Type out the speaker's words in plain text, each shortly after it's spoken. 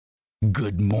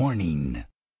Good morning.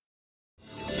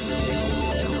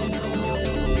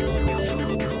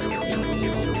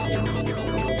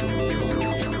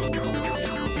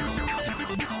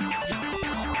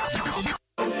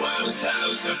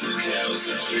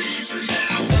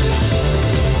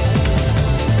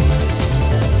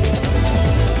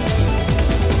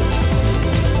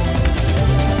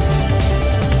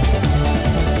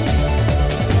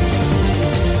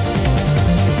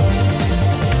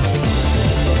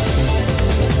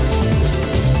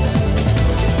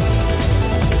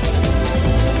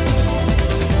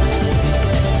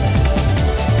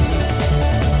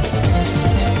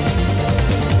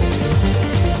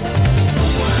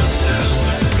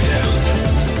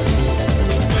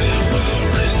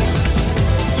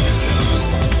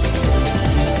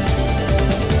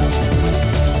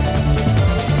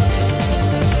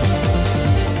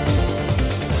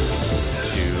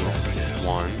 Two,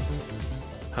 one.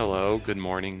 Hello, good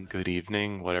morning, good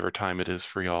evening, whatever time it is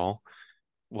for y'all.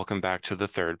 Welcome back to the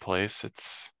third place.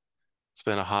 It's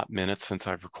been a hot minute since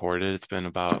I've recorded. It's been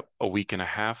about a week and a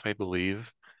half, I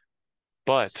believe.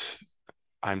 But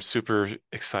I'm super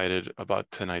excited about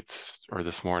tonight's or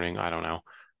this morning, I don't know,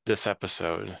 this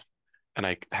episode. And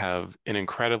I have an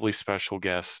incredibly special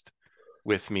guest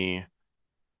with me.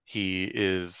 He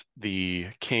is the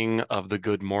king of the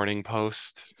Good Morning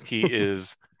Post. He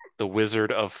is the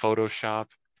wizard of Photoshop.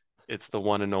 It's the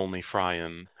one and only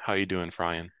Fryan. How you doing,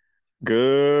 Fryan?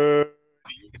 Good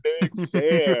evening,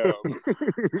 Sam.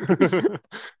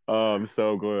 I'm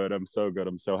so good. I'm so good.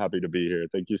 I'm so happy to be here.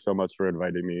 Thank you so much for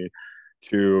inviting me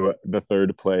to the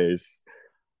third place.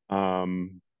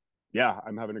 Um, yeah,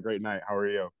 I'm having a great night. How are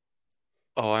you?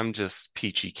 Oh, I'm just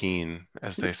peachy keen,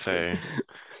 as they say.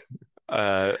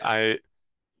 I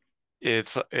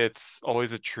it's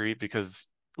always a treat because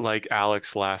like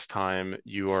Alex last time,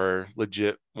 you are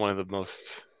legit one of the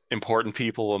most important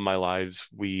people in my lives.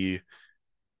 We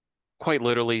quite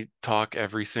literally talk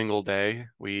every single day.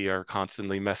 We are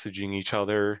constantly messaging each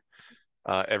other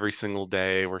every single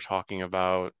day. We're talking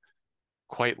about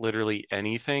quite literally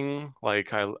anything.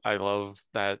 Like I love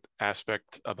that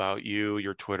aspect about you,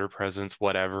 your Twitter presence,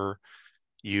 whatever.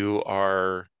 You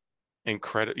are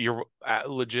incredible. You're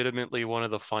legitimately one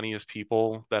of the funniest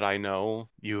people that I know.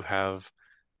 You have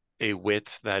a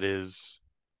wit that is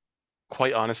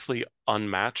quite honestly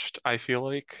unmatched, I feel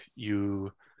like.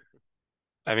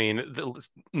 I mean,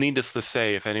 needless to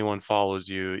say, if anyone follows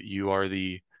you, you are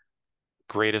the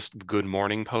greatest good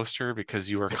morning poster because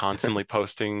you are constantly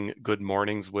posting good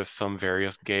mornings with some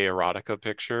various gay erotica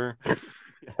picture,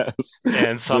 Yes.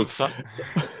 and Just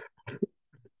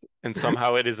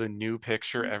somehow it is a new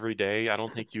picture every day. I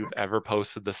don't think you've ever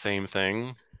posted the same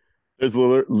thing. there's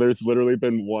literally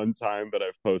been one time that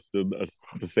I've posted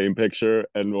the same picture,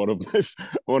 and one of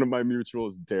my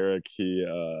mutuals, Derek, he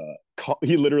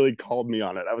literally called me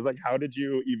on it. I was like, "How did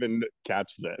you even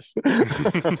catch this?"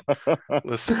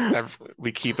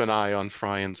 We keep an eye on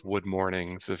Fryan's wood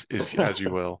mornings, if as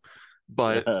you will,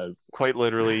 but Yes. quite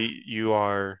literally, you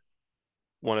are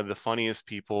one of the funniest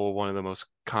people, one of the most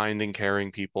kind and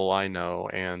caring people I know,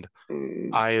 and Mm.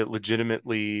 I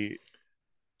legitimately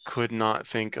could not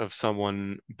think of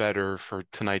someone better for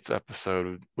tonight's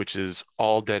episode, which is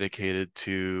all dedicated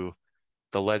to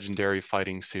the legendary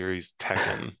fighting series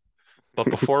Tekken. But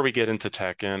before we get into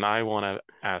Tekken, I want to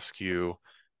ask you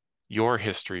your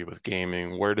history with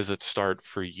gaming. Where does it start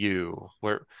for you?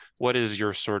 What is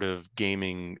your sort of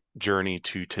gaming journey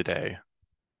to today?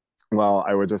 Well,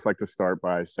 I would just like to start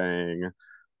by saying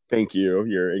thank you.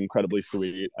 You're incredibly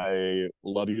sweet. I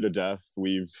love you to death.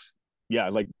 Yeah,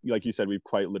 like you said, we've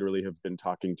quite literally have been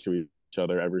talking to each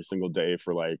other every single day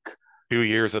for like 2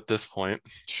 years at this point.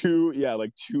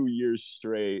 like 2 years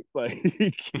straight. Like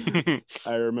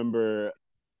I remember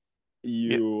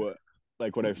Yeah, you,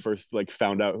 like when I first like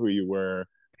found out who you were,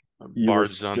 you were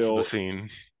barged onto the still scene.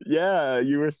 yeah,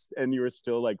 you were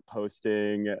still like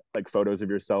posting like photos of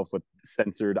yourself with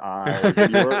censored eyes,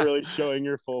 and you weren't really showing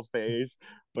your full face.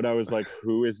 But I was like,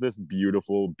 who is this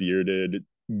beautiful bearded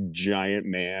giant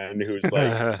man who's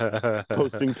like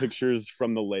posting pictures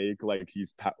from the lake, like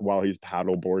while he's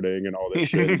paddle boarding and all this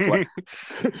shit, and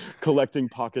collecting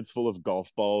pockets full of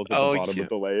golf balls at the Oh bottom yeah. of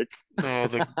the lake. Oh,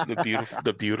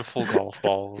 the beautiful golf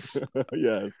balls.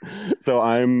 Yes. So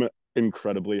I'm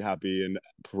incredibly happy and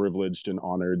privileged and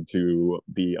honored to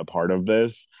be a part of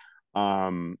this.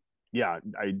 Um, yeah,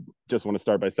 I just want to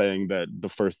start by saying that the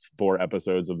first four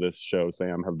episodes of this show,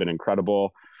 Sam, have been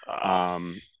incredible. Ah,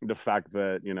 The fact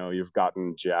that, you've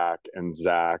gotten Jack and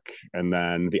Zach and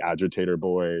then the Agitator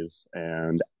Boys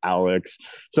and Alex,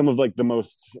 some of like the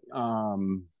most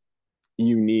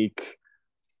unique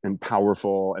and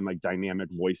powerful and like dynamic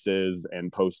voices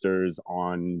and posters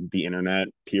on the internet,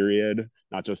 period.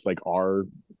 Not just like our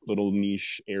little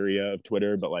niche area of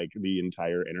Twitter, but like the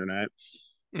entire internet.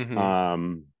 Hmm.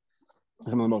 Um,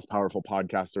 some of the most powerful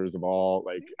podcasters of all.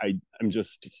 Like I'm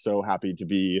just so happy to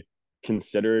be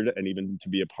considered and even to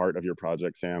be a part of your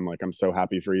project, Sam. Like I'm so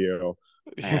happy for you.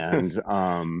 And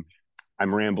I'm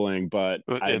rambling, but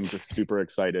I'm It's just super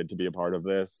excited to be a part of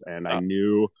this. And I uh,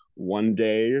 knew one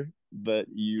day that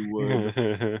you would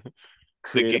the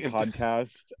create a game.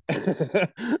 podcast.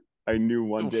 I knew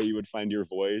one day you would find your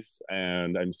voice,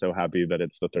 and I'm so happy that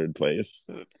it's the third place.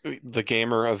 The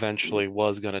gamer eventually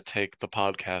was gonna take the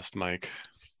podcast mic.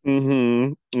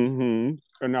 Mm-hmm.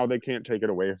 Mm-hmm. And now they can't take it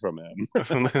away from him.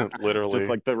 Literally,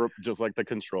 Just like the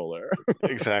controller.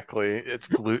 exactly. It's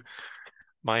glued.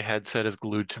 My headset is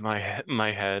glued to my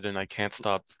head, and I can't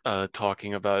stop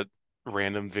talking about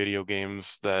random video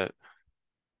games that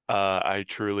I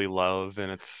truly love.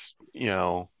 And it's,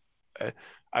 I,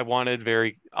 I wanted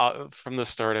very from the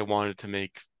start, I wanted to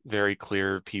make very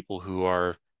clear people who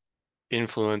are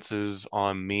influences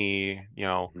on me.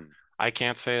 I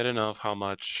can't say it enough how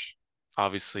much,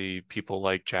 obviously, people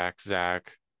like Jack,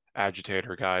 Zach,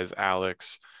 Agitator guys,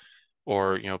 Alex,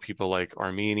 or, people like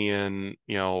Armenian,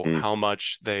 Mm. how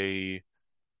much they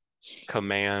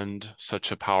command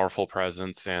such a powerful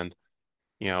presence. And,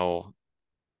 you know,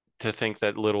 to think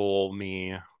that little old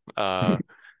me uh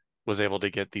was able to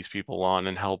get these people on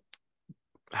and help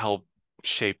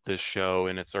shape this show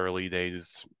in its early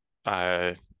days.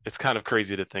 Uh, it's kind of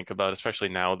crazy to think about, especially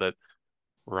now that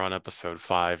we're on episode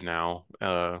 5 now.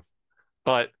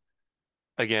 But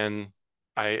again,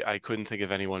 I couldn't think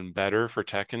of anyone better for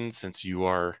Tekken since you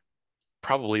are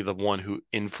probably the one who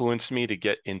influenced me to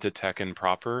get into Tekken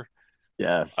proper.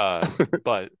 Yes. Uh,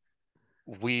 but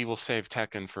we will save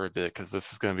Tekken for a bit because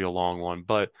this is going to be a long one.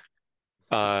 But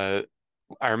uh,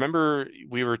 I remember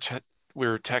we were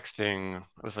texting.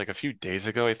 It was like a few days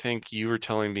ago, I think. You were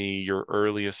telling me your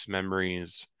earliest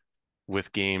memories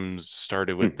with games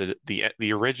started with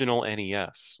the original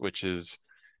NES, which is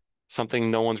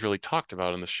something no one's really talked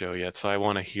about in the show yet. So I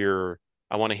want to hear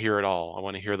it all. I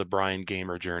want to hear the Brian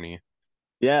Gamer journey.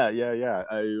 Yeah, yeah, yeah.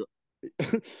 I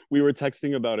we were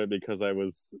texting about it because I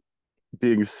was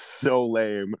being so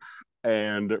lame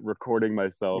and recording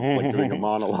myself like doing a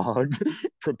monologue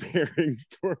preparing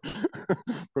for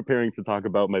preparing to talk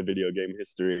about my video game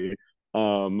history.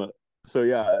 um so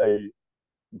yeah, I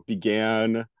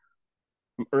began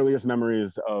earliest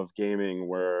memories of gaming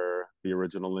were the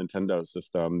original Nintendo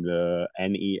system, the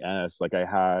NES. Like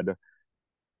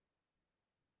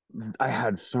I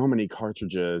had so many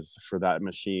cartridges for that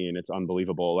machine. It's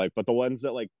unbelievable. Like, but the ones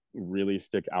that like really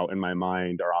stick out in my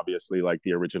mind are obviously like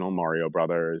the original Mario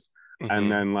Brothers, and Hmm.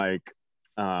 then like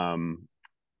um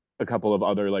a couple of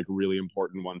other like really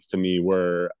important ones to me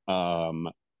were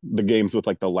the games with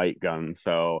like the light gun.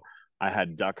 So I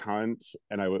had Duck Hunt,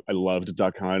 and I loved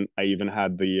Duck Hunt. I even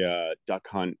had the Duck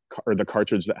Hunt or the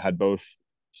cartridge that had both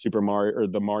Super Mario or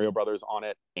the Mario Brothers on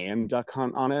it and Duck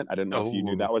Hunt on it. I didn't know if you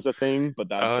knew Oh, that was a thing, but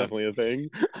that's uh, definitely a thing.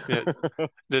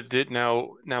 yeah. Did now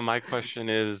my question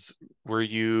is, were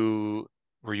you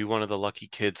were you one of the lucky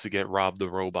kids to get Rob the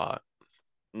Robot?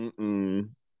 Mm-mm.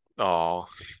 Oh,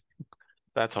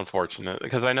 that's unfortunate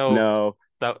because I know No.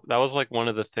 that was like one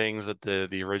of the things that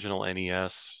the original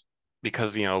NES,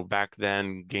 because back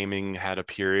then gaming had a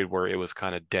period where it was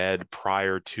kind of dead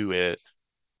prior to it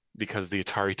because the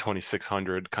Atari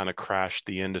 2600 kind of crashed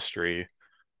the industry.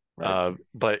 Right.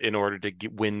 But in order to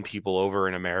win people over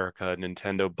in America,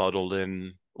 Nintendo bundled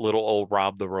in little old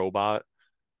Rob the Robot,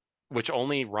 which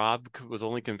only Rob was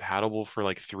only compatible for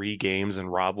like 3 games,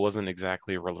 and Rob wasn't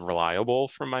exactly reliable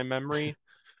from my memory.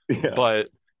 Yeah. But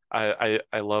I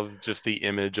love just the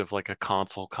image of like a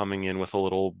console coming in with a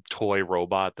little toy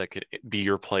robot that could be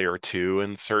your player too,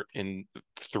 insert in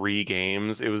 3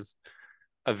 games. It was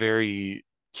a very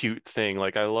cute thing.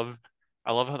 Like I love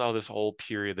how this whole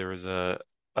period there was a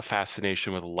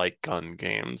fascination with light gun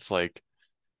games. Like,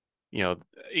 you know,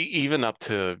 even up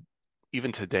to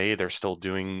even today, they're still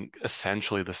doing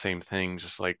essentially the same thing,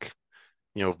 just like,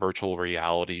 virtual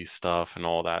reality stuff and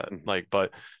all that. Mhm. Like,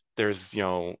 but there's,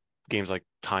 games like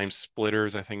Time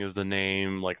Splitters, I think is the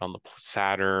name, like on the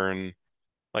Saturn.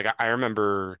 Like I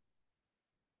remember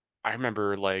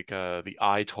like the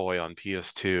iToy on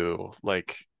PS2,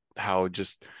 like how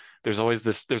just there's always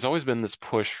been this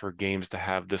push for games to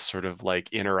have this sort of like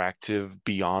interactive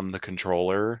beyond the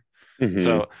controller. Mhm.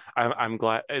 So I'm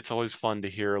glad it's always fun to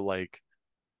hear like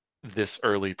this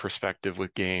early perspective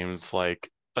with games, like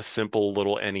a simple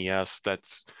little NES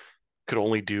could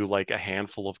only do like a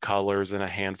handful of colors and a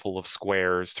handful of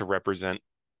squares to represent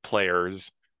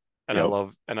players. And Yep.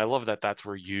 I love that that's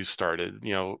where you started.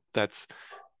 That's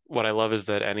what I love is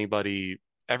that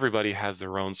everybody has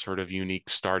their own sort of unique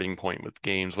starting point with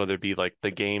games, whether it be like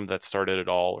the game that started it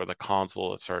all or the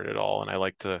console that started it all. And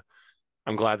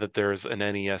I'm glad that there's an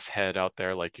NES head out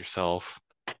there like yourself.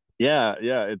 Yeah,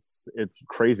 yeah, it's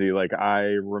crazy. Like I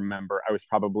remember I was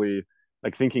probably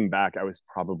like thinking back, I was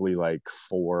probably like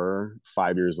 4,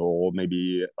 5 years old,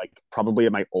 maybe like probably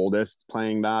at my oldest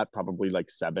playing that, probably like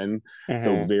 7.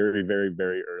 So Hmm. very, very,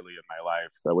 very early in my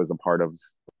life, that was a part of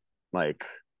like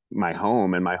my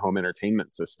home and my home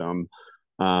entertainment system.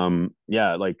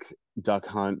 Yeah, like Duck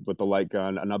Hunt with the light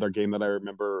gun. Another game that I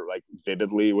remember like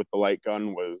vividly with the light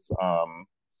gun was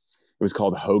it was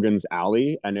called Hogan's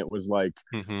Alley, and it was like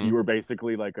Hmm. you were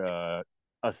basically like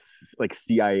like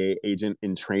CIA agent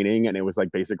in training, and it was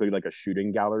like basically like a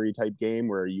shooting gallery type game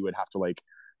where you would have to like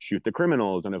shoot the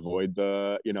criminals and avoid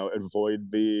the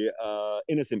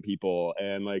innocent people,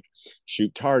 and like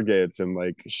shoot targets and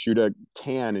like shoot a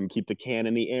can and keep the can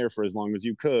in the air for as long as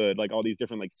you could, like all these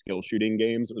different like skill shooting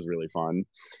games. It was really fun.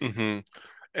 Hmm.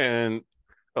 And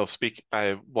oh,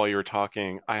 while you were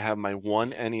talking, I have my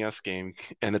one NES game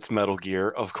and it's Metal Gear,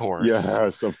 of course.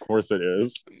 Yes, of course it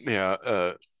is.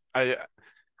 Yeah, I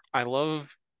I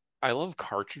love I love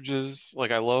cartridges.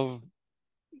 Like I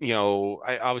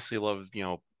obviously love,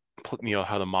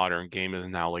 how the modern game is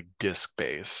now like disc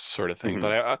based sort of thing. Mm-hmm.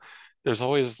 But there's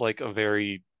always like a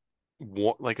very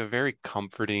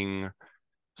comforting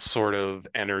sort of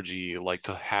energy, like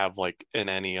to have like an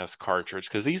NES cartridge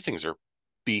because these things are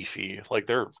beefy. Like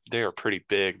they are pretty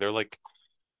big. They're like,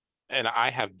 and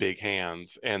I have big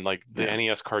hands, and like the Yeah,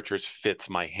 NES cartridge fits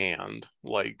my hand.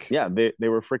 Like, yeah, they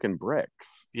were freaking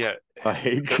bricks. yeah,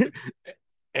 Like, they're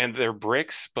and they're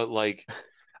bricks, but like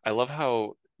I love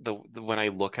how when I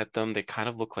look at them, they kind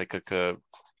of look like a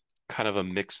kind of a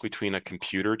mix between a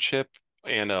computer chip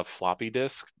and a floppy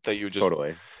disk that you just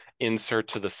totally. insert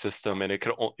to the system, and it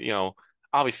could,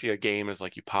 obviously a game is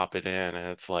like you pop it in and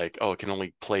it's like, oh, it can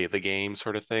only play the game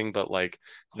sort of thing, but like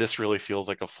this really feels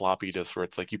like a floppy disk where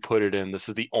it's like you put it in, this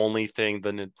is the only thing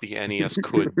the NES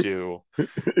could do.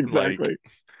 Like, Exactly.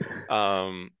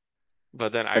 um,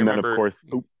 but then I And then of remember, course,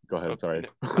 oh, go oh, ahead. Sorry.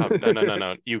 no, no, no,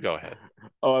 no, you go ahead.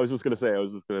 Oh, I was just gonna say,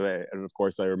 and of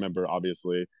course, I remember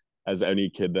obviously, as any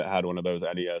kid that had one of those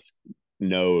NES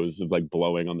knows, of like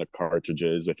blowing on the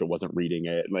cartridges if it wasn't reading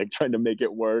it, and like trying to make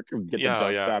it work and get the Yeah,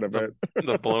 dust yeah, out of it.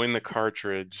 the blowing the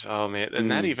cartridge. Oh man, and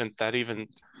Mm-hmm.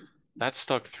 that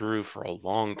stuck through for a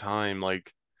long time.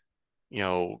 Like, you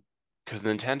know, because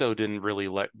Nintendo didn't really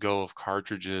let go of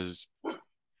cartridges.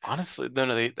 Honestly,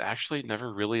 no, they actually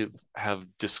never really have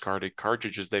discarded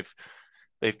cartridges. They've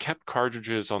kept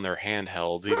cartridges on their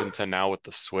handhelds even to now with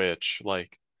the Switch.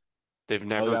 Like they've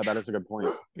Oh never yeah, tr that is a good point.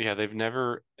 yeah, they've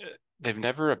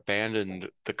never abandoned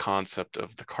the concept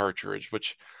of the cartridge,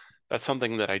 which that's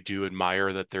something that I do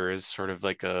admire that there is sort of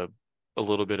like a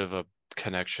little bit of a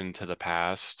connection to the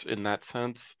past in that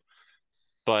sense.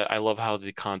 But I love how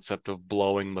the concept of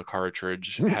blowing the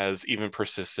cartridge has even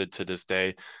persisted to this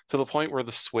day, to the point where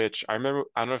the Switch, I remember,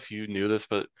 I don't know if you knew this,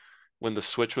 but when the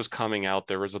Switch was coming out,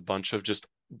 there was a bunch of just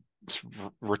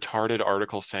retarded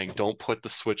articles saying, don't put the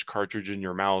Switch cartridge in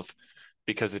your mouth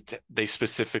because they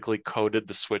specifically coded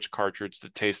the Switch cartridge to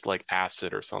taste like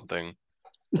acid or something.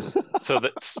 So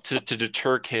that's to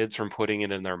deter kids from putting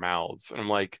it in their mouths. And I'm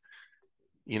like,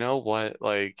 you know what?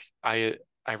 Like I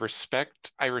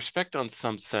respect on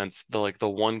some sense the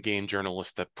one game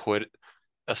journalist that put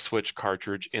a Switch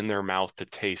cartridge in their mouth to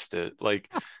taste it. Like,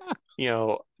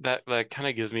 that kind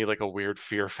of gives me like a weird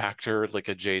fear factor, like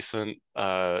adjacent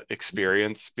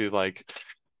experience. Be like,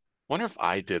 wonder if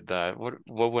I did that.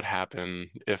 What would happen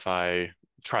if I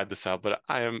tried this out? But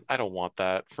I don't want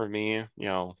that for me,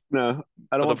 No,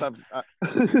 I don't but want that.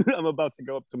 I'm about to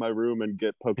go up to my room and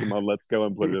get Pokemon Let's Go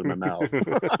and put it in my mouth.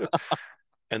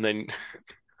 and then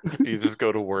you just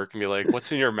go to work and be like,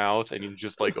 "What's in your mouth?" And you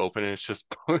just like open it. It's just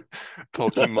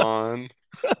Pokemon.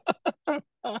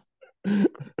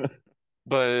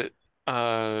 But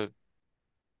uh,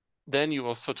 then you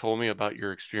also told me about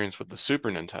your experience with the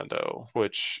Super Nintendo,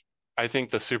 which I think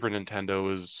the Super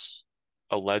Nintendo is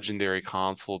a legendary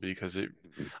console because it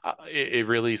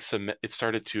really it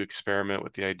started to experiment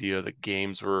with the idea that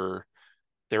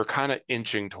they were kind of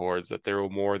inching towards that they were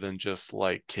more than just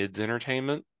like kids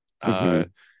entertainment. Uh, Mm-hmm.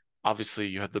 Obviously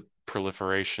you had the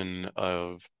proliferation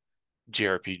of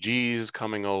JRPGs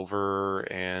coming over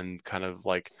and kind of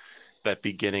like that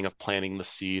beginning of planting the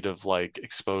seed of like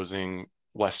exposing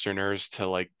Westerners to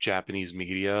like Japanese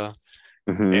media.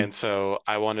 Mm-hmm. And so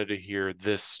I wanted to hear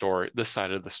this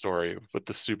side of the story with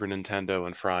the Super Nintendo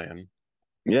and Fryan.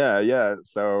 Yeah, yeah.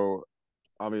 So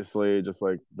obviously, just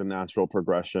like the natural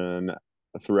progression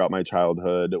throughout my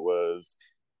childhood was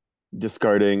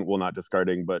discarding, well, not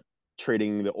discarding, but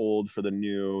trading the old for the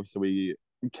new. So we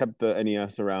kept the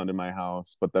NES around in my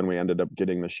house, but then we ended up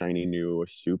getting the shiny new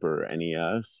Super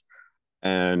NES.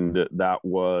 And that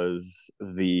was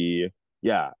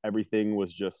yeah, everything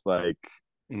was just like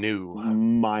New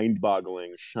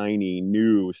mind-boggling, shiny,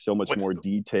 new, so much with more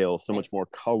detail, so much more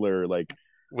color, like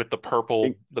the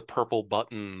purple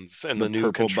buttons and the the new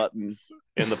purple control buttons.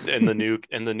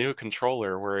 and the new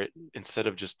controller where instead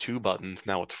of just two buttons,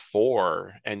 now it's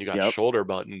four, and you got Yep. shoulder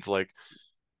buttons. Like,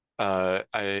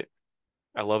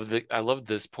 I love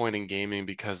this point in gaming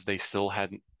because they still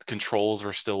had controls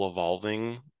were still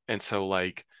evolving, and so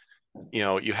like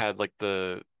you had like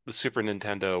the Super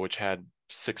Nintendo, which had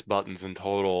six buttons in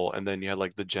total, and then you had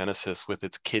like the Genesis with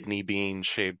its kidney bean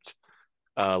shaped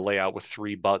layout with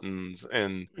three buttons.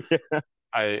 And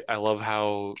I love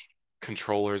how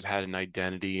controllers had an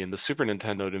identity, and the Super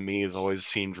Nintendo to me has always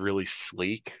seemed really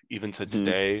sleek, even to Mhm.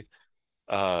 today.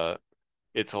 Uh,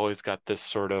 it's always got this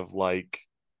sort of like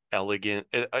elegant.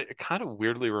 It kind of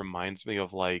weirdly reminds me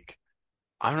of like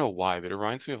I don't know why, but it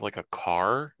reminds me of like a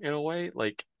car in a way.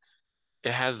 Like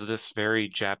it has this very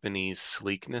Japanese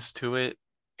sleekness to it,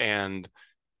 and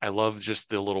I love just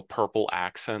the little purple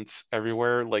accents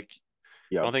everywhere. Like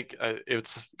I Yep. don't think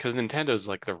it's because Nintendo's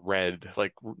like the red,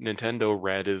 like Nintendo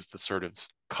red is the sort of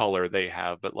color they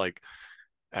have, but like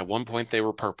at one point they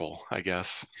were purple, I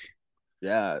guess.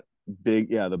 Yeah.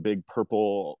 Yeah, the big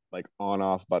purple like on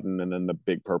off button, and then the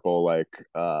big purple like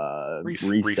reset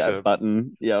Reset.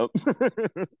 button. Yep.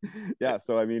 Yeah,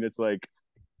 so I mean it's like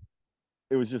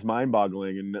it was just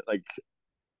mind-boggling and like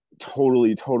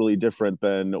totally different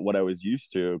than what I was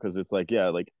used to, because it's like yeah,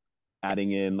 like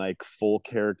adding in like full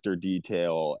character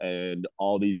detail and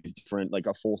all these different like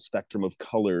a full spectrum of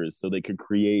colors so they could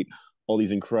create all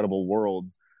these incredible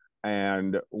worlds.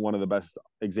 And one of the best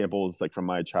examples like from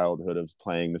my childhood of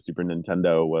playing the Super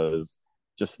Nintendo was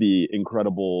just the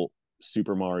incredible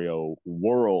Super Mario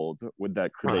World with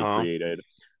that they Uh-huh. created,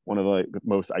 one of the like,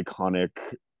 most iconic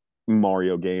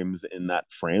Mario games in that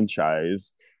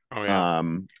franchise, Oh yeah.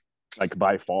 um like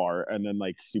by far. And then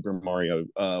like Super Mario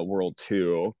World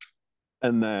 2,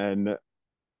 and then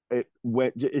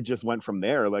it just went from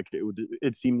there. Like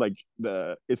it seemed like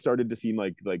it started to seem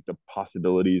like the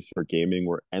possibilities for gaming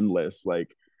were endless,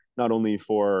 like not only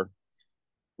for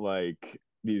like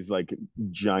these like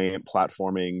giant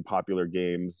platforming popular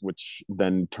games, which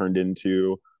then turned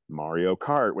into Mario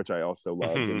Kart, which I also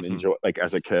loved and Hmm. enjoyed. Like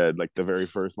as a kid, like the very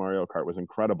first Mario Kart was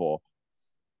incredible.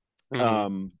 Hmm.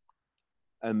 um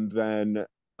and then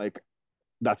like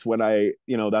that's when I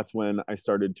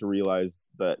started to realize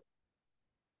that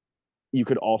you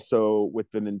could also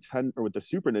with the Nintendo or with the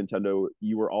Super Nintendo,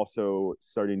 you were also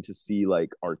starting to see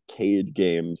like arcade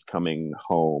games coming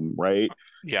home, right?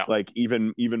 Yeah. Like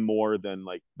even more than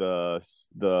like the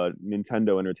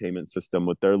Nintendo Entertainment System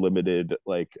with their limited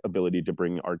like ability to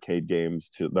bring arcade games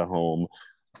to the home.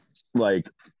 Like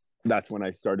that's when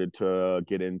I started to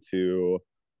get into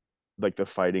like the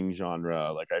fighting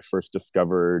genre. Like I first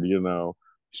discovered,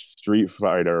 Street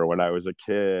Fighter when I was a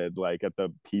kid, like at the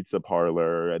pizza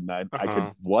parlor, and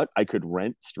Uh-huh. I could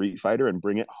rent Street Fighter and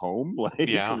bring it home. Like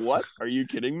Yeah. what? Are you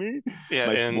kidding me? Yeah,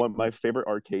 My and one my favorite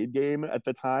arcade game at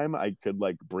the time, I could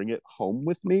like bring it home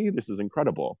with me. This is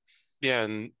incredible. yeah,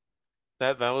 and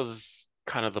that was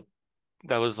kind of the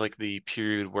that was like the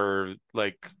period where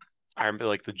like I remember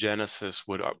like the Genesis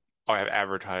would have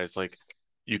advertised like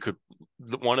you could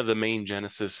one of the main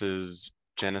Genesis is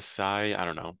Genocide, I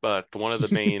don't know, but one of the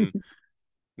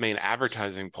main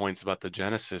advertising points about the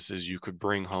Genesis is you could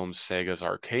bring home Sega's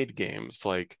arcade games.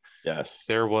 Like Yes.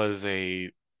 there was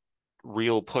a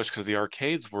real push because the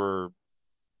arcades were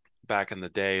back in the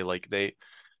day like they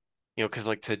because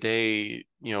like today,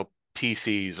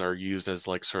 PCs are used as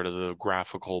like sort of the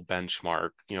graphical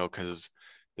benchmark, because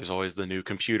there's always the new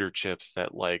computer chips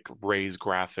that like raise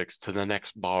graphics to the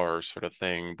next bar sort of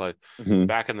thing. But Mhm.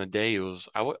 back in the day, it was,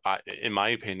 in my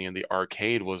opinion, the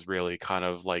arcade was really kind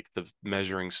of like the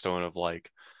measuring stone of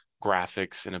like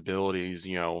graphics and abilities,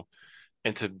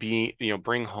 and to be,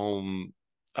 bring home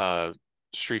uh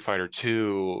Street Fighter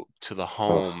 2 to the Ugh.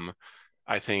 home,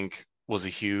 I think was a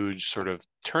huge sort of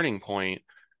turning point,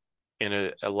 and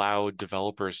it allowed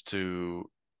developers to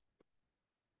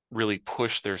really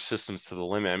push their systems to the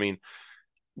limit. I mean,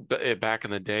 back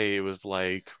in the day, it was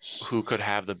like who could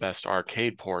have the best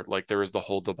arcade port? Like there was the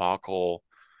whole debacle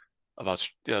about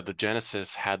the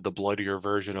Genesis had the bloodier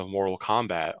version of Mortal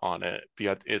Kombat on it.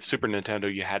 But at Super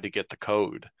Nintendo, you had to get the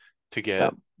code to Yeah.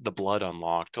 get the blood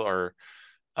unlocked, or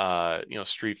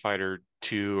Street Fighter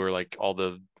 2, or like all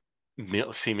the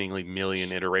seemingly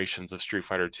million iterations of Street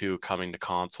Fighter 2 coming to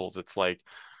consoles. It's like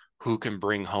who can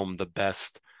bring home the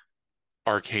best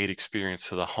arcade experience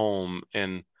to the home.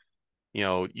 And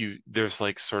you there's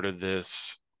like sort of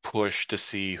this push to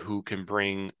see who can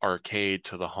bring arcade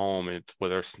to the home. It's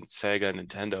whether it's Sega,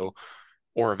 Nintendo,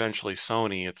 or eventually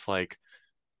Sony. It's like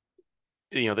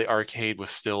the arcade was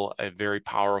still a very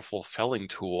powerful selling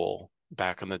tool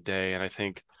back in the day. And I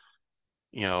think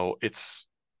it's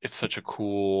such a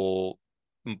cool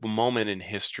moment in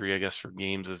history, I guess, for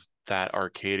games, is that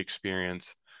arcade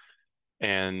experience.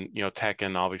 And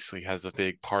Tekken obviously has a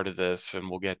big part of this, and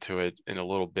we'll get to it in a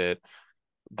little bit.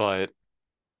 But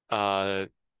uh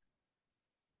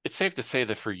it's safe to say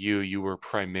that for you, you were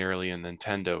primarily a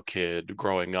Nintendo kid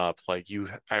growing up. Like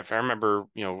I remember,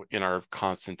 in our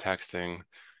constant texting,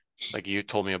 like you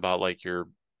told me about like your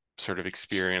sort of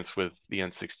experience with the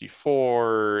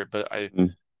N64, but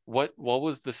what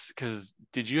was this? Because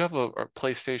did you have a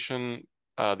PlayStation,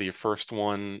 the first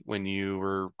one when you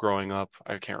were growing up?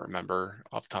 I can't remember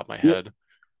off the top of my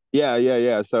Yeah, head.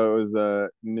 yeah. So it was a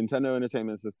Nintendo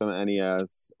Entertainment System,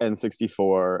 NES,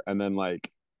 N64, and then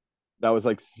like that was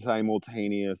like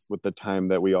simultaneous with the time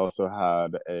that we also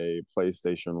had a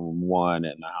PlayStation 1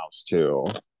 in the house too.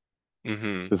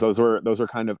 Hmm. Because those were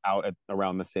kind of out at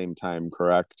around the same time,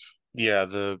 correct? Yeah,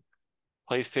 the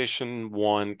PlayStation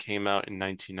 1 came out in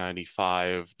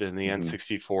 1995, then the Mm-hmm.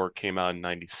 N64 came out in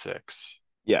 96.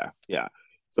 Yeah.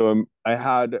 So I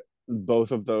had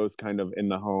both of those kind of in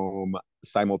the home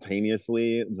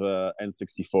simultaneously. The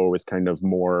N64 was kind of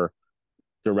more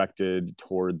directed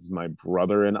towards my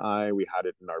brother and I. We had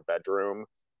it in our bedroom,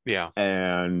 Yeah.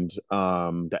 and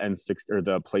the N6 or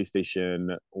the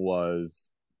PlayStation was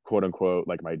quote unquote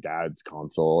like my dad's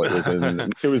console. It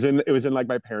was in like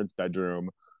my parents' bedroom.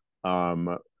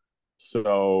 Um,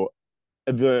 so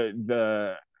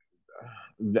the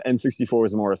the N64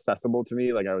 was more accessible to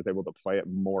me. Like I was able to play it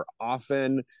more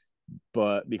often,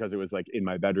 but because it was like in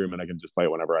my bedroom and I could just play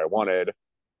it whenever I wanted.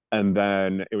 And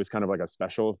then it was kind of like a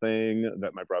special thing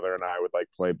that my brother and I would like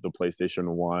play the PlayStation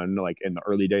 1 like in the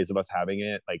early days of us having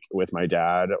it, like with my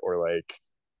dad, or like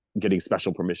getting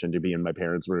special permission to be in my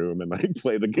parents' room and like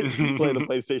play the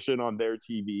PlayStation on their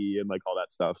TV and like all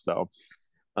that stuff. So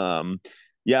um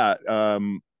yeah,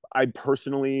 I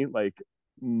personally like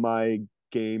my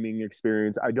gaming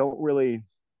experience. I don't really,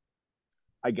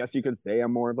 I guess you could say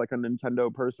I'm more of like a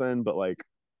Nintendo person, but like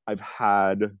I've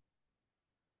had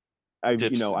I've you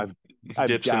Dips know I've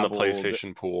dips in the dabbled.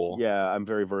 PlayStation pool. Yeah, I'm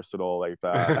very versatile like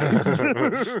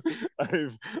that.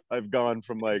 I've gone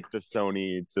from like the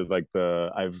Sony to like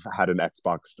I've had an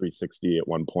Xbox 360 at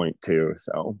one point too.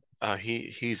 So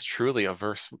He's truly a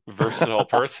versatile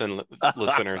person,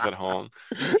 listeners at home.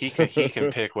 He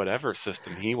can pick whatever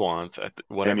system he wants at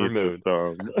whatever any mood.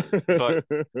 system. But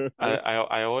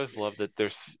I always love that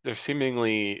there's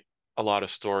seemingly a lot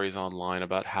of stories online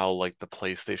about how like the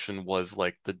PlayStation was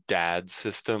like the dad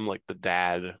system, like the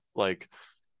dad like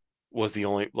was the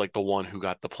only like the one who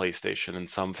got the PlayStation in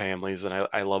some families, and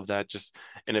I love that. Just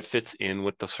and it fits in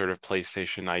with the sort of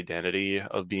PlayStation identity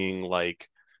of being like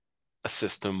a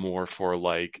system more for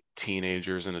like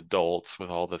teenagers and adults, with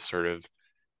all the sort of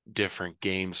different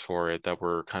games for it that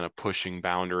were kind of pushing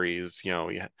boundaries.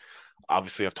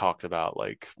 Obviously I've talked about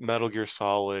like Metal Gear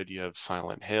Solid, you have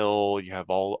Silent Hill, you have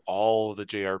all the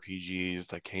JRPGs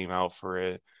that came out for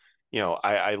it.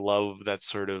 I love that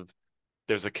sort of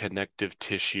there's a connective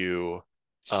tissue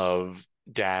of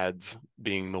dads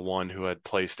being the one who had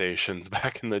PlayStations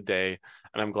back in the day,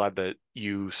 and I'm glad that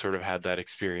you sort of had that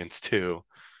experience too.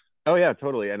 Oh yeah,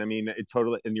 totally. And I mean,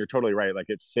 and you're totally right. Like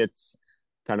it fits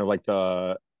kind of like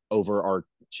the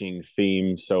overarching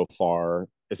theme so far,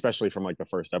 especially from like the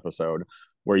first episode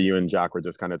where you and Jack were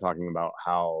just kind of talking about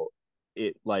how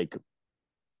it like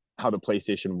how the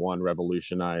PlayStation 1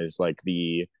 revolutionized like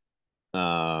the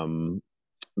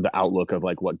outlook of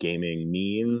like what gaming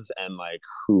means and like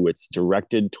who it's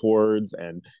directed towards.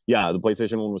 And yeah, the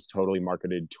PlayStation 1 was totally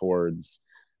marketed towards,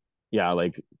 yeah,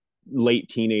 like late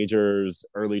teenagers,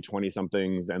 early 20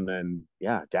 somethings, and then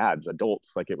yeah, dads,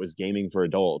 adults. Like it was gaming for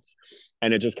adults.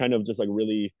 And it just kind of just like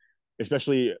really,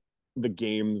 especially the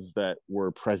games that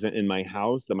were present in my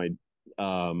house that my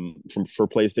from for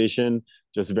PlayStation,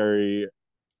 just very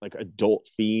like adult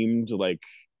themed, like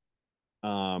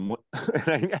and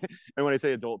when I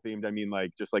say adult themed, I mean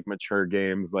like just like mature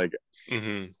games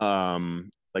Hmm.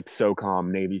 like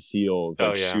SOCOM, Navy SEALs, Oh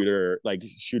like yeah.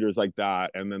 shooters like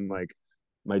that. And then like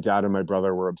my dad and my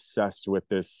brother were obsessed with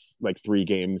this like 3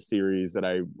 game series that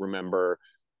I remember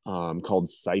called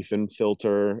Siphon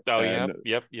Filter. Oh, And yep,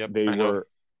 yep, yep. they I know. were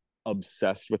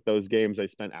obsessed with those games. I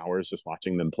spent hours just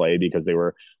watching them play because they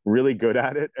were really good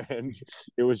at it, and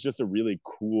it was just a really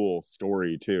cool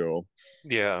story too.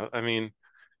 Yeah, I mean,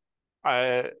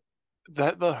 I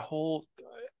that the whole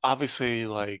obviously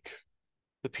like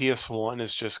the PS1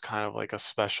 is just kind of like a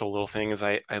special little thing as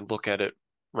I look at it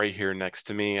right here next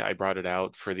to me. I brought it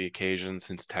out for the occasion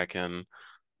since Tekken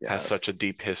has such a Yes.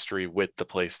 deep history with the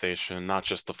PlayStation, not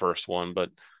just the first one, but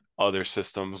other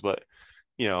systems. But,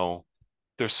 you know,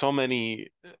 there's so many.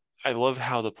 I love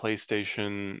how the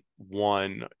PlayStation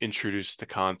 1 introduced the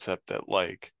concept that,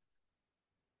 like,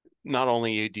 not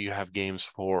only do you have games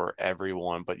for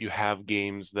everyone, but you have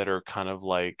games that are kind of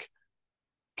like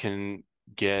can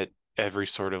get every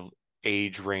sort of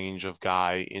age range of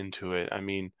guy into it. I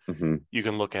mean, Hmm. you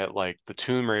can look at like the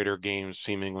Tomb Raider games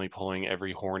seemingly pulling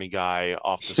every horny guy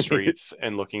off the streets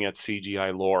and looking at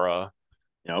CGI Laura.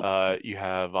 Yep. You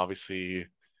have obviously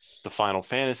the Final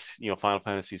Fantasy, Final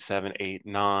Fantasy 7, 8,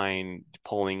 9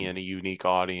 pulling in a unique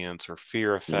audience, or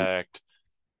Fear Yep. Effect,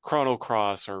 Chrono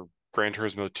Cross, or Gran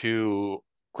Turismo 2,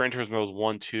 Gran Turismo's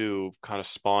 1, 2 kind of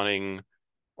spawning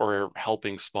or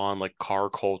helping spawn like car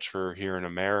culture here in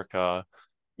America.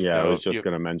 Yeah, I was just You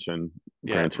gonna mention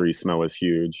yeah, Gran Turismo is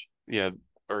huge. yeah,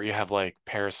 or you have like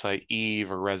Parasite Eve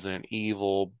or Resident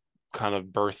Evil kind of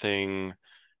birthing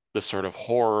the sort of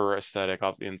horror aesthetic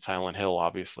of in Silent Hill,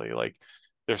 obviously. Like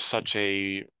there's such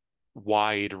a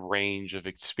wide range of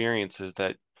experiences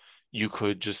that you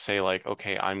could just say like,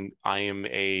 okay, I am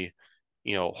a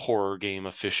horror game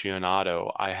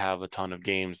aficionado. I have a ton of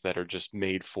games that are just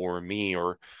made for me,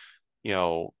 or you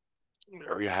know,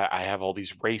 I have all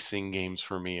these racing games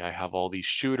for me. I have all these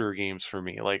shooter games for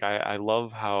me. Like I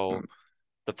love how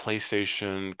the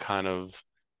PlayStation kind of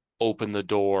opened the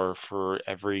door for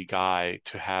every guy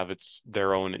to have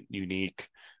their own unique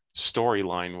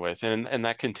storyline with. And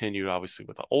that continued obviously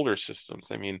with the older systems.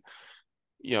 I mean,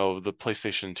 the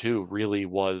PlayStation 2 really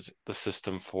was the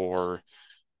system for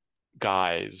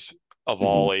guys of Mhm.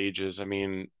 all ages. I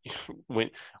mean,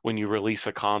 when when you release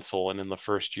a console and in the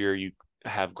first year you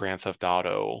have Grand Theft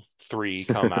Auto 3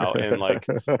 come out and like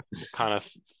kind of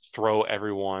throw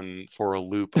everyone for a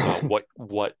loop about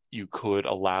what you could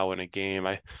allow in a game.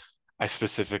 I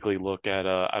specifically look at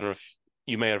I don't know if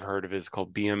you may have heard of it, it's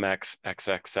called BMX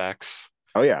XXX.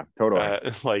 Oh yeah,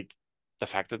 totally. Like the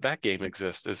fact that that game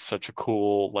exists is such a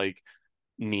cool like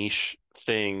niche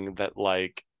thing that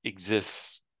like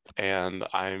exists, and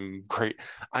I'm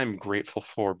grateful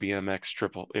for BMX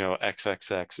triple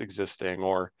XXX existing.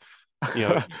 Or you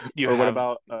know you Or what have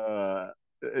about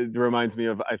it reminds me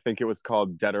of, I think it was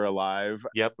called Dead or Alive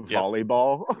yep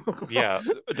volleyball, yeah,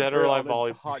 Dead or where all Alive the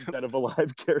Volley. hot Dead of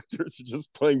Alive characters are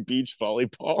just playing beach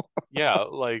volleyball. Yeah,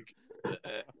 like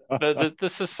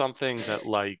this is something that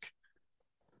like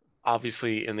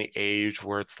obviously in the age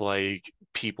where it's like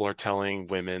people are telling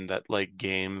women that like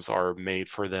games are made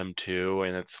for them too,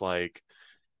 and it's like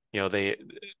they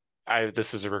I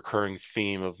this is a recurring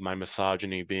theme of my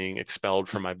misogyny being expelled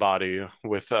from my body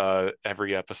with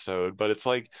every episode. But it's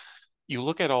like you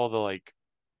look at all the like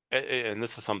and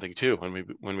this is something too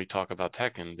when we talk about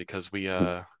Tekken, because we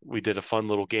did a fun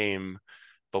little game,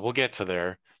 but we'll get to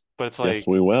there. But Yes,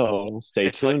 we will. Stay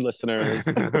it's like tuned, listeners.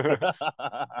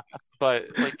 but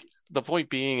like the point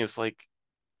being is like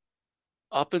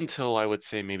up until I would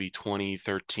say maybe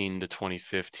 2013 to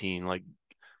 2015, like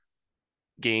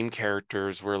game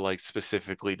characters were like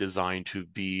specifically designed to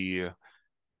be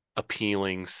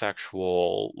appealing,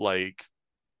 sexual, like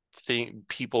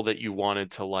people that you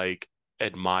wanted to like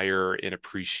admire and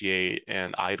appreciate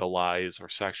and idolize or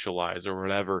sexualize or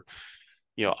whatever.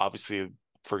 Obviously,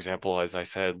 for example, as I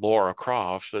said, Laura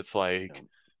Croft, that's like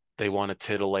they want to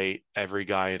titillate every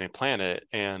guy in a planet.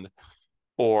 And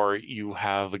or you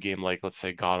have a game like, let's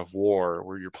say, God of War,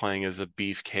 where you're playing as a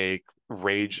beefcake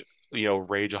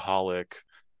rageaholic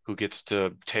who gets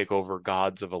to take over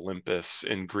gods of Olympus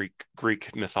in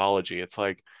Greek mythology. It's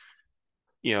like,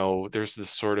 there's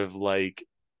this sort of like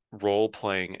role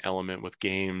playing element with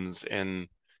games. And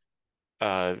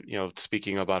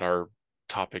speaking about our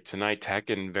topic tonight,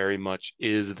 Tekken very much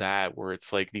is that, where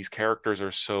it's like these characters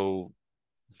are so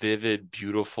vivid,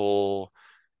 beautiful,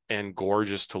 and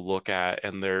gorgeous to look at,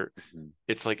 and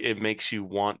it's like it makes you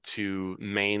want to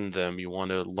main them. You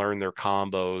want to learn their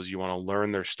combos, you want to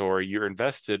learn their story. You're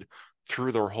invested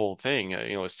through their whole thing.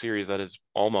 A series that is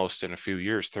almost in a few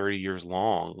years 30 years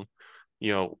long,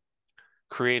 you know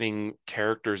creating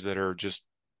characters that are just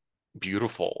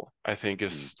beautiful, I think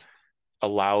is a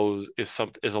lost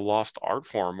art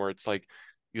form, where it's like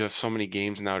you have so many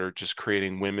games now that are just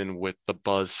creating women with the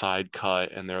buzz side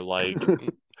cut, and they're like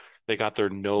they got their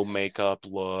no makeup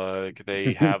look.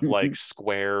 They have like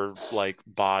square like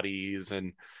bodies,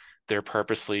 and they're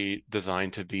purposely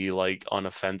designed to be like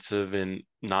unoffensive and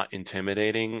not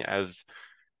intimidating, as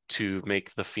to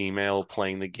make the female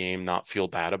playing the game not feel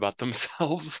bad about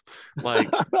themselves. Like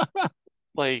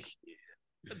like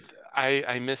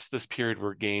I miss this period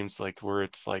where games like where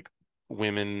it's like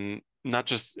women, not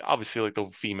just obviously like the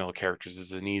female characters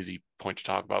is an easy point to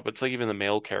talk about, but it's like even the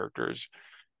male characters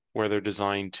where they're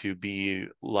designed to be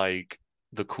like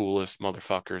the coolest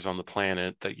motherfuckers on the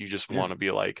planet that you just Yeah. want to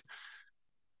be like,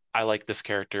 I like this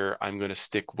character. I'm going to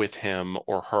stick with him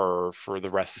or her for the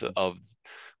rest of,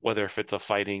 whether if it's a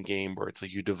fighting game where it's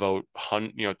like you devote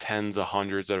tens of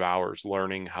hundreds of hours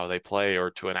learning how they play, or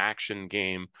to an action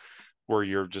game where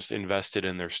you're just invested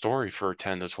in their story for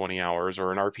 10 to 20 hours,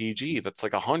 or an RPG that's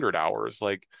like 100 hours.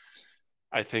 Like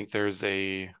I think there's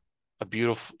a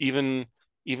beautiful, even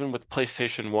with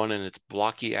PlayStation 1 and its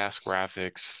blocky ass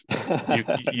graphics,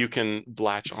 you can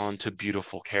latch on to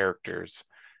beautiful characters.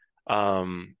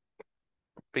 Um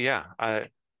but yeah, I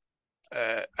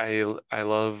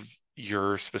love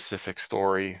your specific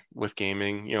story with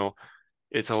gaming.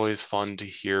 It's always fun to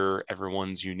hear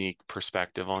everyone's unique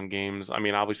perspective on games. I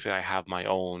mean, obviously I have my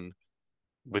own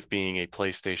with being a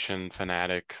PlayStation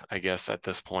fanatic, I guess at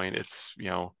this point. It's,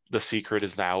 the secret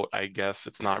is out, I guess.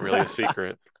 It's not really a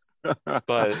secret.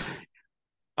 But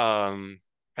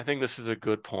I think this is a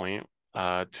good point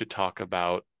to talk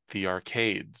about the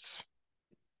arcades.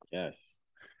 Yes.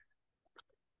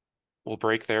 We'll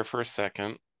break there for a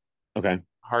second. Okay.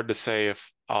 Hard to say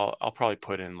if I'll probably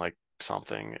put in like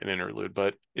something, an interlude,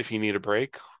 but if you need a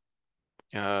break,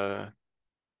 uh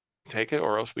take it,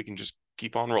 or else we can just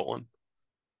keep on rolling.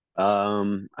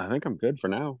 I think I'm good for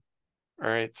now. All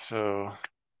right, so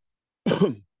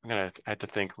I have to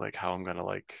think like how I'm gonna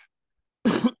like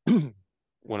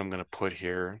what I'm gonna put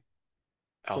here.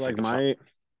 I'll So think like of something. my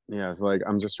yeah, so like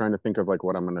I'm just trying to think of like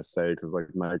what I'm gonna say because like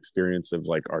my experience of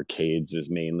like arcades is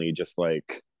mainly just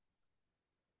like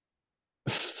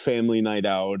family night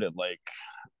out at like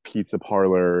pizza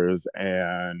parlors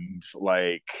and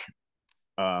like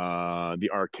the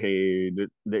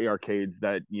arcades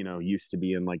that used to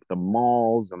be in like the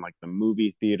malls and like the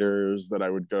movie theaters that I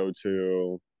would go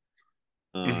to.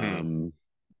 Hmm. um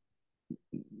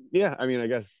yeah, I mean, I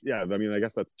guess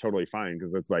that's totally fine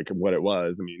because it's like what it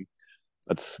was. I mean,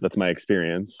 that's my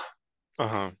experience.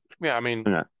 Uh-huh. Yeah, I mean,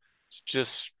 Yeah,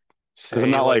 just because I'm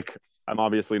say not like, like I'm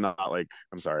obviously not like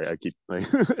I'm sorry, I keep like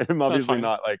I'm that's obviously fine.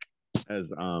 not like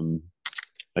as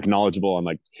like knowledgeable on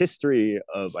like history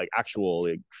of like actual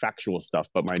like factual stuff,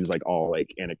 but mine's like all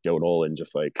like anecdotal and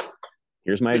just like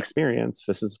here's my Yeah, experience.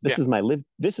 This yeah, is my live.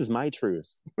 This is my truth.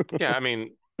 yeah. I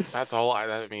mean, that's all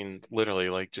I mean, literally,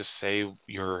 like just say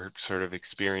your sort of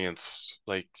experience,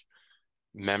 like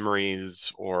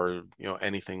memories or,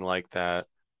 anything like that.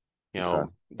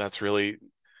 Okay. That's really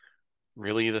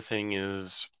the thing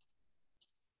is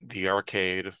the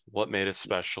arcade, what made it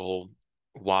special,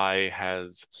 why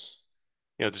has,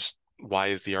 just why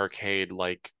is the arcade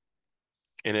like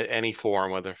in any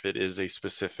form, whether if it is a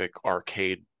specific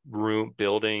arcade room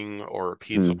building or a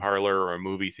pizza Hmm. parlor or a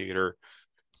movie theater,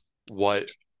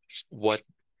 what what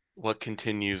what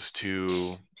continues to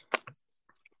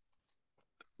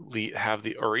have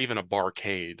the, or even a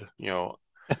barcade,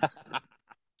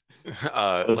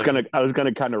 like I was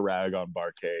gonna kind of rag on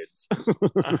barcades.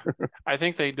 uh, I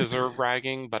think they deserve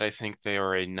ragging, but I think they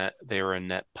are a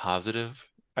net positive.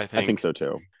 I I think think so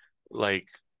too. like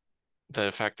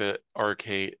the fact that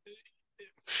arcade,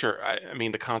 sure, I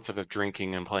mean the concept of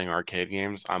drinking and playing arcade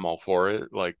games, I'm all for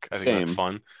it. Like I think that's Same.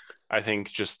 fun. I think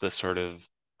just the sort of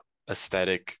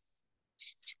aesthetic,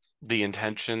 the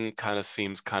intention kind of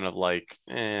seems kind of like,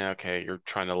 okay, you're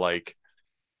trying to like,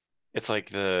 it's like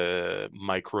the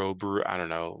micro brew. I don't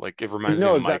know. Like it reminds me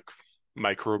No, of exactly.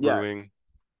 micro Yeah, brewing.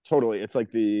 totally. It's like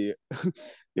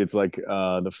it's like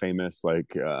the famous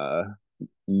like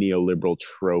neoliberal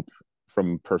trope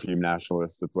from Perfume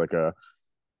Nationalist. It's like a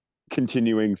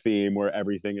continuing theme where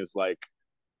everything is like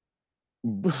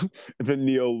the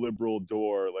neoliberal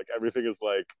door, like everything is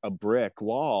like a brick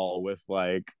wall with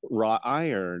like wrought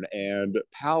iron and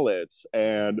pallets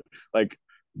and like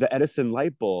the Edison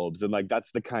light bulbs, and like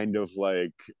that's the kind of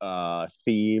like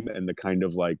theme and the kind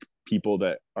of like people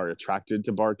that are attracted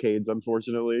to barcades,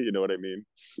 unfortunately, you know what I mean.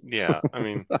 Yeah, I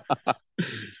mean,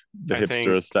 The I hipster think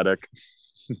aesthetic.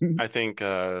 I think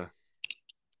I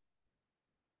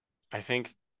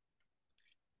think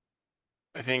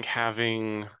I think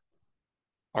having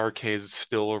arcades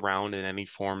still around in any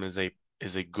form is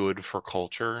a good for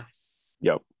culture.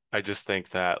 Yep. I just think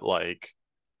that like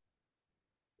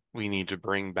we need to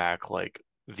bring back like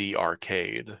the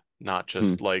arcade, not Hmm.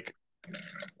 just like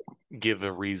give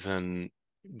a reason,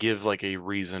 give like a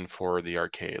reason for the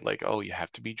arcade. Like, oh, you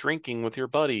have to be drinking with your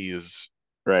buddies,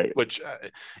 Right. which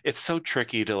it's so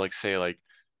tricky to like say like,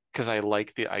 because I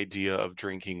like the idea of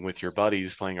drinking with your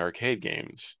buddies playing arcade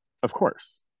games, Of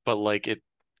course. but like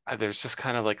there's just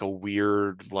kind of like a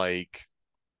weird like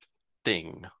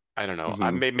thing. I don't know.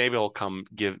 Hmm. Maybe I'll come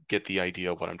get the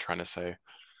idea of what I'm trying to say.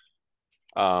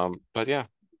 But yeah,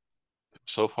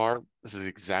 so far this is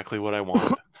exactly what I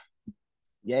wanted.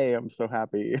 Yay, I'm so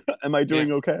happy. Am I Yeah.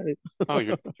 doing okay? Oh,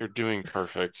 you're doing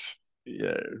perfect.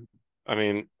 Yeah. I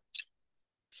mean,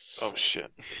 oh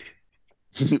shit.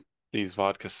 These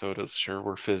vodka sodas sure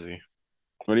were fizzy.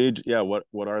 What do you, yeah,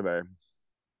 what are they?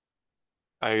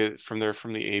 I from there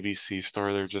from the ABC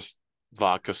store, they're just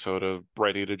vodka soda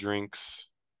ready to drinks.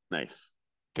 Nice.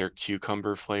 They're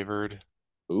cucumber flavored.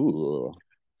 Ooh.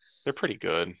 They're pretty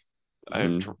good.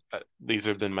 Hmm. These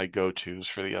have been my go-tos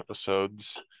for the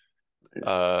episodes. Nice.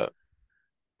 Uh,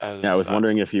 Yeah, as I was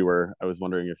wondering if you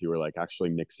were like actually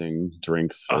mixing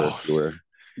drinks or if oh you were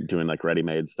doing like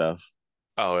ready-made stuff.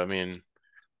 I mean,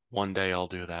 one day I'll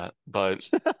do that, but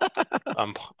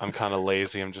I'm kind of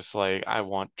lazy. I'm just like I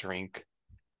want drink.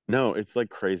 No, it's like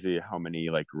crazy how many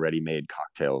like ready-made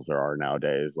cocktails there are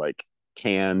nowadays, like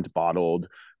canned, bottled.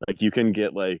 Like you can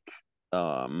get like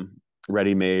um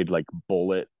ready-made like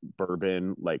bullet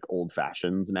bourbon like old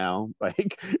fashions now.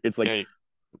 Like it's like Yeah,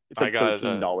 it's I like got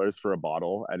 $13 for a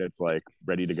bottle and it's like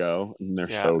ready to go and they're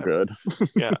yeah so good.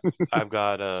 yeah I've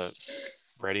got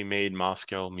ready-made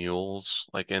Moscow mules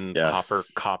like in Yes.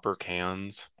 copper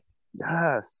cans.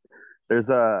 Yes. There's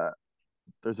a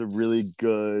there's a really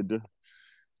good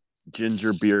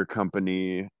ginger beer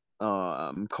company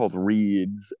called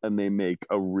Reeds and they make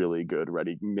a really good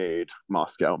ready-made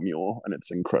Moscow Mule and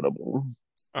it's incredible.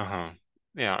 Uh-huh.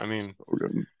 Yeah, I mean, So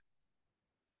good.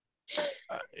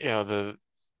 yeah,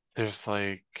 there's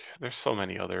so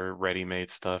many other ready-made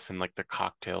stuff in like the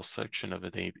cocktail section of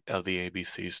the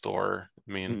ABC store.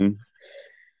 I mean, Mhm.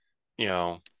 you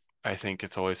know, I think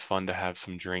it's always fun to have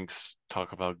some drinks,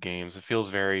 talk about games. It feels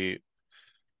very,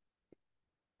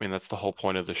 I mean, that's the whole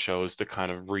point of the show is to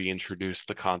kind of reintroduce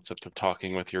the concept of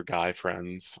talking with your guy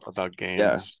friends about Yeah.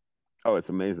 games. Oh, it's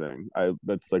amazing. I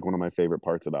That's like one of my favorite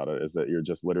parts about it is that you're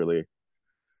just literally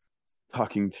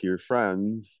talking to your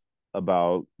friends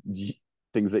about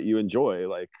things that you enjoy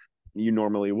like you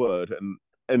normally would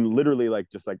and literally like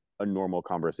just like a normal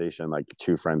conversation like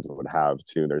two friends would have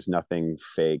too. There's nothing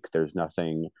fake, there's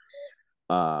nothing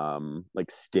like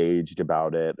staged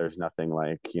about it. There's nothing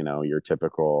like, you know, your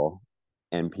typical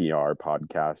NPR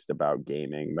podcast about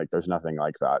gaming. Like there's nothing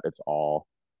like that. It's all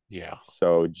Yeah,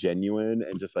 so genuine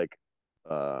and just like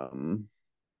um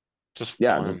just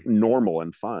yeah, just fun. normal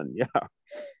and fun. Yeah.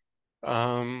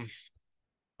 Um,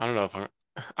 I don't know if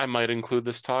I might include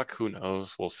this talk. Who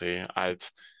knows? We'll see. I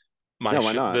my Yeah,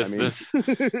 why sh not? I mean,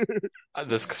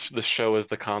 this show is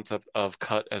the concept of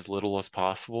cut as little as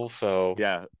possible, so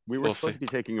yeah, we were we'll supposed see.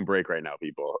 to be taking a break right now,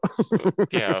 people.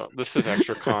 Yeah, this is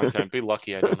extra content. Be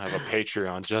lucky I don't have a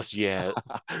Patreon just yet.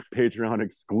 Patreon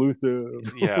exclusive.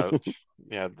 Yeah,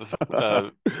 yeah.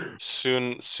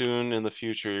 Soon in the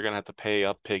future, you're gonna have to pay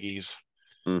up piggies.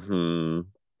 Hmm.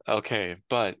 Okay,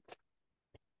 but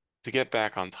to get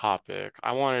back on topic,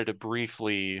 I wanted to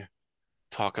briefly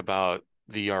talk about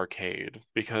the arcade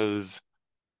because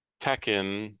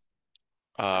Tekken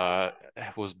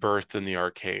was birthed in the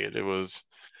arcade. It was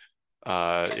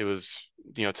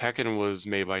Tekken was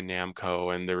made by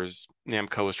Namco and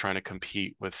Namco was trying to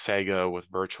compete with Sega with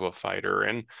Virtua Fighter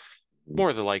and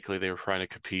more than likely they were trying to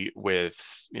compete with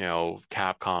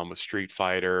Capcom with Street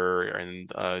Fighter and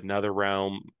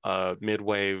NetherRealm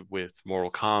Midway with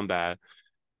Mortal Kombat.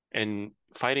 And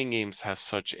fighting games have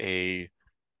such a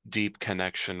deep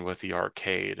connection with the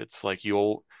arcade. It's like you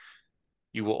will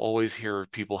always hear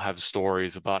people have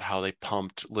stories about how they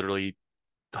pumped literally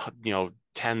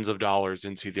tens of dollars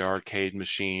into the arcade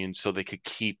machine so they could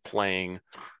keep playing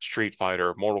Street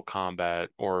Fighter, Mortal Kombat,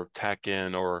 or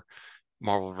Tekken, or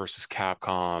Marvel versus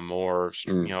Capcom, or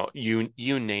Mm.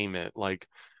 you name it. Like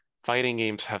fighting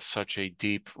games have such a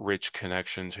deep, rich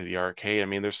connection to the arcade. I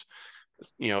mean, there's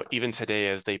even today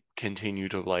as they continue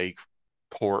to like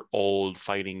port old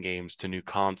fighting games to new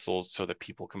consoles so that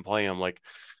people can play them, like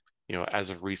as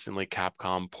of recently,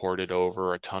 Capcom ported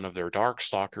over a ton of their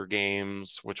Darkstalker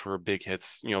games, which were big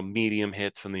hits, medium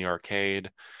hits in the arcade.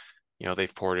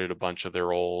 They've ported a bunch of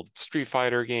their old Street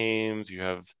Fighter games. You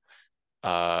have,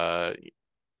 uh,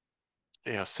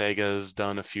 Sega's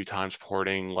done a few times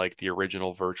porting like the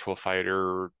original Virtua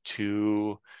Fighter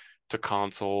 2 to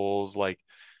consoles. Like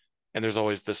and there's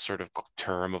always this sort of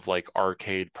term of like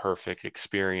arcade perfect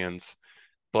experience.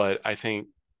 But I think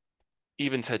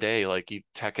even today, like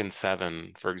Tekken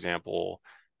 7, for example,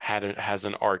 has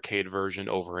an arcade version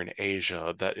over in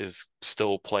Asia that is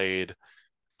still played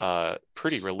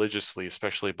pretty religiously,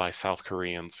 especially by South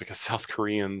Koreans, because South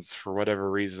Koreans, for whatever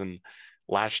reason,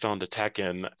 latched onto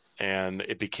Tekken and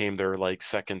it became their like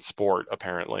second sport,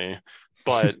 apparently.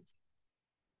 But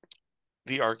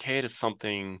the arcade is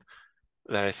something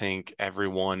that I think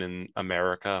everyone in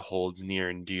America holds near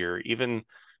and dear. Even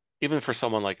for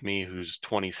someone like me who's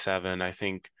 27, I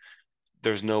think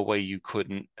there's no way you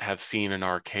couldn't have seen an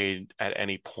arcade at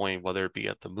any point, whether it be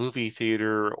at the movie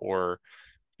theater or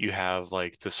you have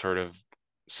like the sort of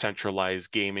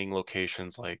centralized gaming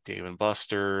locations like Dave and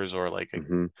Buster's or like a,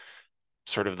 Hmm.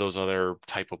 sort of those other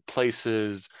type of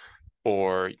places,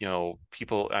 or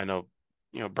people I know,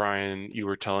 Brian, you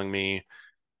were telling me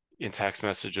in text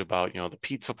message about the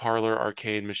pizza parlor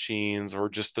arcade machines or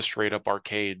just the straight up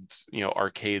arcades,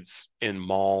 arcades in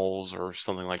malls or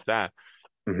something like that.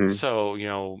 Hmm. So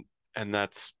and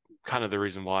that's kind of the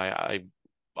reason why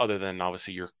other than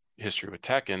obviously your history with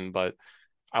Tekken, but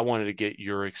I wanted to get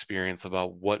your experience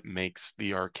about what makes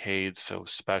the arcade so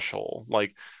special.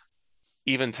 Like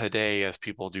even today, as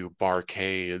people do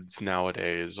barcades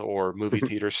nowadays, or movie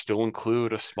theaters still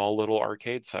include a small little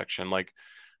arcade section. Like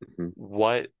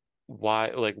what, why,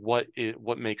 like what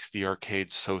makes the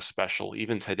arcade so special?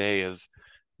 Even today, as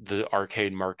the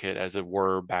arcade market, as it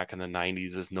were back in the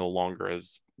 90s, is no longer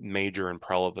as major and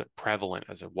prevalent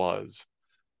as it was.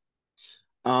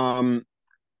 Um,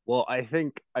 well, I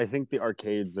think the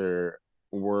arcades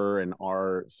were and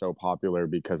are so popular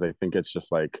because I think it's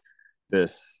just like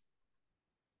this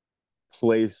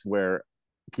place where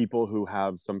people who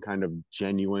have some kind of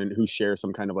genuine who share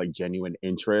some kind of like genuine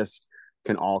interest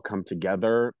can all come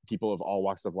together. People of all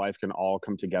walks of life can all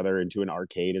come together into an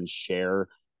arcade and share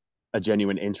a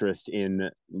genuine interest in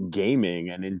gaming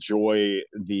and enjoy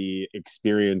the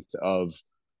experience of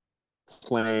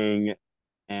playing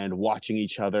and watching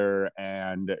each other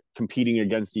and competing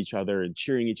against each other and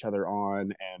cheering each other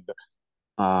on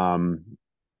and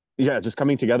yeah, just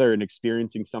coming together and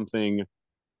experiencing something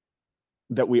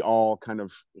that we all kind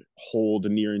of hold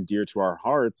near and dear to our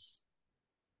hearts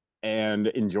and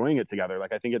enjoying it together.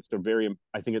 Like I think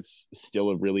it's still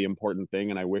a really important thing,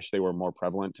 and I wish they were more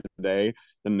prevalent today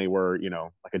than they were,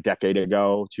 like a decade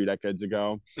ago, 2 decades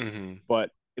ago. Hmm.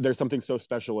 But there's something so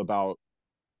special about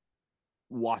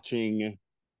watching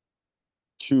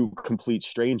two complete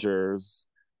strangers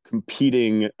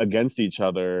competing against each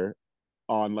other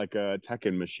on like a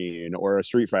Tekken machine or a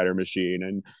Street Fighter machine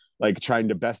and like trying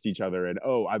to best each other and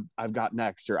oh I've got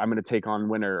next or I'm going to take on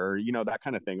winner or that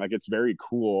kind of thing. Like it's very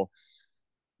cool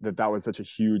that that was such a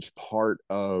huge part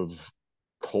of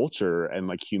culture and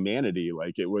like humanity.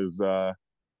 Like it was a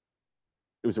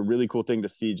really cool thing to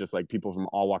see just like people from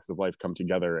all walks of life come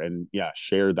together and yeah,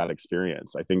 share that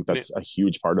experience. I think that's a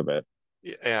huge part of it.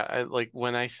 Yeah, like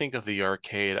when I think of the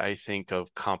arcade, I think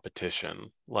of competition.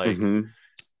 Like Mm-hmm.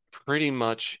 pretty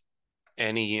much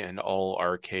any and all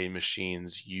arcade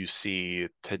machines you see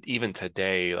to even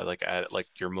today, like at like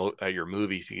at your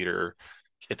movie theater,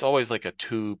 it's always like a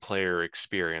two-player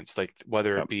experience. Like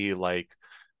whether it Yep. be like,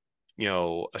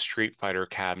 a Street Fighter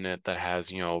cabinet that has,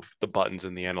 the buttons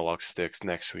and the analog sticks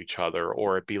next to each other,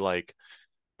 or it be like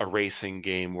a racing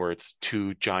game where it's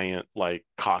two giant like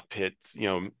cockpits,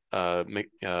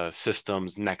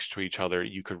 systems next to each other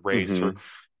you could race, or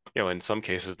Mm-hmm. in some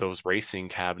cases those racing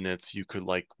cabinets you could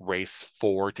like race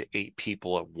 4 to 8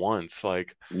 people at once.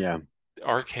 Like Yeah.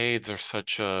 arcades are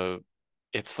such a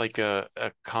it's like a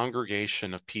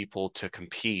congregation of people to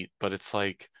compete, but it's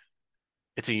like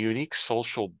it's a unique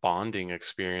social bonding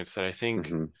experience that I think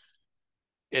Mm-hmm.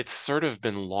 it's sort of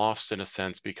been lost in a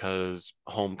sense because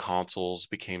home consoles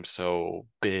became so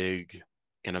big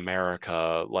in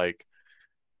America. Like,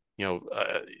 you know,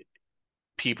 uh,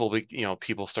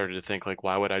 people started to think like,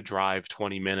 why would I drive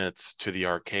 20 minutes to the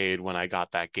arcade when I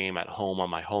got that game at home on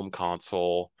my home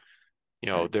console?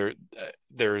 Right.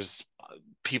 There's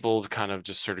people kind of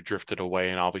just sort of drifted away,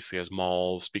 and obviously as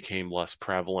malls became less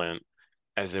prevalent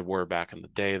as they were back in the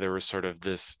day, there was sort of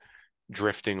this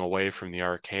drifting away from the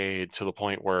arcade to the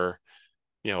point where,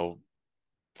 you know,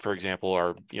 for example,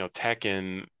 our,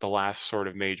 Tekken, the last sort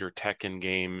of major Tekken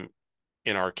game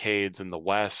in arcades in the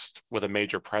West with a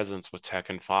major presence was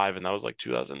Tekken 5, and that was like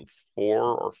 2004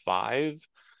 or 5. Yeah.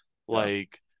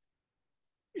 Like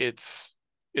it's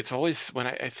it's always when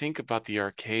I think about the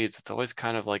arcades, it's always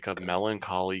kind of like a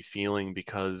melancholy feeling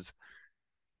because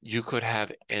you could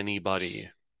have anybody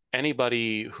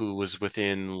who was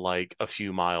within like a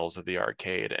few miles of the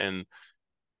arcade, and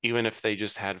even if they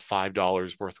just had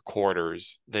 $5 worth of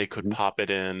quarters, they could Mhm. pop it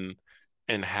in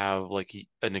and have like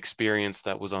an experience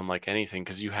that was unlike anything,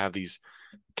 because you have these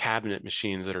cabinet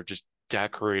machines that are just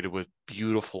decorated with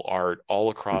beautiful art all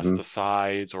across Mhm. the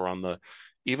sides or on the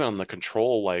even on the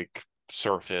control like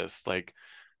surface. Like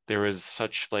there is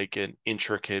such like an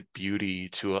intricate beauty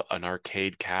to an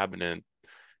arcade cabinet.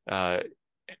 Uh,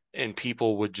 and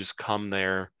people would just come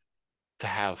there to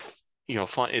have,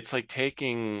 fun. It's like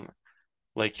taking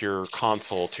like your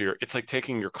console to your it's like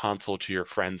taking your console to your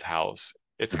friend's house.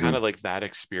 It's kind Mhm. of like that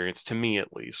experience to me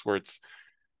at least, where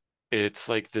it's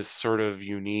like this sort of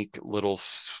unique little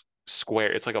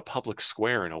square. It's like a public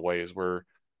square in a ways where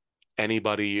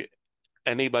anybody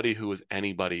anybody who is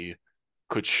anybody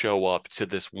could show up to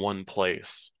this one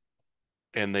place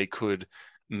and they could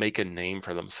make a name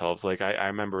for themselves. Like I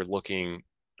remember looking,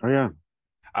 Oh yeah.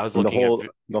 I was And looking at,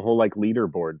 the whole like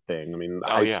leaderboard thing. I mean,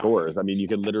 oh high yeah, scores. I mean, you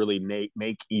could literally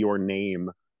make your name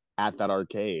at that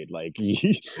arcade, like,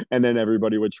 and then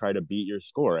everybody would try to beat your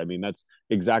score. I mean, that's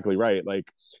exactly right.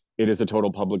 Like, it is a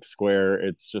total public square.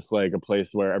 It's just like a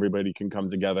place where everybody can come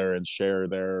together and share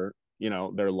their,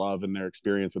 their love and their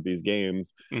experience with these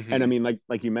games. And I hmm mean,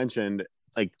 like you mentioned,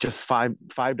 like just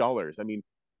 $5. I mean,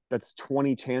 that's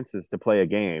 20 chances to play a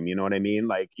game. You know what I mean?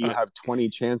 Like, you uh, have 20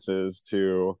 chances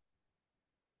to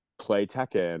play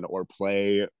Tekken or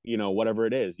play, whatever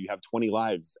it is. You have 20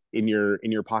 lives in your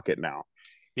pocket now.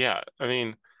 yeah. I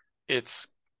mean, it's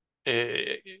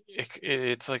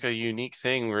it's like a unique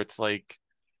thing where it's like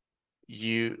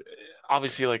you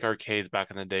obviously like arcades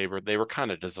back in the day where they were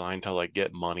kind of designed to like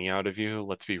get money out of you.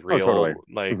 Let's be Oh, totally. real.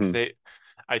 Like Hmm.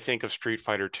 I think of Street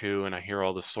Fighter 2 and I hear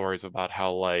all the stories about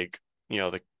how like,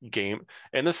 the game,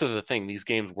 and this is the thing, these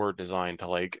games were designed to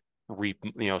like reap,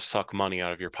 suck money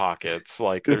out of your pockets.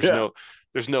 Like Yeah.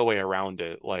 there's no way around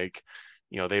it. Like,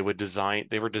 they were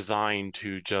designed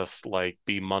to just like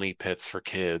be money pits for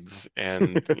kids.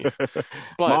 And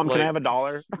but Mom, can I like, have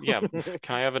 $1? yeah,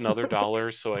 can I have another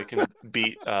dollar so I can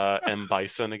beat M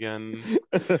Bison again?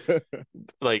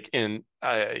 Like, and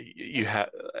you have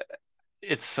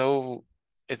it's so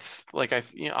it's like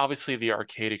obviously the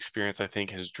arcade experience I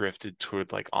think has drifted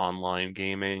toward like online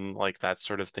gaming, like that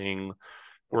sort of thing,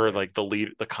 where Totally. like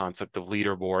the concept of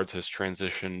leaderboards has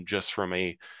transitioned just from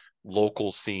a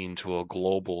local scene to a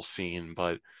global scene.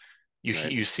 But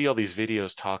Right. you see all these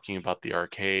videos talking about the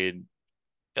arcade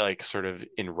like sort of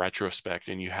in retrospect,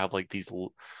 and you have like these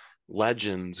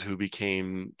legends who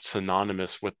became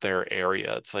synonymous with their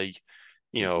area. It's like,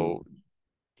 you Hmm. know,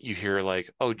 you hear like,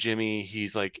 oh, Jimmy,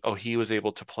 he's like, oh, he was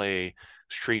able to play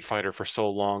Street Fighter for so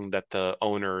long that the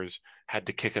owners had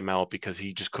to kick him out because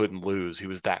he just couldn't lose. He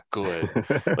was that good.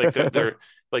 Like they're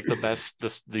like the best,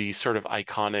 the sort of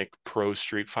iconic pro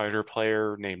Street Fighter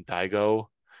player named Daigo.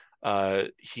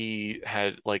 He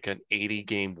had like an 80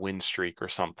 game win streak or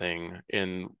something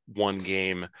in one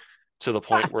game, to the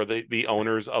point where the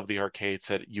owners of the arcade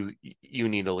said, you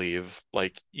need to leave.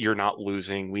 Like you're not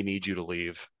losing. We need you to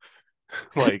leave.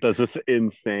 Like That's just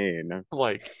insane.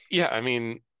 yeah, I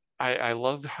mean, I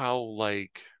love how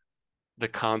like the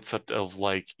concept of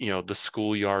like, the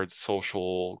schoolyard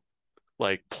social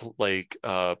like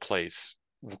place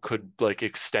could like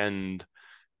extend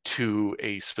to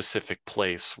a specific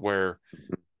place where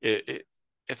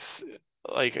it's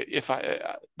like if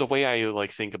the way I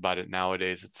like think about it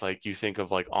nowadays, it's like you think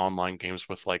of like online games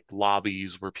with like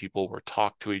lobbies where people were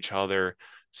talk to each other,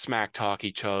 smack talk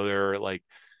each other. Like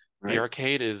the Right.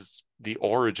 arcade is the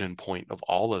origin point of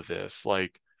all of this.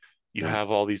 Like you Yeah.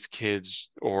 have all these kids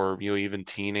or even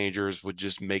teenagers would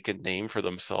just make a name for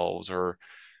themselves, or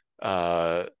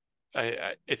uh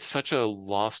it's such a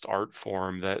lost art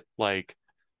form that like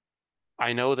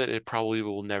I know that it probably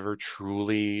will never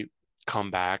truly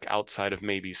come back outside of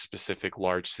maybe specific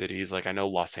large cities. Like I know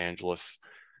Los Angeles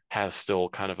has still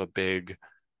kind of a big,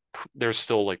 there's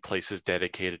still like places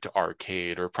dedicated to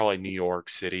arcade, or probably New York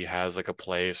City has like a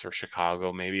place, or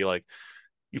Chicago maybe. Like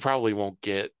you probably won't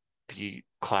get the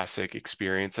classic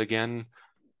experience again,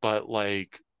 but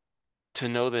like to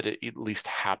know that it at least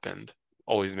happened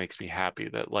always makes me happy,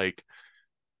 that like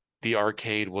the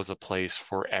arcade was a place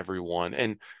for everyone.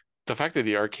 And the fact that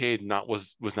the arcade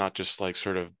was not just like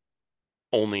sort of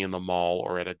only in the mall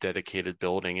or at a dedicated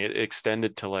building, it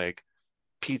extended to like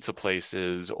pizza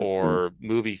places Hmm. or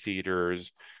movie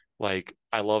theaters. Like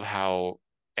I love how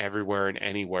everywhere and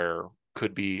anywhere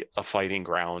could be a fighting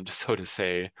ground, so to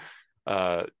say.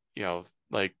 Uh,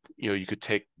 like you could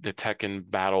take the Tekken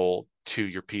battle to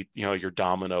your your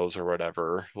Domino's or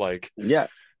whatever. Yeah.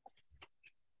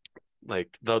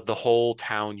 Like the whole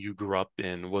town you grew up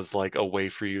in was like a way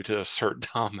for you to assert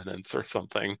dominance or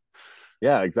something.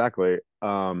 Yeah, exactly.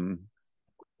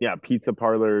 Yeah, pizza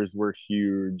parlors were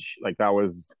huge. Like that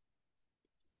was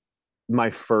my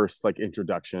first like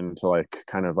introduction to like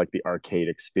kind of like the arcade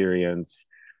experience.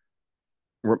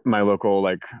 My local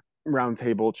like round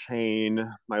table chain,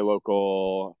 my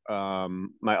local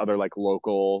my other like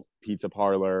local pizza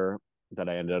parlor that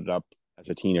I ended up as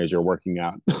a teenager working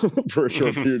at for a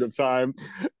short period of time.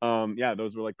 Yeah,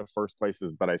 those were like the first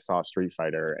places that I saw Street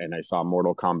Fighter, and I saw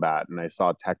Mortal Kombat, and I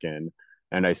saw Tekken,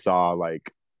 and I saw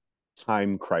like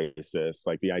Time Crisis,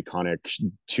 like the iconic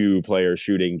two-player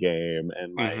shooting game,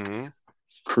 and like Hmm.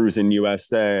 Cruising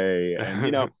USA,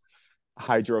 and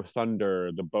Hydro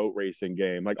Thunder, the boat racing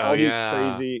game, like Oh all these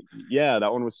yeah. crazy. Yeah,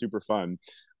 that one was super fun.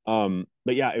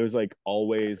 But yeah, it was like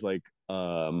always like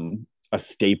a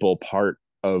staple part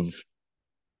of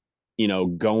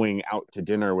going out to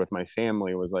dinner with my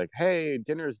family was like, hey,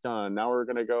 dinner's done. Now we're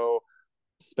gonna go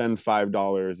spend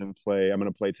 $5 and play. I'm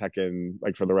gonna play Tekken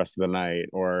like for the rest of the night,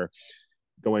 or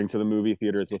going to the movie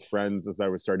theaters with friends as I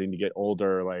was starting to get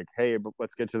older. Like, hey,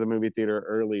 let's get to the movie theater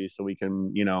early so we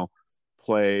can,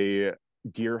 play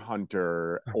Deer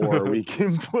Hunter, or we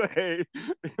can play,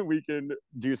 we can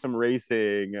do some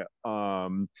racing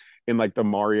in like the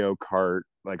Mario Kart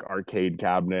like arcade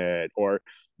cabinet, or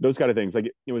those kind of things.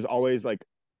 Like it was always like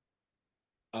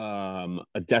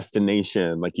a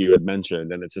destination like you had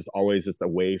mentioned, and it's just always just a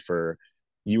way for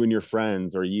you and your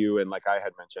friends, or you and, like I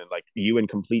had mentioned, like you and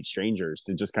complete strangers,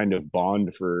 to just kind of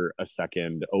bond for a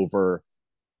second over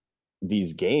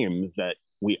these games that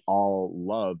we all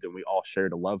loved and we all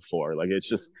shared a love for. Like it's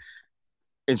just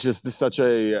such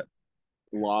a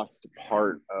lost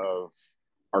part of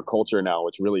our culture now,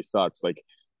 which really sucks. Like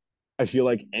I feel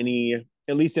like any,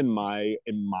 at least in my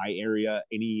area,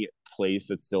 any place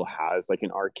that still has like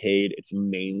an arcade, it's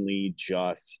mainly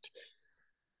just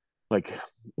like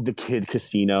the kid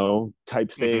casino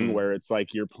type thing, Hmm. where it's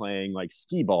like you're playing like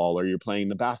skee ball, or you're playing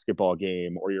the basketball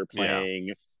game, or you're Yeah.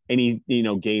 playing any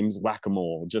games,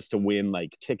 whack-a-mole, just to win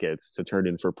like tickets to turn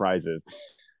in for prizes.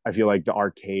 I feel like the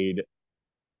arcade,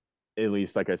 at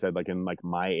least like I said, like in like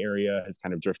my area, has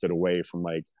kind of drifted away from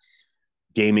like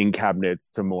gaming cabinets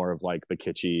to more of like the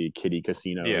kitschy kiddie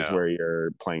casinos Yeah. where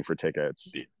you're playing for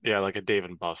tickets. Yeah, like a Dave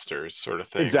and Buster's sort of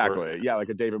thing where Exactly. Yeah, like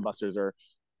a Dave and Buster's, or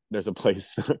there's a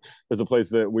place there's a place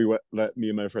that that me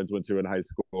and my friends went to in high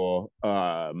school,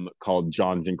 called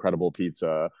John's Incredible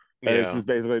Pizza. And it's yeah. just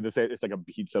basically the same. It's like a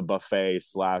pizza buffet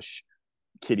slash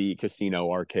kiddie casino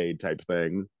arcade type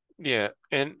thing. Yeah,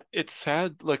 and it's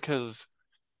sad like because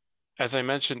as I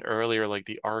mentioned earlier, like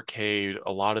the arcade,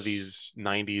 a lot of these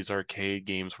 90s arcade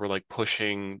games were like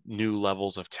pushing new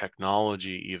levels of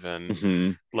technology even.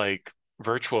 Mm-hmm. Like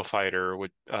Virtua Fighter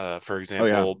would for Oh yeah.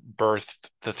 example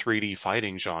birthed the 3D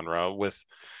fighting genre with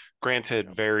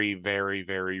granted very very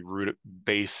very rude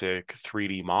basic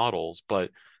 3D models, but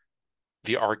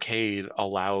the arcade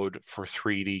allowed for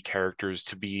 3D characters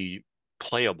to be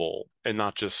playable and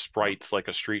not just sprites like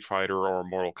a Street Fighter or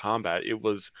Mortal Kombat. It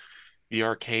was the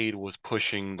arcade was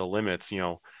pushing the limits,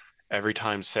 every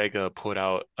time Sega put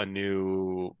out a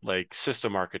new like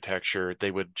system architecture, they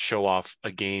would show off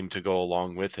a game to go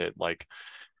along with it. Like,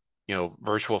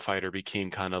 Virtual Fighter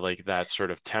became kind of like that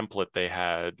sort of template they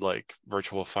had. Like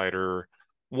Virtual Fighter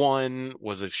 1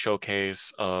 was a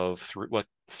showcase of what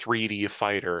 3D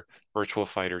fighter. Virtual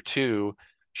Fighter 2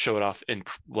 showed off in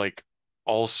like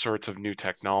all sorts of new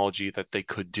technology that they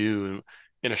could do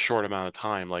in a short amount of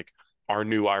time. Like our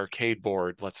new arcade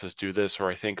board lets us do this, or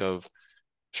I think of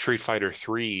Street Fighter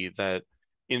 3 that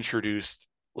introduced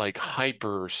like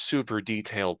hyper super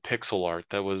detailed pixel art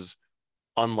that was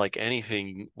unlike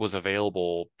anything was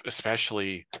available,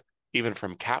 especially even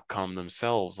from Capcom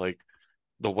themselves. Like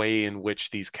the way in which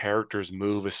these characters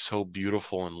move is so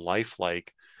beautiful and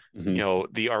lifelike.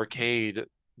 Mm-hmm. The arcade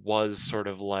was sort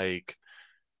of like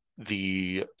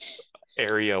the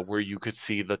area where you could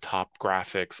see the top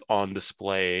graphics on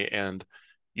display, and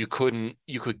you could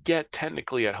get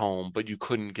technically at home, but you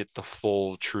couldn't get the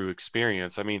full true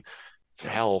experience. I mean, Yeah.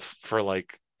 hell, for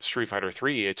like Street Fighter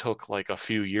 3, it took like a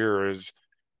few years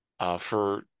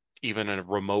for even a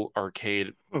remote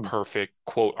arcade perfect,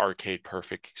 quote, arcade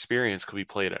perfect experience could be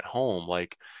played at home.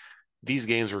 Like these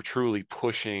games were truly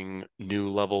pushing new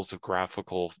levels of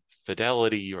graphical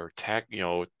fidelity or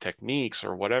techniques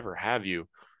or whatever have you.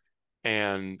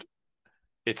 And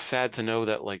it's sad to know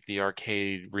that like the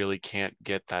arcade really can't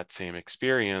get that same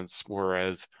experience,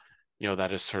 whereas,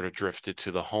 that has sort of drifted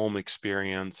to the home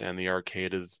experience and the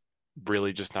arcade is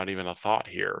really just not even a thought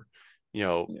here. You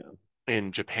know, Yeah.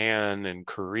 in Japan and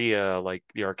Korea, like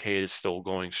the arcade is still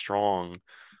going strong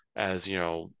as,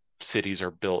 cities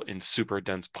are built in super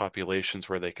dense populations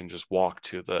where they can just walk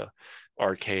to the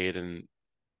arcade and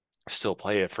still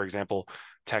play it. For example,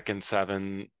 Tekken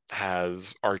 7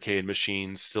 has arcade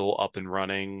machines still up and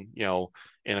running,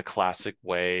 in a classic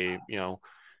way,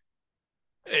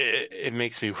 it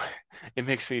makes me it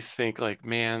makes me think like,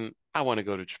 man, I want to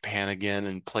go to Japan again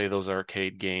and play those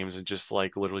arcade games and just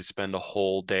like literally spend a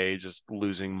whole day just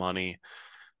losing money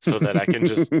so that I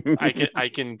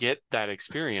can get that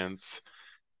experience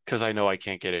because I know I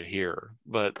can't get it here.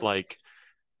 But like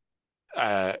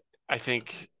uh I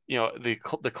think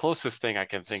the closest thing I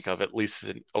can think of, at least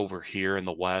over here in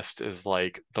the West, is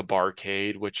like the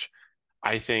barcade, which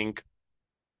I think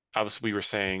we were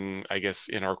saying, I guess,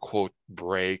 in our quote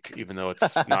break, even though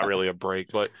it's not really a break,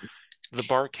 but the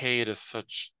barcade is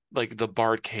such like the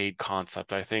barcade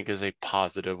concept, I think, is a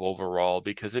positive overall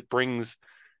because it brings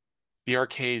the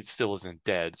arcade still isn't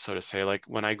dead, so to say. Like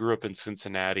when I grew up in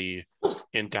Cincinnati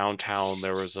in downtown,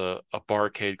 there was a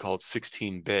barcade called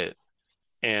 16-bit,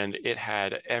 and it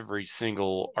had every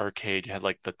single arcade. You had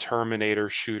like the Terminator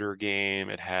shooter game,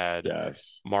 it had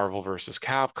Yes. Marvel versus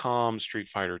Capcom, Street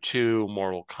Fighter 2,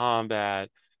 Mortal Kombat,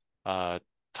 uh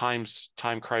Time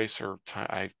Crisis, or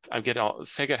time I get all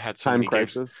Sega had so Time many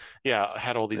games. Crisis. Yeah,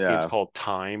 had all these games Yeah. called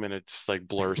Time, and it just like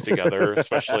blurs together,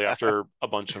 especially after a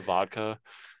bunch of vodka.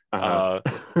 Uh-huh.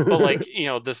 Uh but like,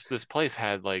 this place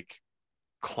had like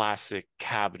classic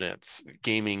cabinets,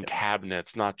 gaming Yeah.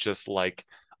 cabinets, not just like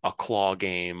a claw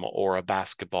game or a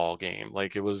basketball game.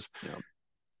 Like Yeah.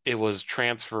 it was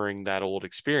transferring that old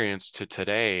experience to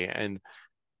today. And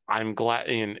I'm glad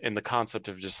in the concept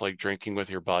of just like drinking with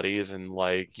your buddies and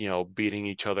like, beating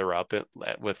each other up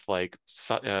with like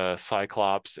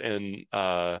Cyclops and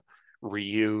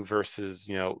Ryu versus,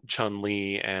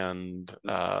 Chun-Li and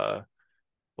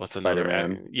what's another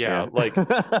Spider-Man. yeah, Yeah. like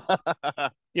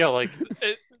like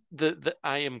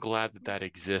I am glad that that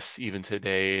exists even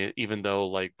today, even though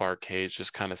like barcades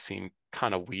just kind of seem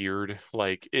kind of weird.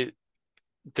 Like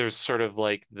there's sort of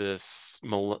like this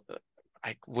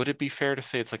would it be fair to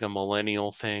say it's like a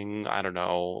millennial thing? I don't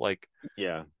know.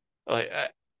 Yeah. Like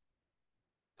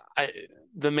I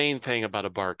the main thing about a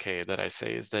barcade that I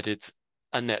say is that it's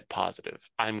a net positive.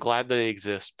 I'm glad they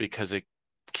exist because it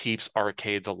keeps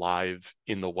arcades alive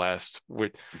in the West,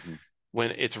 Mhm.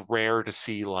 when it's rare to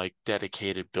see like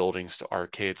dedicated buildings to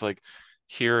arcades. Like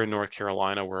here in North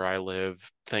Carolina where I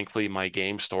live, thankfully my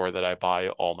game store that I buy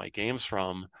all my games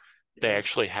from, they Yeah.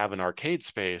 actually have an arcade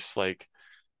space. Like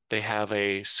they have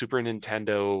a Super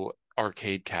Nintendo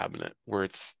arcade cabinet where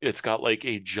it's got like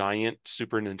a giant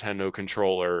Super Nintendo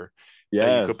controller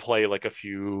that you could Yes. play like a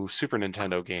few Super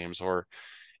Nintendo games, or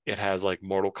it has like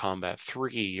Mortal Kombat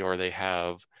 3, or they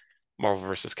have Marvel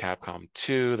vs. Capcom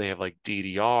 2, they have like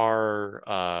DDR,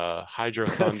 Hydro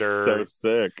That's so Thunder,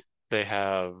 sick. they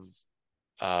have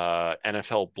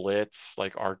NFL Blitz,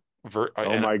 like Oh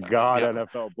my God, yeah,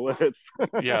 NFL Blitz.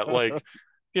 yeah, like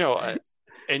you know, I,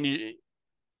 and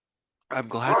I'm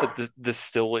glad that this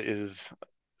still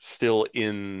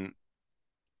in.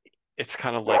 It's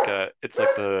kind of like it's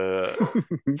like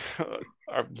the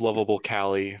our lovable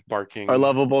Callie Our barking.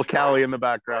 lovable Callie in the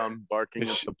background barking at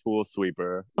She, the pool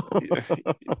sweeper.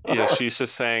 yeah, she's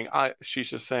just saying,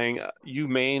 you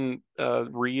main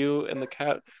Ryu in the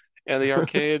cat and the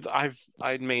arcades.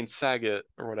 I'd main Sagat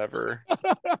or whatever.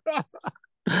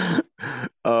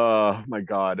 Oh my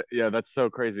God. Yeah, that's so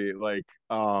crazy. Like,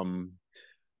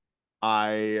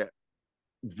 I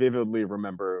vividly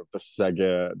remember the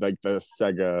Sega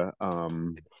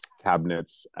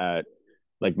cabinets at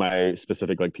like my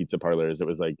specific like pizza parlors. It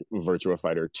was like Virtua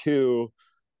Fighter 2.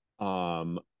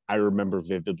 Um, I remember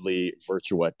vividly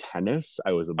Virtua Tennis.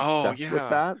 I was Oh obsessed with yeah.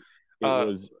 that. It Uh,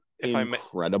 was if I may,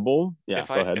 incredible. Yeah,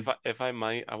 go ahead. if I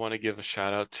might, I want to give a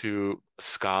shout out to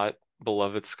Scott,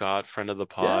 beloved Scott, friend of the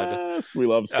pod. Yes, we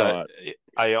love Uh, Scott.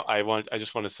 I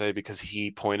just want to say, because he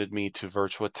pointed me to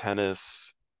Virtua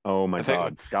Tennis. Oh my I think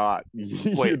God, Scott,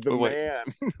 you're the wait, man.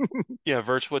 yeah,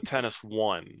 Virtua Tennis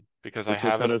 1, because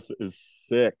Virtua Tennis is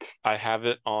sick. I have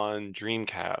it on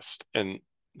Dreamcast, and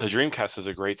the Dreamcast is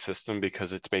a great system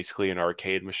because it's basically an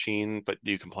arcade machine, but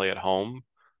you can play at home.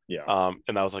 Yeah.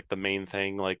 And that was like the main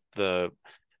thing, like the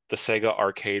Sega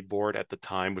arcade board at the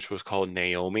time, which was called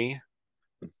Naomi,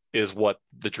 is what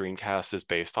the Dreamcast is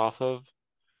based off of.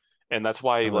 And that's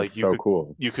why Oh, like that's so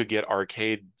cool. you could get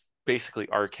basically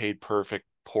arcade perfect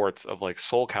ports of like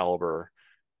Soul Calibur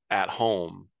at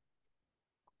home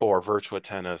or Virtua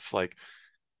Tennis. Like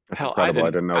That's hell, incredible.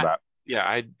 I didn't know that. yeah,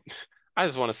 I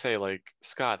just want to say, like,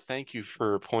 Scott, thank you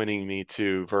for pointing me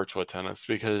to Virtua Tennis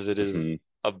because it is Mhm.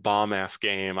 a bomb ass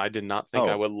game. I did not think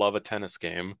I Oh, would love a tennis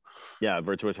game. yeah,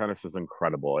 Virtua Tennis is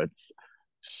incredible.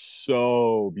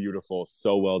 so beautiful,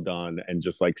 so well done, and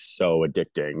just like so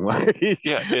addicting. Like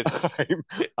Yeah,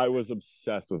 I was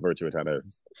obsessed with Virtua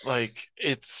Tennis.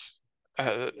 it's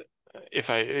uh, if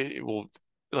I it will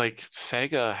like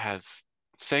Sega's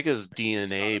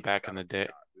DNA back in Shout the out to day.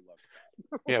 Scott. We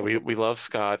love Yeah, Scott. we love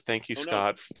Scott. Thank you, Oh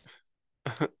no,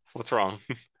 Scott. What's wrong?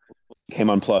 came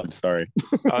unplugged. Sorry.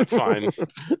 It's fine.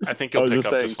 I think I you'll was pick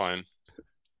just up just saying. fine.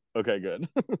 Okay, good.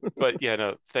 But yeah,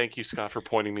 no, thank you, Scott, for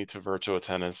pointing me to Virtua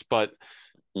Tennis. But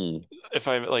Mm. if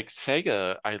I like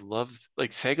Sega, I love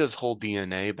like Sega's whole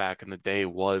DNA back in the day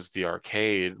was the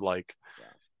arcade, like Yeah.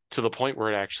 to the point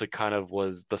where it actually kind of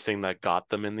was the thing that got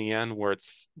them in the end, where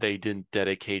it's they didn't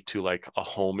dedicate to like a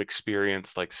home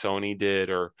experience like Sony did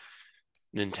or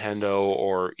Nintendo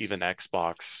or even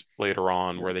Xbox later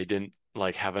on, where they didn't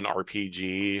like have an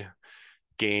RPG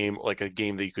game, like a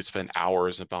game that you could spend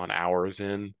hours upon hours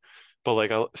in. But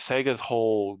like Sega's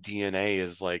whole DNA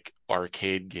is like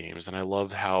arcade games, and I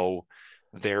loved how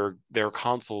their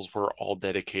consoles were all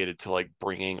dedicated to like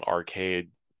bringing arcade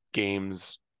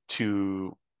games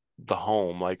to the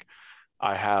home. Like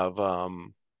I have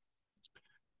um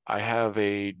I have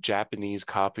a Japanese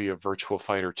copy of Virtua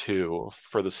Fighter 2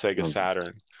 for the Sega Um,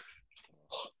 Saturn.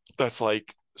 That's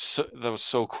like that was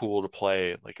so cool to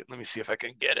play. Like let me see if I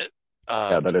can get it. yeah,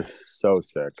 Um that is so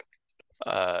sick.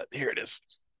 Here it is.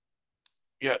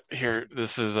 Yeah, here.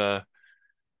 This is a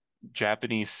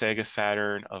Japanese Sega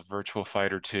Saturn of Virtual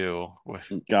Fighter 2 with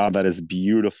God, that is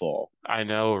beautiful. I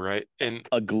know, right? And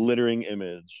A glittering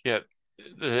image. yeah,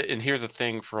 and here's the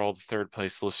thing for all the third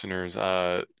place listeners.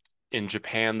 In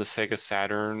Japan, the Sega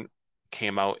Saturn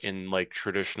came out in like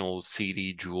traditional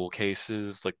CD jewel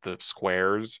cases, like the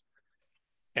squares.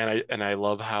 And I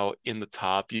love how in the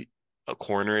top a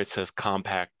corner it says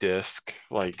compact disc,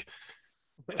 like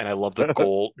and I love the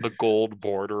gold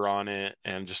border on it,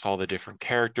 and just all the different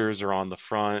characters are on the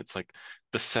front. It's like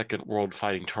the second World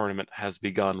Fighting Tournament has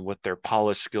begun with their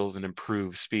polished skills and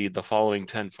improved speed. The following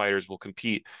 10 fighters will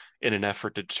compete in an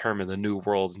effort to determine the new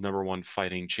world's number one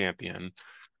fighting champion.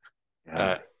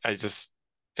 Yes. I just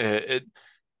it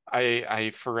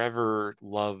I forever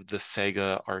love the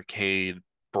Sega arcade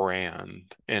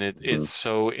brand, and it's Mhm.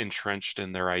 so entrenched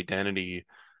in their identity.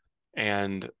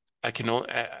 And I can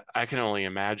only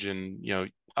imagine,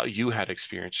 you had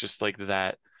experience just like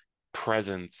that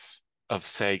presence of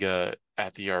Sega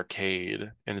at the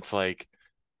arcade, and it's like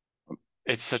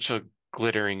it's such a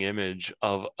glittering image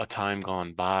of a time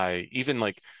gone by. Even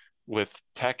like with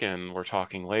Tekken, we're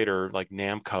talking later, like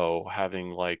Namco having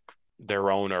like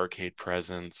their own arcade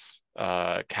presence,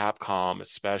 Capcom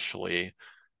especially,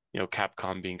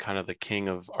 Capcom being kind of the king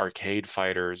of arcade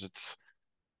fighters.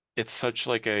 It's such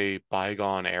like a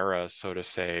bygone era, so to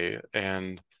say,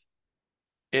 and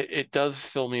it does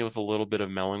fill me with a little bit of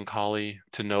melancholy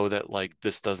to know that like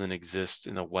this doesn't exist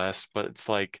in the West, but it's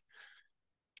like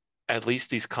at least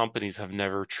these companies have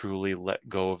never truly let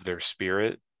go of their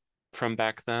spirit from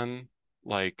back then.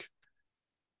 Like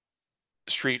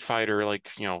Street Fighter, like,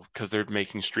 because they're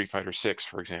making Street Fighter 6,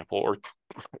 for example, or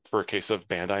for a case of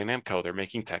Bandai Namco, they're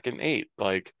making Tekken 8.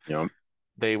 Like Yeah.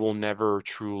 they will never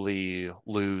truly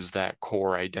lose that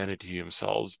core identity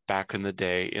themselves back in the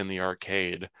day in the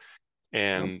arcade.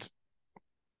 Yeah. And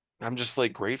I'm just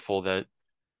like grateful that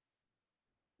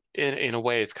in a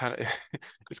way it's kind of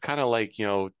it's kind of like,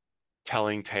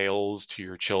 telling tales to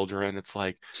your children. It's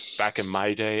like back in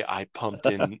my day, I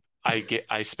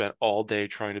spent all day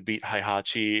trying to beat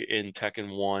Heihachi in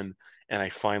Tekken 1 and I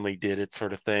finally did it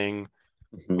sort of thing.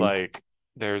 Mhm. Like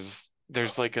there's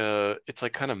like it's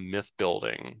like kind of myth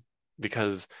building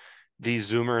because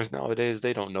these Zoomers nowadays,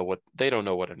 they don't know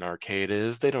what an arcade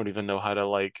is. They don't even know how to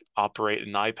like operate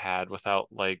an iPad without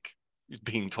like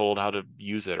being told how to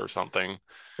use it or something.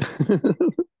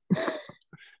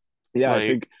 Yeah, I Like,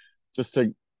 think just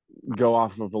to go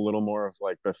off of a little more of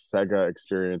like the Sega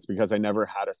experience because I never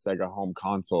had a Sega home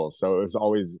console. So it was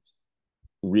always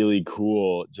really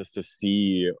cool just to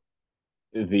see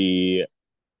the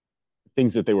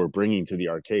things that they were bringing to the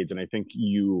arcades. And I think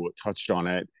you touched on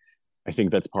it. I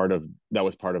think that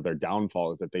was part of their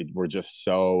downfall is that they were just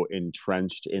so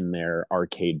entrenched in their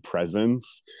arcade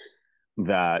presence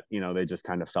that they just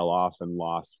kind of fell off and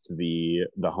lost the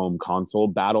home console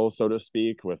battle, so to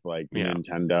speak, with like yeah,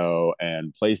 Nintendo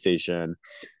and PlayStation.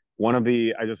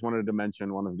 I just wanted to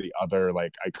mention one of the other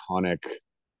like iconic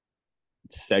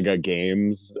Sega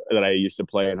games that I used to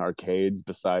play in arcades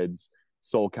besides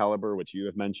Soul Calibur, which you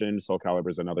have mentioned. Soul Calibur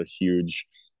is another huge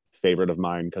favorite of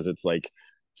mine because it's like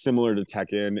similar to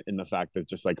Tekken in the fact that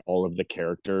just like all of the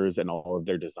characters and all of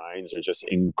their designs are just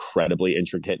incredibly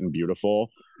intricate and beautiful.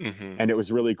 Hmm. And it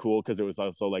was really cool because it was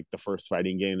also like the first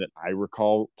fighting game that I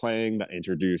recall playing that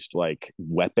introduced like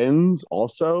weapons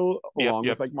also Yep, along with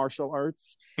yep. like martial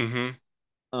arts. Hmm.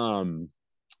 Um,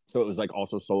 so it was like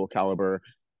also Soul Calibur,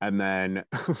 and then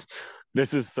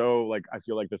this is so like I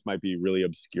feel like this might be really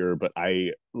obscure, but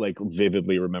I like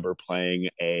vividly remember playing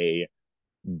a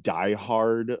Die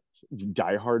Hard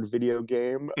Die Hard video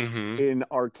game Hmm. in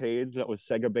arcades that was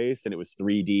Sega based, and it was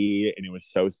 3D, and it was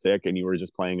so sick, and you were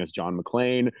just playing as John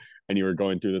McClane, and you were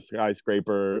going through the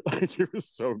skyscraper. Like it was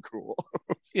so cool.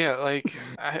 Yeah, like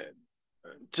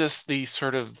just the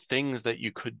sort of things that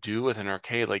you could do with an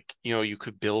arcade, like, you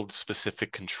could build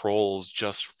specific controls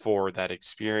just for that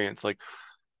experience. Like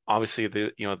obviously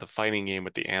the fighting game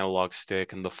with the analog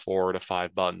stick and the 4 to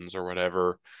 5 buttons or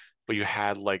whatever, but you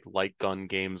had like light gun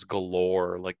games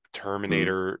galore, like Mm.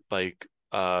 Terminator, like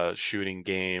shooting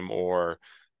game, or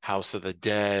House of the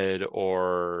Dead,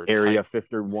 or type Area yeah,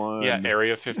 51.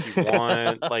 Area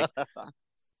 51. Like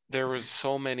there was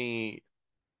so many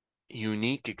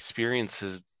unique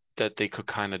experiences that they could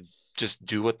kind of just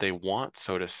do what they want,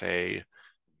 so to say,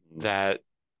 that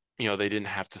they didn't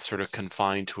have to sort of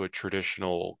confine to a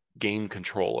traditional game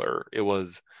controller. It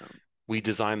was we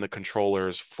designed the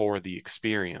controllers for the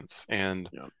experience, and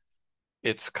Yeah.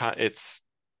 it's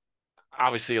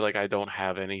obviously like I don't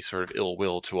have any sort of ill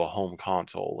will to a home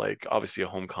console. Like obviously a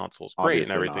home console is great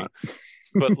and Obviously everything,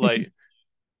 not. but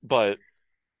but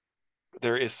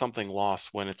there is something lost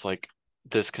when it's like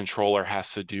this controller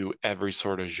has to do every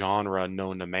sort of genre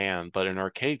known to man, but an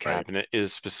arcade Right. cabinet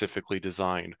is specifically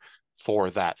designed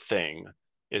for that thing.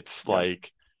 It's Yeah.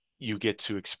 like you get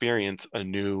to experience a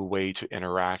new way to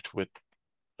interact with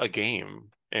a game.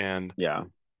 And Yeah.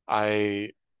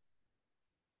 I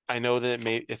I know that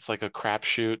it's like a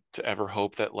crapshoot to ever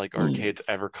hope that like arcades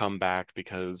ever come back,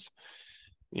 because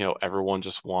everyone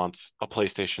just wants a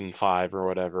PlayStation 5 or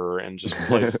whatever and just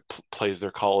plays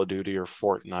their Call of Duty or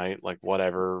Fortnite, like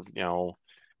whatever,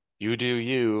 you do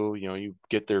you, you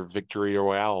get their victory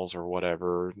royales or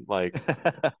whatever. Like,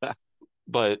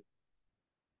 but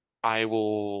I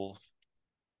will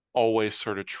always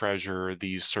sort of treasure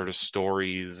these sort of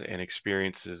stories and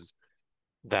experiences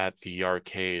that the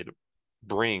arcade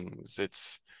brings.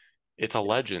 It's a Yeah.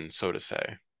 legend, so to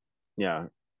say. Yeah.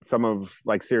 Some of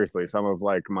like seriously, some of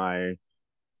like my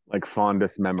like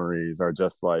fondest memories are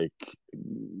just like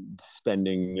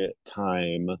spending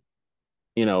time,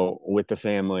 with the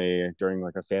family during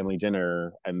like a family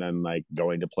dinner and then like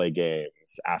going to play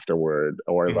games afterward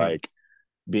or Hmm. like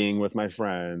being with my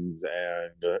friends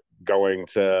and going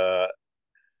to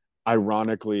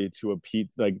ironically to a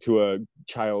pizza like to a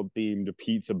child themed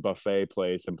pizza buffet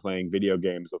place and playing video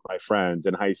games with my friends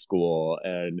in high school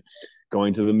and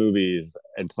going to the movies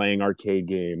and playing arcade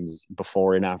games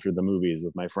before and after the movies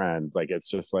with my friends. Like it's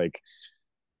just like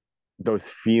those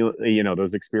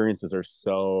experiences are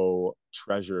so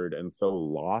treasured and so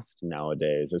lost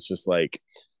nowadays. It's just like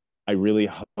I really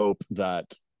hope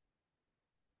that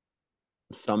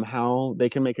somehow they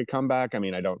can make a comeback. I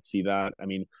mean, I don't see that. I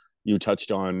mean, you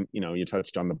touched on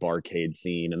the barcade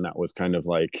scene, and that was kind of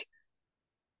like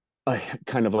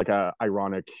a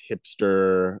ironic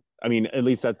hipster. I mean, at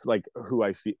least that's like who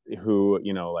I feel who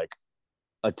like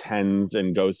attends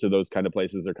and goes to those kind of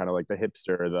places are kind of like the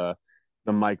hipster,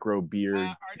 the micro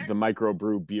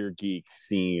brew beer geek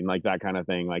scene, like that kind of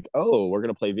thing. Like, oh, we're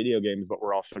gonna play video games, but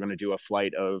we're also gonna do a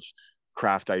flight of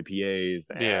craft IPAs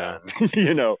Yeah.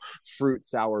 and fruit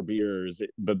sour beers.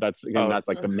 But that's again, Oh, that's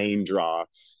like the main draw.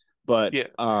 But yeah.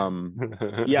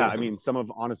 yeah, I mean, some of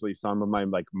my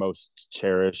like most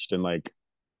cherished and like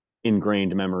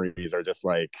ingrained memories are just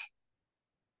like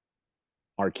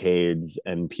arcades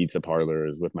and pizza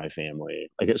parlors with my family.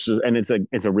 Like it's just and it's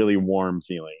a really warm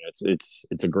feeling.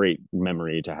 It's a great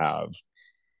memory to have.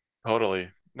 Totally.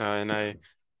 No, and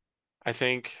I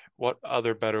think what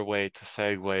other better way to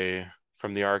segue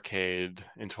from the arcade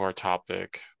into our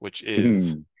topic, which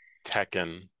is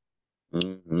Tekken.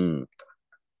 Mm-hmm.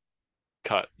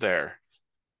 Cut there.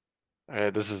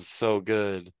 This is so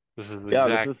good. This is Yeah,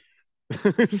 this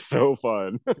exact. is so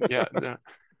fun. Yeah.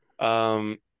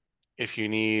 Um, if you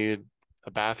need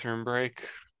a bathroom break,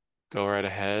 go right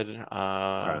ahead.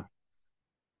 Okay.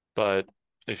 But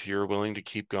if you're willing to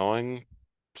keep going,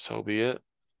 so be it.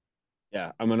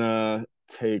 Yeah, I'm gonna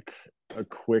take a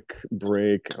quick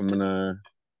break. I'm gonna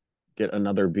get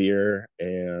another beer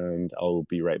and I'll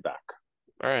be right back.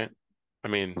 All right. I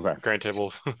mean, Okay. granted,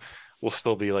 we'll we'll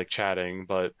still be like chatting,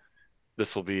 but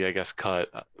this will be, I guess, cut.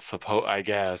 Suppose I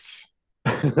guess.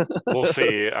 We'll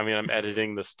see. I mean, I'm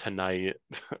editing this tonight,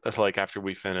 like after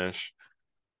we finish.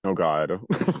 Oh God.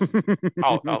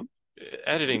 I'll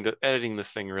editing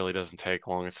this thing really doesn't take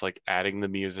long. It's like adding the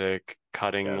music,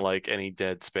 cutting Yeah. like any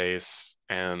dead space,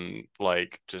 and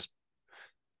like just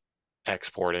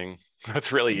exporting.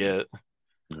 That's really it.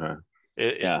 Okay.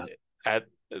 It, Yeah. it at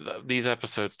these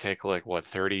episodes take like what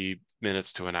 30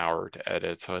 minutes to an hour to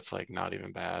edit, so it's like not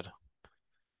even bad.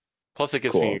 Plus,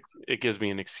 Cool. it gives me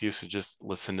an excuse to just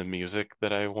listen to music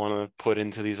that I want to put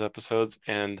into these episodes,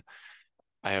 and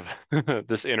I have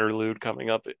this interlude coming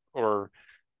up, or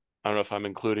I don't know if I'm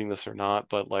including this or not,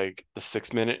 but like the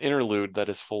 6 minute interlude that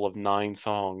is full of 9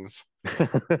 songs.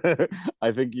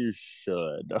 I think you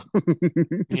should.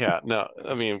 Yeah, no,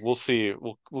 I mean we'll see.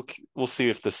 We'll see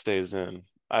if this stays in.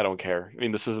 I don't care. I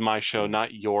mean, this is my show,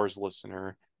 not yours,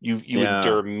 listener. You Yeah.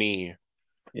 endure me.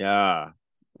 Yeah.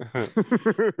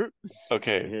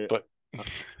 Okay, Here- but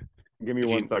Give me if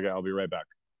one you second. I'll be right back.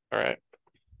 all right.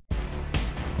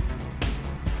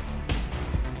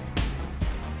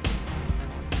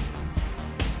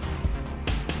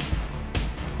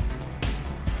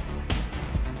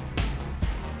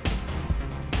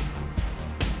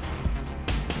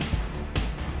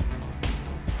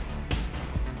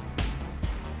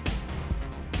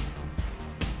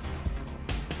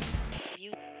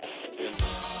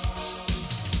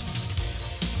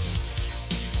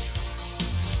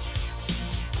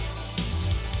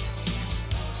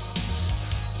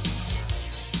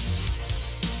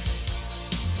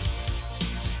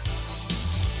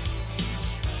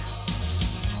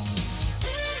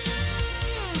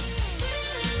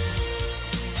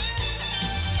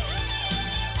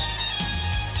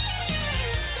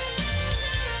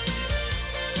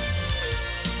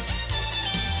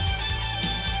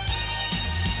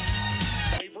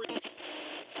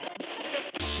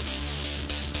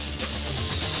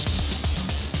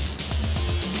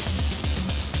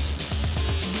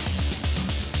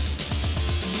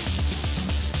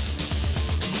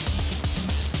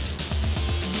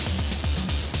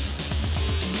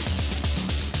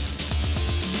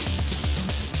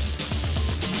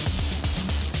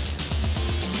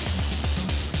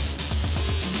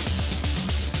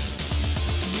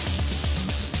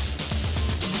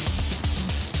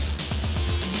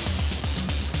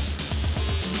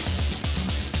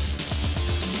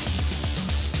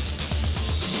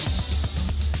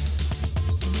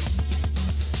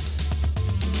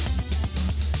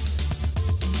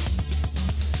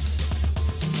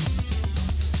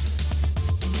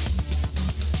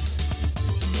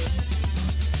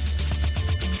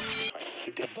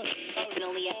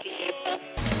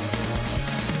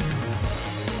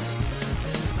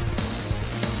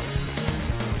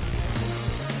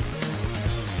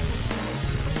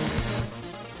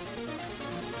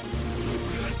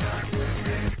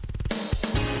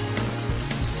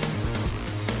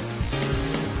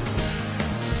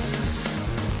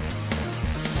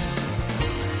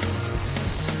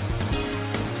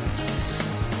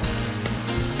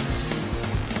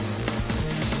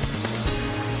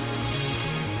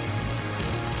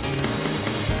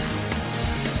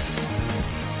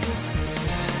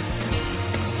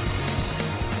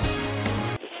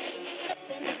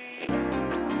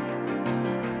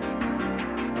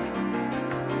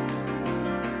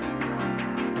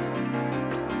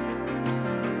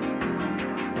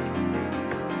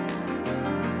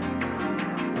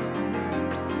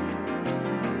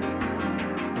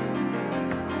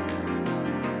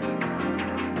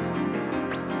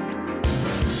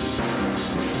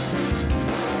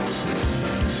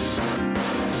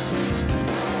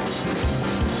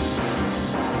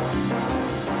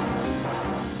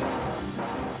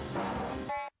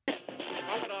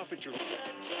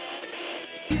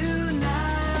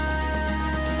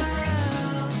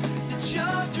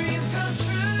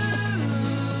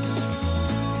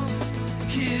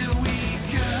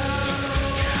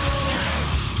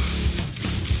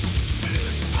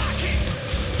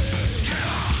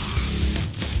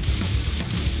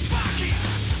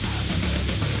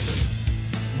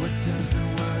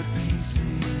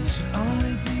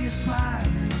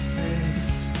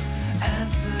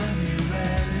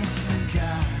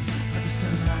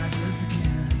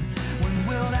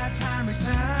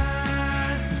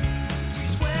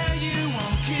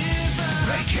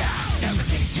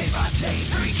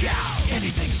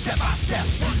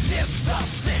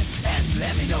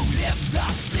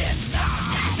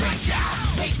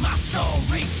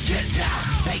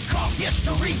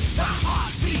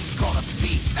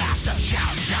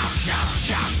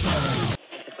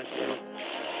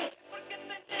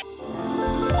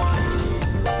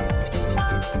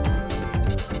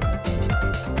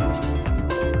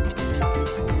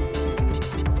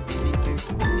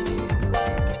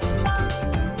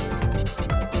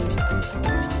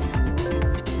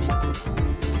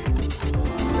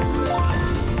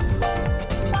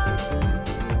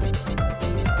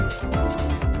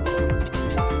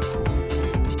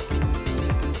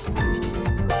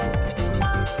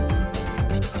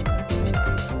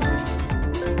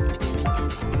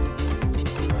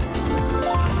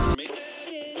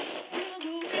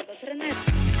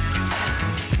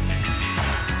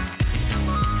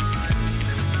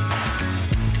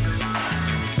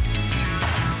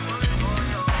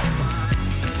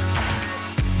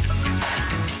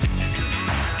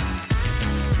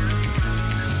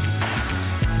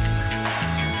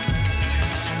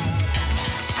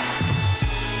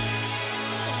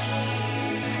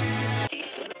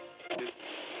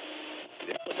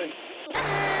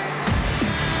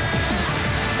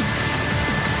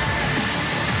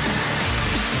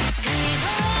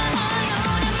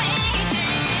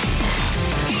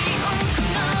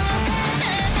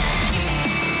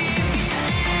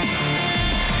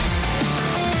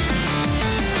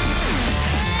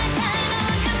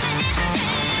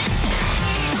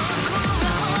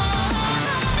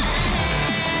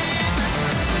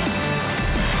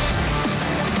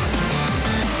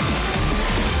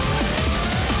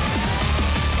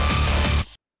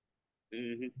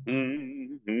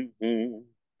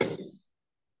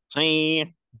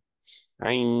 Hi.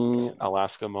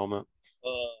 Alaska moment.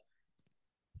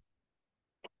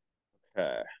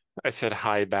 Okay. I said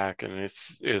hi back, and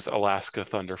it's is Alaska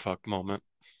thunderfuck moment.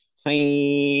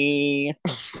 Hi.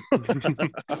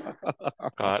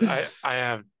 God, I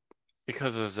have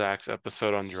because of Zach's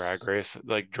episode on Drag Race.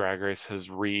 Like Drag Race has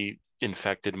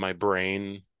reinfected my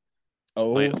brain.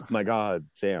 Like, Oh my God,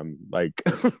 Sam. Like,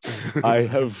 I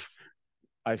have,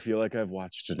 I feel like I've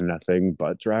watched nothing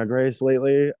but Drag Race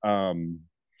lately.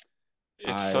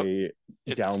 it's so I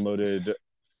it's downloaded,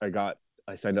 I got,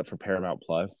 I signed up for Paramount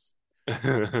Plus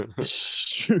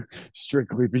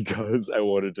strictly because I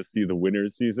wanted to see the winter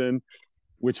season,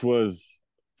 which was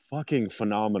fucking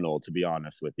phenomenal, to be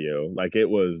honest with you. Like, it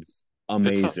was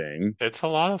it's a amazing. it's a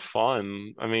lot of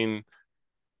fun. I mean,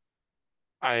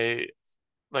 I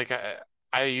like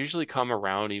I usually come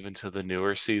around even to the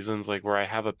newer seasons, like where I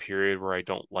have a period where I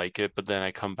don't like it, but then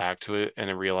I come back to it and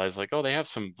I realize like, oh, they have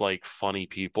some like funny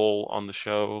people on the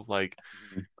show. Like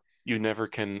you never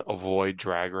can avoid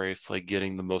Drag Race, like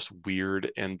getting the most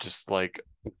weird and just like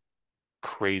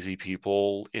crazy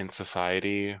people in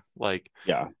society. Like,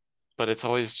 Yeah. but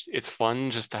it's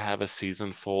fun just to have a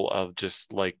season full of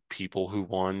just like people who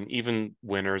won, even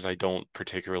winners I don't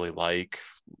particularly like.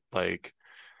 Like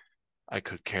I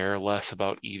could care less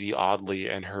about Evie Oddly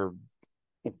and her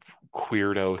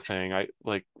queerdo thing. I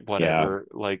like Yeah.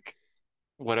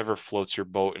 whatever floats your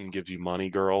boat and gives you money,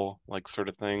 girl, like sort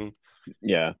of thing.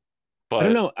 Yeah. I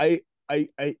don't But know. I, I,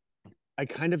 I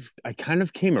kind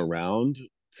of came around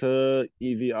to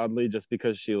Evie Oddly just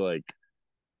because she like,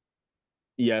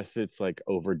 yes, it's like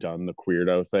overdone the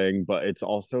queerdo thing, but it's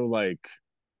also like,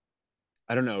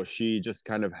 I don't know, she just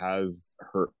kind of has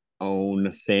her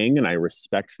own thing, and I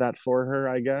respect that for her,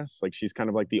 I guess. Like she's kind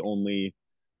of like the only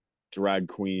drag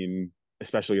queen,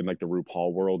 especially in like the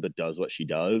RuPaul world, that does what she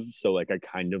does. So like I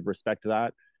kind of respect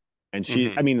that. And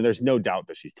she, I mhm, mean, there's no doubt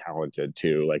that she's talented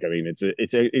too. Like I mean,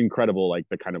 it's incredible like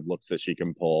the kind of looks that she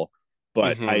can pull.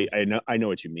 But mhm. I know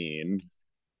what you mean.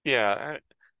 Yeah,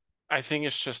 I think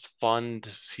it's just fun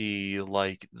to see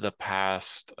like the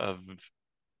past of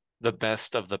the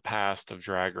best of the past of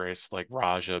Drag Race, like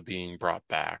Raja being brought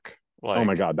back. Oh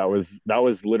my Like, god, that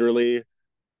was literally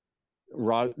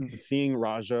seeing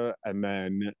Raja and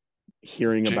then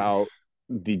hearing Jing, about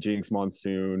the Jinx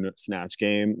Monsoon snatch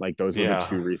game. Like yeah. those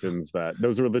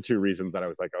were the two reasons that I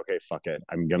was like, okay, fuck it,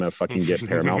 I'm gonna fucking get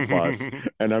Paramount Plus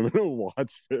and I'm gonna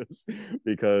watch this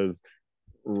because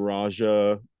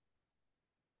Raja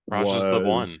Raja's the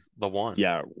one, was, the one.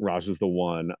 yeah, Raja's the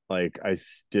one. Like I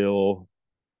still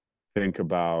think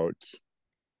about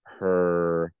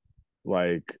her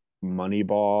like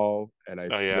Moneyball, and I Oh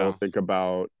still yeah, think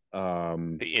about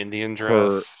the Indian her,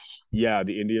 dress. yeah,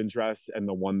 the Indian dress, and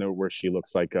the one that where she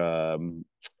looks like a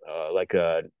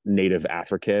native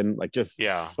African, like just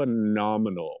Yeah,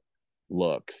 phenomenal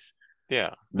looks.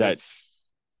 yeah. That, It's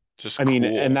just I mean,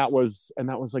 cool. and that was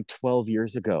like 12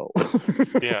 years ago.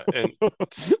 Yeah, and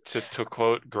to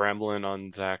quote Gremlin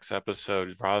on Zach's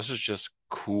episode, Raj is just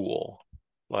cool.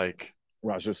 Like,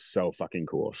 Raja's so fucking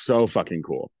cool, so fucking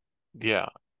cool. yeah.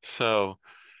 So,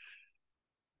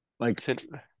 Like, to,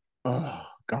 oh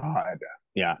god,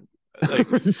 yeah. like,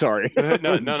 Sorry, no,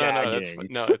 no, no, no. gagging.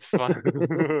 No, it's fine.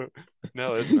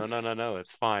 No.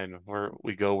 It's fine.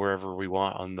 We go wherever we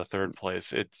want on the third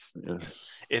place. It's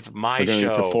Yes. my We're going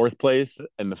to show. fourth place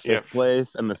and the Yep. fifth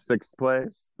place and the sixth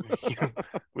place.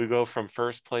 We go from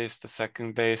first place to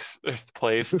second base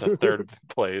place to third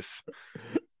place.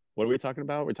 What are we talking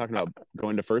about? We're talking about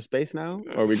going to first base now?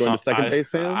 Or are we going So to second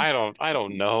base, Sam? I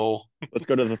don't know. Let's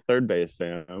go to the third base,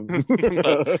 Sam.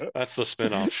 That's the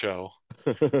spin-off show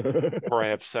where I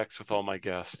have sex with all my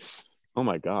guests. Oh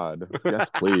my God. Yes,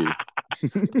 please.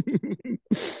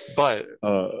 But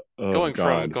Oh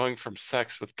God. going from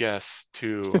sex with guests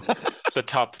to the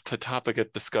topic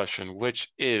of discussion, which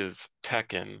is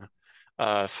Tekken.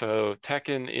 So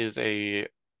Tekken is a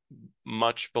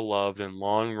much beloved and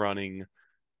long-running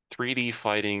 3D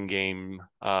fighting game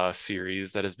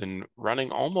series that has been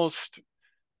running almost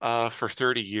for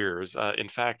 30 years. In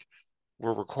fact,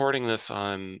 we're recording this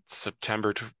on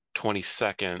September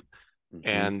 22nd, Mhm.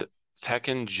 and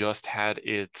Tekken just had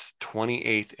its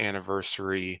 28th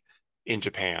anniversary in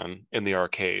Japan in the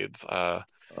arcades. Ugh.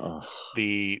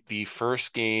 The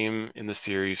first game in the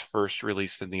series first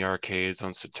released in the arcades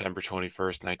on September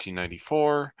 21st,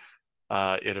 1994.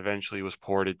 It eventually was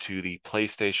ported to the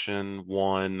PlayStation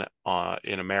 1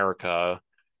 in America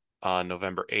on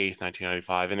November 8th,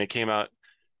 1995, and it came out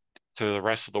to the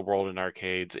rest of the world in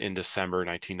arcades in December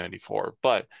 1994.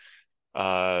 But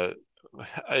uh,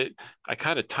 I I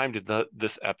kind of timed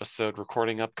this episode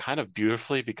recording up kind of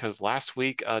beautifully because last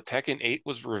week Tekken 8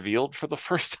 was revealed for the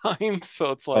first time.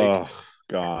 So it's Oh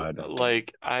God,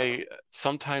 I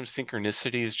sometimes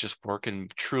synchronicities just work in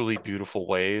truly beautiful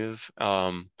ways.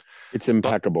 it's But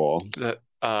impeccable. the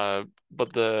uh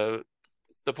but the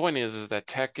point is that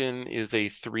Tekken is a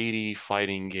 3D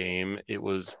fighting game. It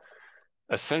was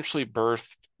essentially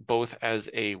birthed both as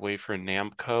a way for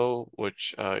Namco,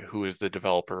 which who is the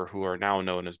developer, who are now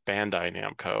known as Bandai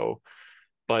Namco,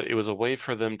 but it was a way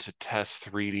for them to test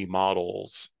 3D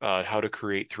models, how to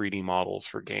create 3D models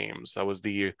for games. That was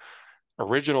the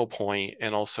original point,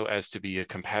 and also as to be a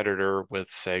competitor with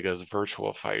Sega's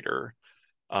Virtua Fighter.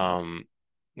 Um,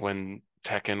 when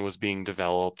Tekken was being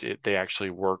developed, they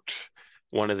actually worked.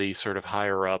 One of the sort of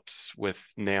higher ups with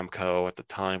Namco at the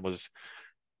time was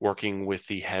working with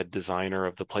the head designer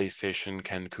of the PlayStation,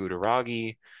 Ken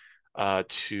Kutaragi,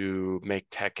 to make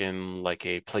Tekken like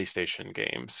a PlayStation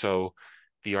game. So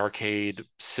the arcade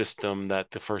system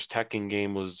that the first Tekken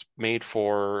game was made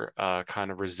for kind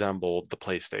of resembled the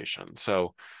PlayStation.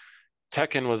 So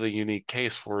Tekken was a unique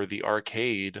case where the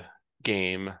arcade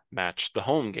game matched the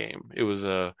home game.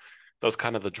 That was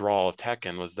kind of the draw of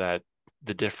Tekken, was that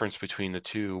the difference between the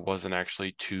two wasn't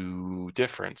actually too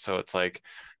different. So it's like,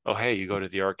 oh hey, you go to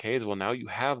the arcades, well now you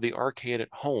have the arcade at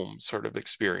home sort of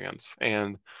experience.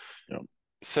 And Yeah.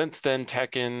 since then,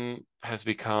 Tekken has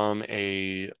become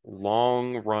a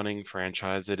long-running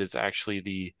franchise. It is actually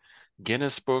the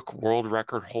Guinness Book World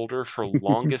Record holder for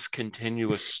longest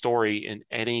continuous story in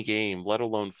any game, let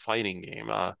alone fighting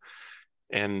game.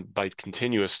 And by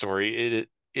continuous story,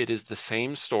 it is the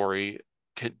same story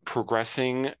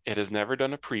progressing. It has never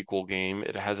done a prequel game.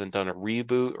 It hasn't done a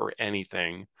reboot or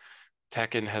anything.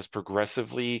 Tekken has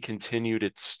progressively continued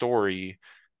its story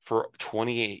for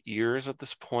 28 years at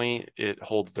this point. It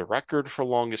holds the record for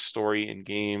longest story in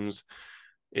games.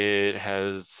 It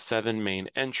has seven main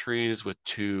entries with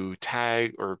two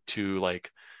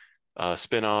like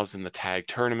spin-offs in the tag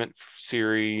tournament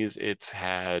series. It's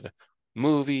had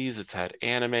movies, it's had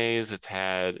animes, it's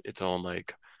had its own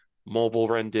like mobile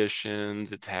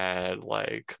renditions, it's had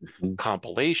like Mhm.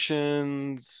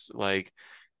 compilations, like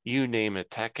you name it.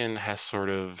 Tekken has sort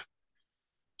of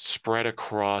spread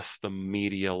across the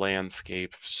media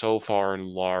landscape so far and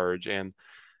large. And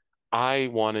I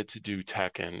wanted to do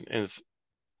Tekken as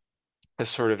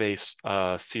sort of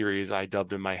a series I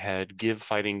dubbed in my head, "Give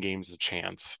fighting games a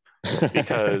chance,"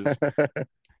 because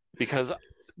because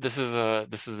this is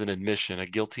an admission, a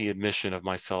guilty admission of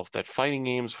myself that fighting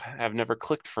games have never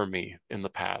clicked for me in the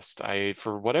past. I,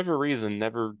 for whatever reason,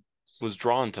 never was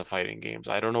drawn to fighting games.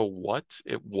 I don't know what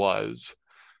it was,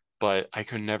 but I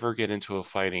could never get into a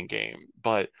fighting game.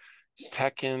 But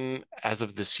Tekken, as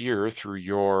of this year, through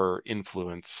your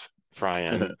influence,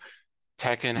 Brian,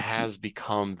 Tekken has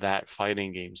become that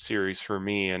fighting game series for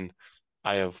me, and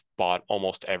I have bought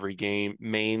almost every game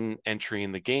main entry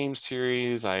in the game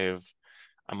series.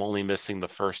 I'm only missing the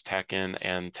first Tekken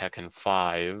and Tekken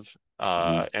 5,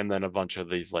 Mhm. and then a bunch of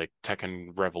these like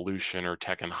Tekken Revolution or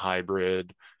Tekken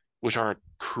Hybrid, which aren't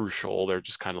crucial. They're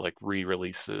just kind of like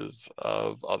re-releases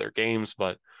of other games.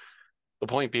 But the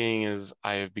point being is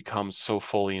I have become so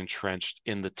fully entrenched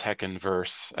in the Tekken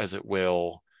verse, as it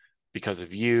will, because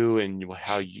of you and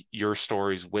how your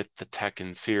stories with the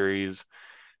Tekken series.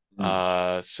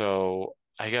 So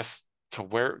I guess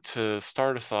to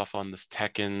start us off on this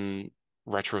Tekken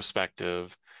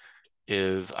retrospective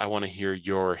is I want to hear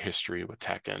your history with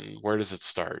Tekken. Where does it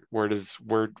start? Where does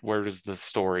the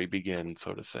story begin,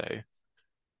 so to say?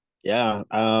 Yeah.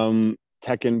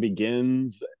 Tekken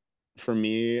begins for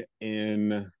me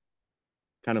in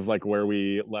kind of like where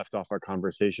we left off our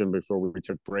conversation before we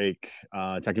took break.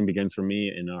 Tekken begins for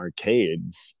me in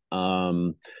arcades.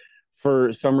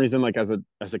 For some reason, like as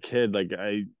a kid,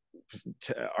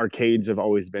 arcades have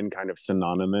always been kind of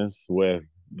synonymous with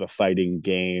the fighting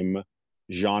game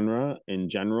genre in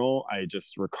general. I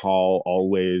just recall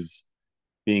always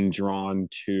being drawn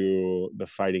to the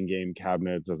fighting game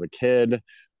cabinets as a kid,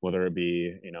 whether it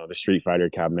be, the Street Fighter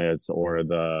cabinets or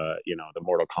the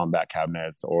Mortal Kombat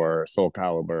cabinets or Soul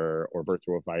Calibur or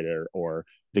Virtua Fighter or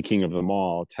the king of them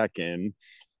all, Tekken.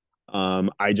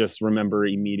 I just remember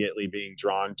immediately being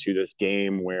drawn to this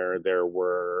game where there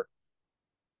were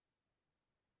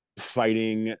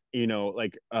fighting,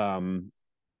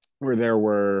 where there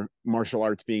were martial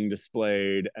arts being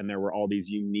displayed and there were all these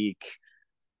unique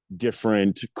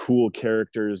different cool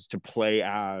characters to play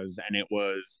as, and it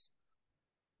was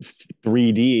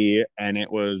 3D, and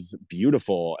it was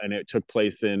beautiful, and it took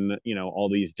place in, you know, all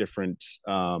these different,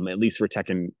 at least for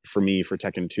Tekken, for me, for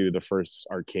Tekken 2, the first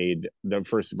arcade, the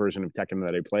first version of Tekken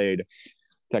that I played,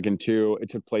 Tekken 2, it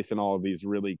took place in all of these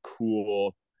really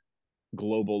cool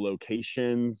global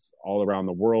locations all around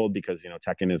the world, because, you know,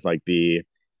 Tekken is like the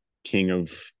king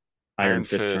of Iron Iron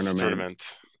Fist Fist tournament. tournament.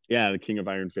 Yeah, the king of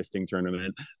Iron Fisting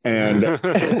tournament. And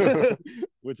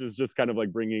which is just kind of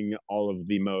like bringing all of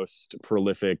the most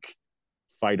prolific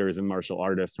fighters and martial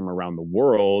artists from around the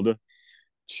world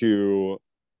to,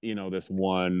 you know, this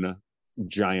one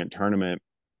giant tournament.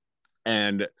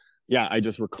 And yeah, I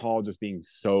just recall just being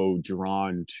so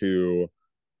drawn to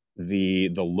the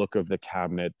look of the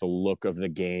cabinet, the look of the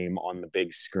game on the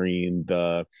big screen,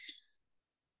 the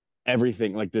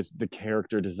everything, like this, the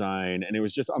character design, and it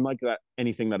was just unlike that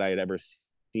anything that I had ever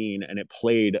seen, and it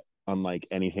played unlike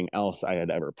anything else I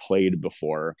had ever played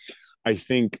before. I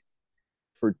think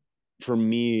for for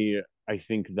me, I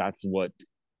think that's what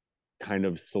kind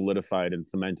of solidified and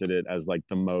cemented it as like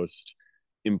the most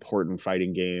important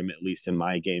fighting game, at least in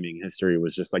my gaming history,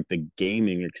 was just like the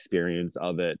gaming experience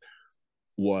of it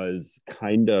was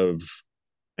kind of,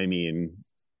 I mean,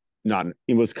 not,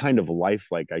 it was kind of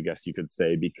lifelike, I guess you could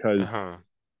say, because Uh-huh.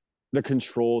 the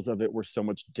controls of it were so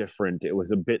much different. It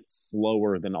was a bit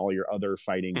slower than all your other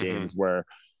fighting Hmm. games where,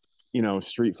 you know,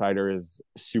 Street Fighter is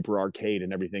super arcade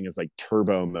and everything is like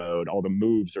turbo mode. All the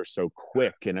moves are so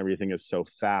quick and everything is so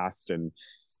fast. And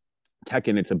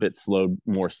Tekken, it's a bit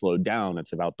more slowed down.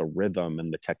 It's about the rhythm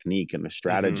and the technique and the Hmm.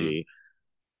 strategy.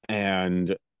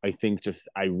 And I think just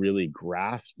I really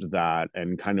grasped that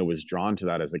and kind of was drawn to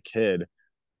that as a kid,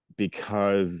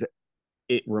 because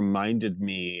it reminded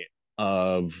me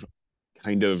of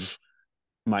kind of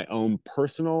my own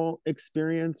personal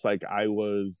experience. Like I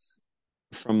was,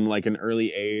 from like an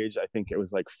early age, I think it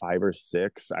was like 5 or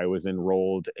 6, I was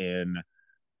enrolled in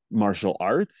martial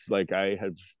arts. Like I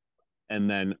have, and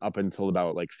then up until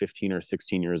about like 15 or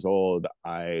 16 years old,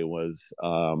 I was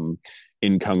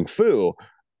in kung fu.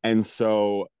 And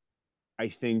so I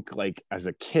think like as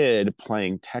a kid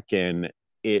playing Tekken,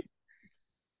 it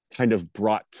kind of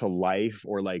brought to life,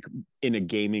 or like in a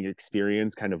gaming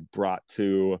experience kind of brought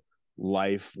to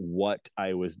life what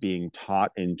I was being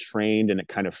taught and trained, and it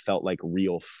kind of felt like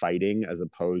real fighting as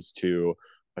opposed to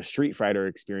a Street Fighter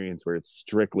experience where it's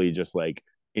strictly just like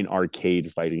an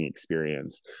arcade fighting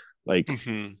experience. Like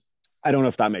Hmm. I don't know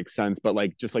if that makes sense, but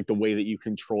like just like the way that you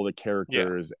control the Yeah.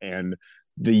 characters and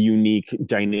the unique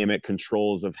dynamic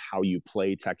controls of how you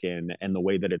play Tekken and the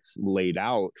way that it's laid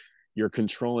out, you're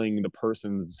controlling the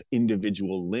person's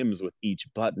individual limbs with each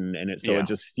button, and it Yeah.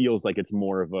 just feels like it's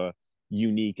more of a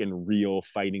unique and real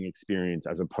fighting experience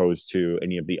as opposed to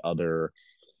any of the other,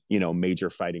 you know, major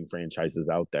fighting franchises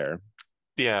out there.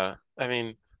 Yeah. I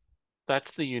mean,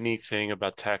 that's the unique thing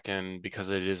about Tekken because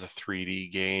it is a 3D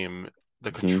game.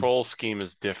 The Mm-hmm. control scheme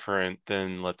is different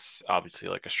than, let's obviously,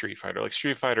 like a Street Fighter. Like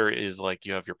Street Fighter is like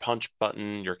you have your punch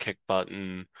button, your kick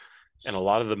button, and a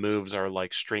lot of the moves are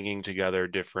like stringing together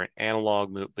different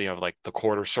analog move. You have like the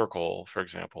quarter circle, for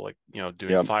example, like, you know,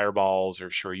 doing Yep. fireballs or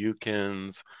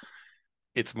shoryukens.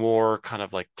 It's more kind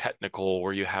of like technical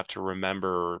where you have to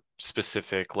remember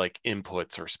specific like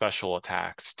inputs or special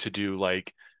attacks to do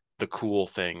like the cool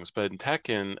things. But in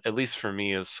Tekken, at least for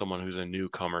me as someone who's a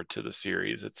newcomer to the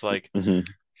series, it's like Mm-hmm.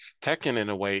 Tekken in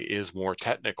a way is more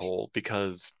technical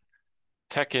because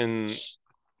Tekken,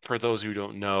 for those who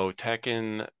don't know,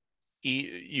 Tekken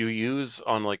you use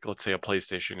on, like, let's say a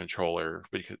PlayStation controller,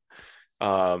 because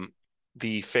um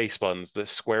the face buttons, the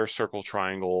square, circle,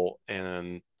 triangle,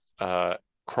 and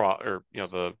cross, or you know,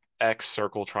 the X,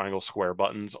 circle, triangle, square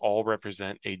buttons all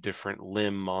represent a different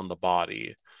limb on the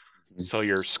body. So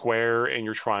your square and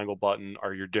your triangle button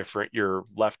are your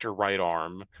left or right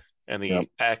arm, and Yep. the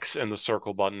X and the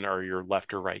circle button are your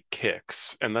left or right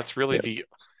kicks. And that's really Yep. the,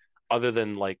 other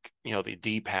than, like, you know, the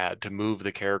D-pad to move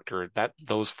the character, that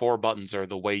those four buttons are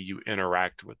the way you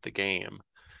interact with the game.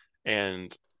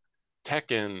 And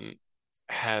Tekken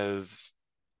has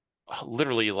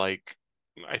literally, like,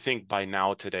 I think by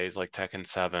now today's like Tekken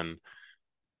 7,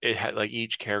 it had like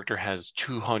each character has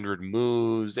 200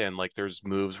 moves, and like there's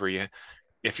moves where you,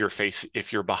 if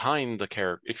you're behind the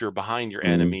character, if you're behind your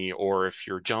Mm-hmm. enemy, or if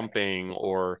you're jumping,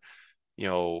 or, you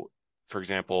know, for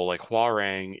example, like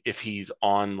Hwoarang, if he's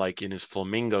on like in his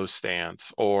flamingo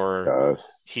stance, or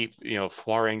Yes. he, you know, if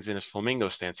Hwoarang's in his flamingo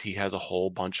stance, he has a whole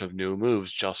bunch of new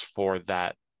moves just for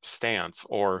that stance.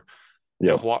 Or, you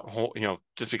know, Yep. You know,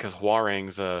 just because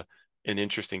Hwoarang's a an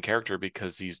interesting character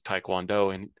because he's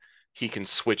Taekwondo, and he can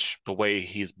switch the way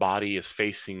his body is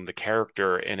facing the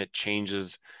character, and it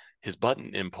changes his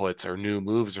button inputs or new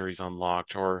moves or he's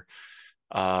unlocked,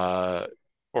 uh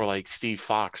or like Steve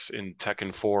Fox in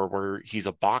Tekken 4 where he's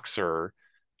a boxer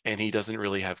and he doesn't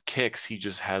really have kicks, he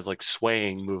just has like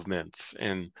swaying movements,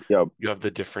 and Yep. you have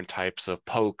the different types of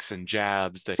pokes and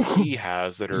jabs that he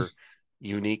has that are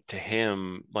unique to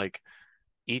him. Like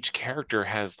each character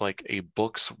has like a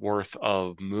book's worth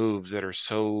of moves that are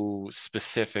so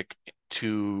specific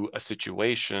to a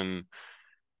situation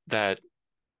that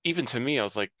even to me, I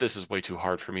was like, this is way too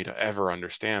hard for me to ever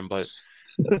understand. But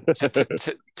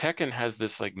Tekken has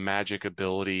this like magic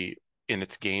ability in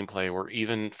its gameplay where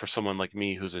even for someone like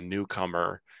me who's a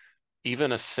newcomer,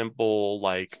 even a simple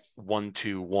like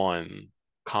 1-2-1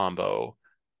 combo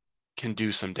can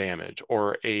do some damage,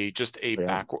 or a just a Yeah.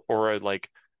 back or a like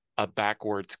a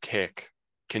backwards kick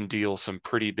can deal some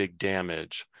pretty big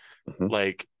damage. Mhm.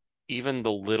 Like even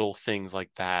the little things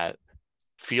like that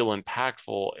feel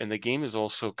impactful, and the game is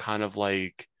also kind of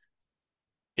like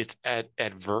it's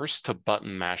adverse to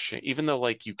button mashing, even though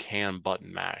like you can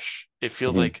button mash. It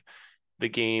feels Mhm. like the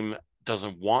game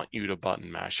doesn't want you to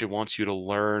button mash. It wants you to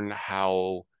learn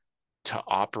how to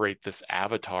operate this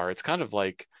avatar. It's kind of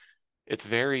like it's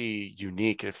very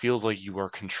unique. It feels like you are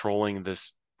controlling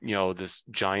this, this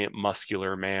giant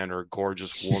muscular man or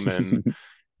gorgeous woman.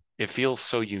 It feels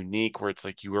so unique where it's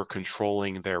like you are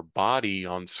controlling their body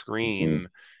on Mhm. screen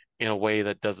in a way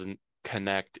that doesn't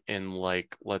connect in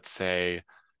like, let's say,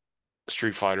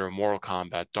 Street Fighter, Mortal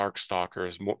Kombat,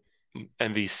 Darkstalkers,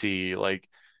 MVC. Like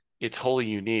it's wholly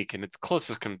unique, and its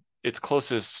closest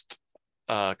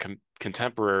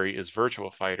contemporary is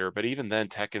Virtua Fighter, but even then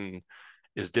Tekken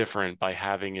is different by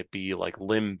having it be like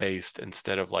limb based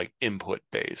instead of like input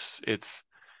based. It's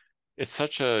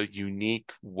such a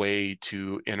unique way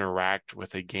to interact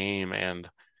with a game, and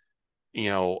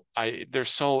I there's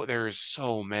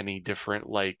so many different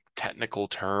like technical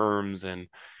terms, and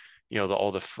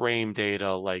all the frame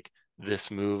data, like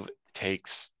this move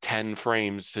takes 10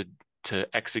 frames to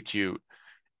execute,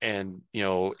 and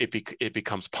it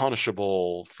becomes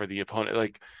punishable for the opponent.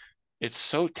 Like it's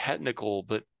so technical,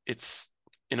 but it's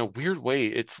in a weird way,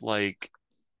 it's like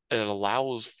it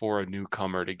allows for a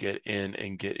newcomer to get in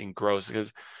and get engrossed,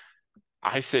 because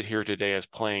I sit here today as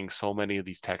playing so many of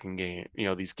these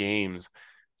Tekken these games,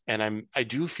 and I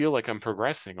do feel like I'm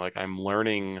progressing, like I'm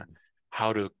learning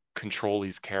how to control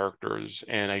these characters,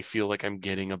 and I feel like I'm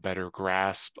getting a better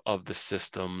grasp of the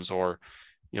systems, or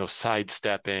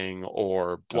sidestepping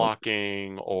or Oh,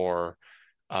 blocking or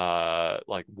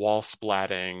like wall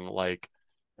splatting. Like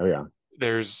oh yeah.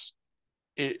 there's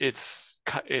it's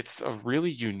a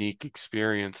really unique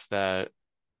experience that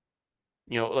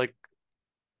like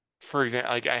for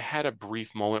example, like I had a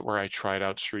brief moment where I tried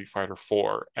out Street Fighter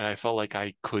 4 and I felt like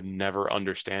I could never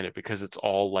understand it because it's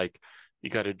all like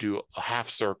you got to do a half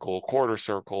circle, quarter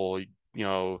circle,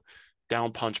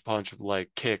 down punch, like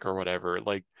kick or whatever.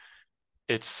 Like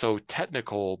it's so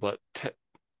technical, but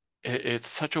it's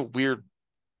such a weird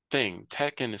thing.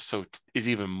 Tekken is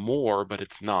even more, but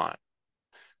it's not.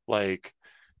 Like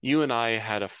you and I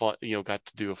had a fun, got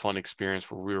to do a fun experience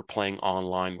where we were playing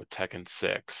online with Tekken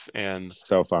 6, and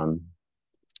So fun.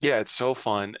 yeah, it's so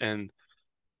fun. And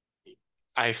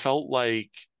I felt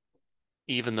like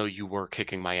even though you were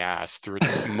kicking my ass through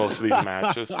most of these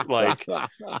matches, like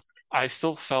I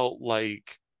still felt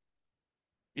like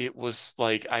it was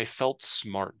like I felt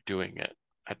smart doing it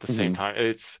at the same Mhm. time.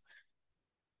 It's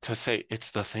to say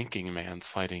it's the thinking man's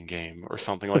fighting game or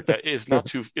something like that is not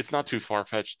too it's not too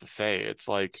far-fetched to say. It's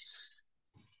like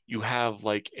you have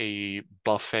like a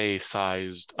buffet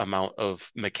sized amount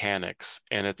of mechanics,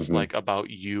 and it's Mhm. like about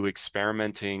you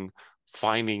experimenting,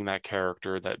 finding that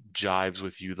character that jives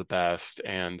with you the best,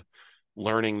 and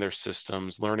learning their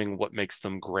systems, learning what makes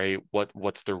them great,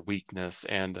 what's their weakness,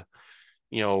 and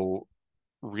you know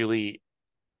really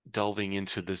delving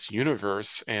into this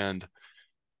universe. And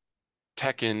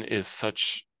Tekken is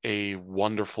such a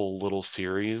wonderful little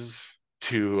series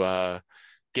to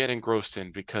get engrossed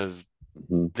in, because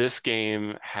Mhm. this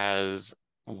game has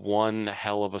one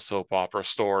hell of a soap opera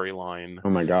storyline Oh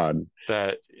my God.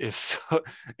 that is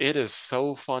it is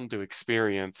so fun to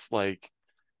experience. Like,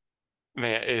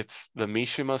 man, it's the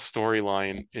Mishima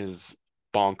storyline is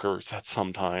bonkers at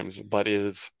sometimes, but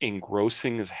is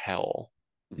engrossing as hell.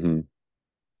 Mhm.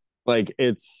 Like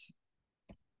it's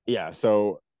yeah,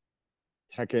 so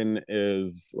Tekken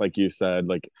is like you said,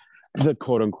 like the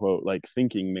quote unquote like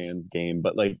thinking man's game,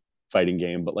 but like fighting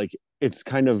game, but like it's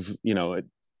kind of,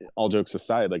 all jokes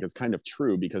aside, like it's kind of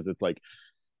true because it's like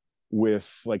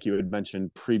with like you had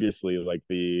mentioned previously, like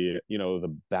the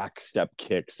back step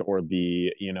kicks or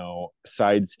the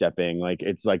sidestepping, like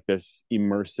it's like this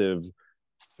immersive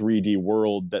 3D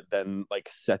world that then like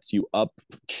sets you up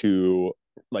and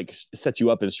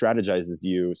strategizes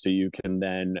you so you can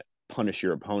then punish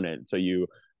your opponent. So you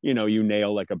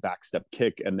nail like a backstep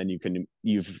kick, and then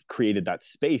you've created that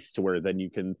space to where then you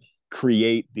can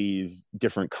create these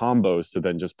different combos to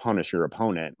then just punish your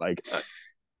opponent. Like Uh,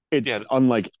 it's yeah,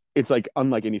 unlike it's like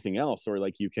unlike anything else. Or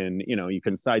like you can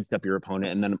sidestep your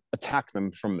opponent and then attack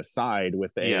them from the side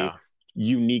with a yeah.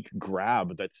 unique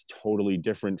grab that's totally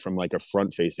different from like a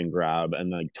front facing grab, and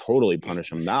like totally punish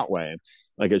them that way.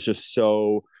 Like it's just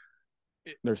so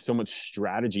there's so much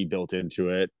strategy built into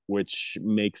it, which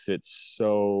makes it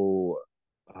so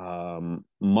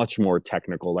much more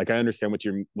technical. Like I understand what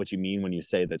you mean when you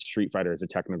say that Street Fighter is a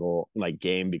technical like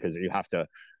game, because you have to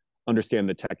understand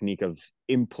the technique of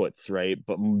inputs, right?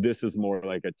 But this is more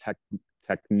like a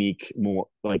technique, more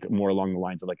along the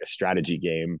lines of like a strategy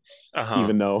game. Uh-huh.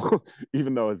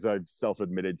 Even though as I've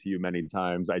self-admitted to you many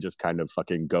times, I just kind of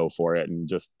fucking go for it and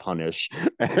just punish.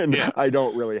 And Yeah. I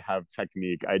don't really have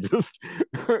technique. I just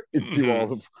do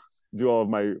Hmm. all of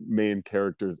my main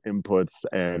character's inputs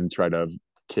and try to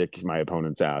kick my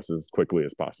opponent's ass as quickly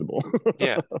as possible.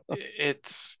 Yeah.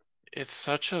 It's it's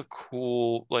such a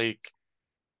cool, like,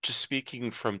 just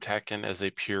speaking from Tekken as a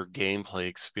pure gameplay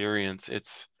experience,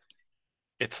 it's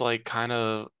like kind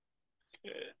of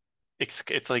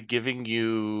it's like giving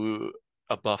you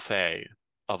a buffet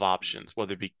of options,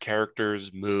 whether it be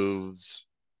characters, moves,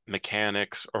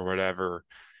 mechanics, or whatever.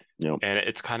 Yep. And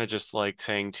it's kind of just like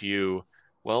saying to you,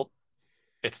 well,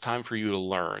 it's time for you to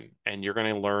learn, and you're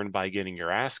going to learn by getting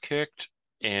your ass kicked,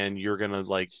 and you're going to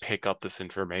like pick up this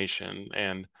information.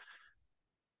 And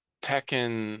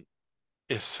Tekken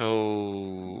is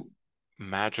so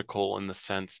magical in the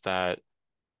sense that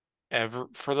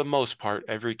for the most part,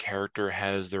 every character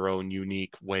has their own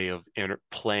unique way of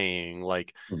playing.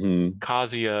 Like Mm-hmm.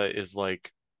 Kazuya is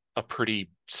like a pretty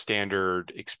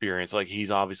standard experience. Like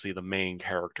he's obviously the main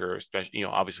character, especially,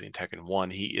 obviously in Tekken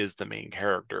 1, he is the main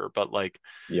character, but like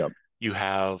Yep. you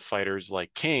have fighters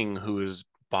like King, who is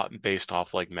based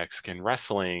off like Mexican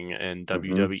wrestling and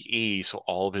Mm-hmm. WWE, so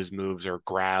all of his moves are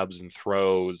grabs and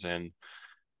throws and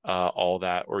all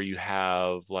that. Or you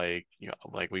have like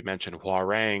like we mentioned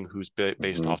Hwarang, who's based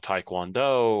Mm-hmm. off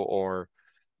Taekwondo, or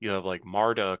you have like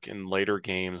Marduk in later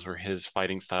games where his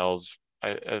fighting styles.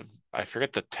 I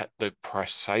forget the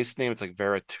precise name. It's like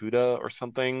Veratuda or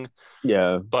something,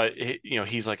 Yeah. but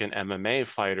he's like an MMA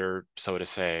fighter, so to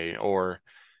say. Or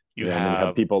you Yeah, and then you have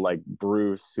have people like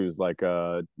Bruce, who's like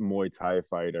a Muay Thai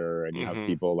fighter, and you have mhm,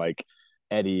 people like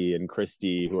Eddie and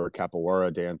Christy, who are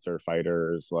capoeira dancer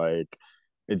fighters. Like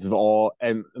it's all,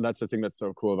 and that's the thing that's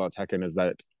so cool about Tekken, is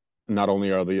that not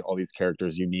only are all these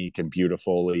characters unique and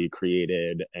beautifully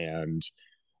created, and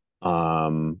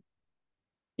um,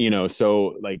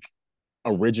 so like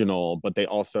original, but they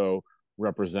also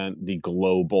represent the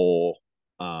global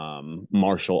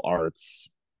martial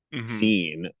arts mhm.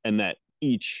 scene, and that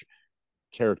each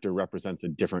character represents a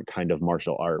different kind of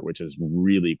martial art, which is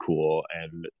really cool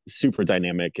and super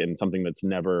dynamic, and something that's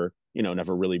never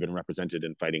really been represented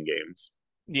in fighting games.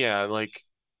 Yeah, like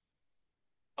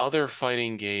other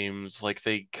fighting games, like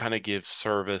they kind of give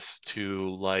service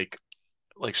to like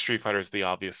Street Fighter is the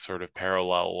obvious sort of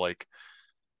parallel, like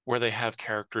where they have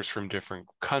characters from different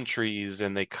countries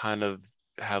and they kind of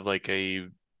have like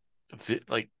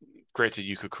like, granted,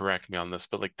 you could correct me on this,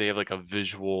 but like they have like a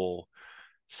visual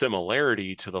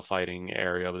similarity to the fighting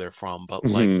area they're from, but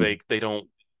like Mm-hmm. they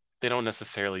don't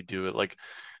necessarily do it. Like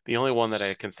the only one that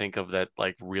I can think of that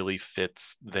like really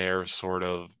fits their sort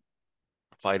of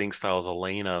fighting style is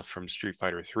Elena from Street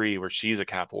Fighter 3, where she's a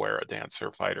capoeira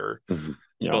dancer fighter. Mm-hmm.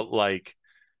 Yeah. But like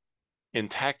in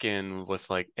Tekken with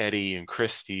like Eddie and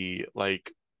Christy,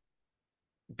 like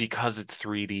because it's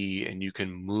 3D and you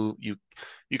can move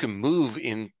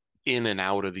in and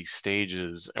out of these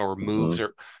stages, or Mm-hmm.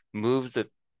 moves that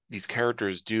these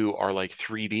characters do are like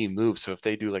 3D moves. So if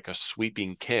they do like a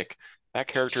sweeping kick, that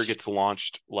character gets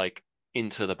launched like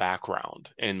into the background,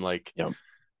 and like Yeah.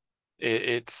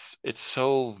 it's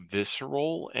so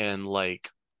visceral. And like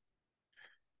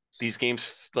these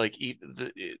games, like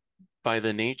by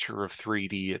the nature of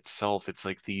 3D itself, it's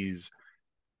like these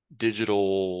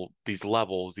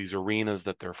levels, these arenas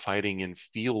that they're fighting in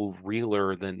feel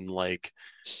realer than like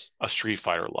a Street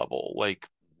Fighter level. Like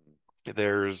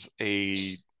there's a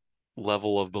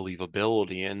level of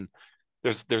believability, and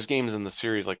there's games in the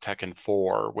series like Tekken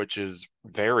 4, which is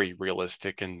very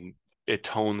realistic, and it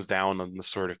tones down on the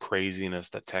sort of craziness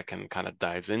that Tekken kind of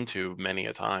dives into many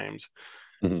a times,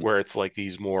 Mm-hmm. where it's like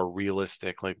these more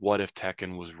realistic, like what if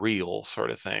Tekken was real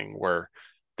sort of thing, where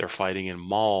they're fighting in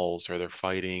malls or they're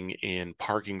fighting in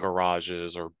parking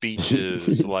garages or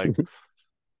beaches. Like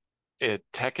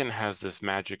Tekken has this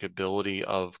magic ability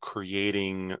of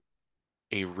creating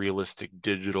a realistic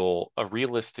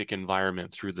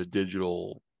environment through the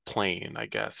digital plane, I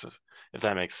guess, if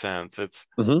that makes sense.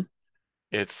 Mhm.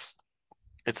 It's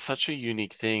it's such a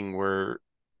unique thing where,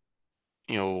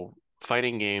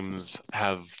 fighting games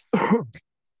have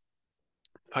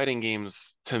fighting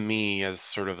games to me as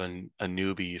sort of a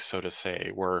newbie, so to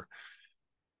say, where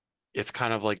it's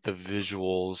kind of like the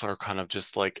visuals are kind of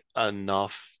just like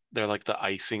enough. They're like the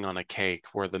icing on a cake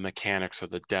where the mechanics are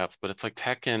the depth. But it's like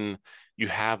Tekken, you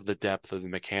have the depth of the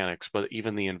mechanics, but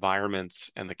even the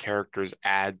environments and the characters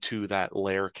add to that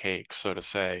layer cake, so to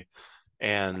say.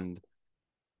 And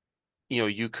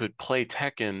you could play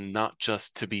Tekken not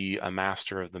just to be a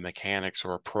master of the mechanics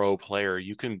or a pro player.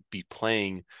 You can be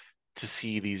playing to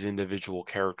see these individual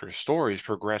character stories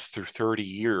progress through 30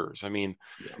 years. I mean,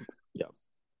 Yeah. Yeah.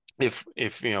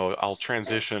 if I'll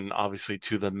transition obviously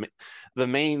to the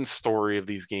main story of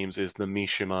these games is the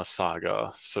Mishima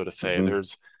saga, so to say.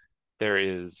 Mhm. There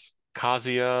is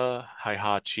Kazuya,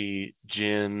 Heihachi,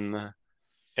 Jin,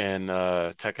 and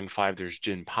Tekken 5 there's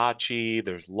Jinpachi,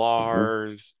 there's Mhm.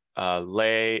 Lars,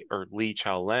 Lei or Li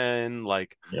Chaolen.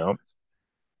 Like Yep.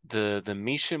 the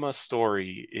Mishima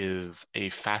story is a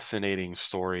fascinating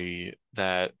story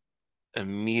that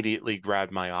immediately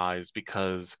grabbed my eyes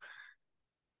because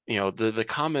the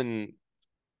common,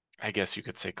 I guess you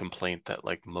could say, complaint that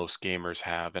like most gamers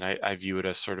have, and I view it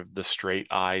as sort of the straight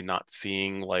eye not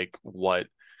seeing like what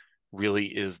really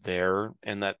is there,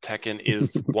 and that Tekken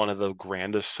is one of the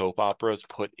grandest soap operas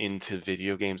put into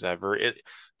video games ever.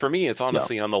 For me, it's Yeah.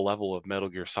 honestly on the level of Metal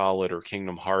Gear Solid or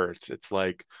Kingdom Hearts. It's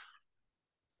like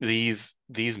these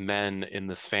men in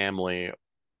this family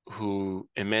who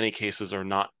in many cases are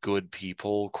not good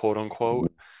people, quote Mhm.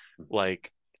 unquote,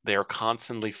 like they're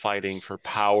constantly fighting for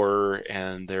power,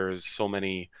 and there's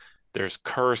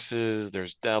curses,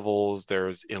 there's devils,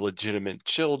 there's illegitimate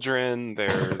children,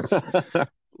 there's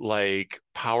like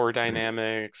power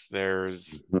dynamics,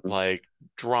 there's Mhm. like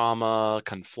drama,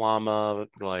 conflama,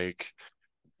 like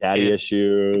Daddy it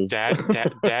issues.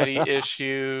 daddy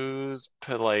issues,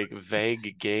 like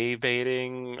vague gay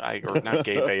baiting, or not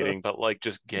gay baiting, but like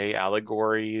just gay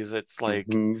allegories. It's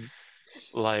Mhm.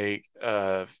 like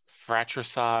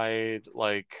fratricide,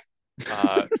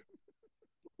 uh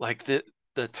like the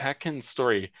Tekken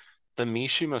story, the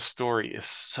Mishima story is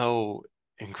so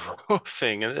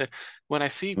engrossing. And when I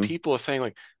see people saying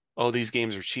like, "Oh, these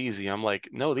games are cheesy," I'm like,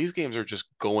 "No, these games are just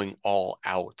going all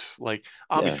out." Like,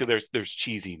 Yeah. obviously, there's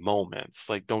cheesy moments.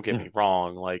 Like, don't get Yeah. me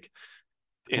wrong. Like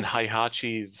in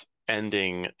Heihachi's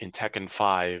ending in Tekken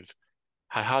 5,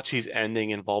 Heihachi's ending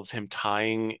involves him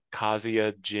tying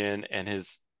Kazuya, Jin, and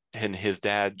his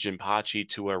dad Jinpachi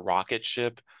to a rocket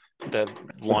ship that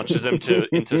launches him to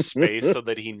into space so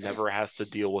that he never has to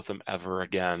deal with them ever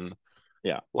again.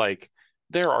 Yeah. Like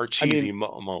there are I cheesy mean,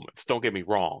 moments, don't get me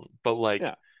wrong, but like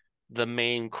yeah. the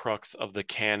main crux of the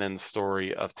canon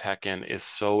story of Tekken is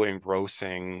so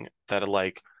engrossing that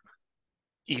like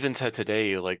even to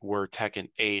today, like we're Tekken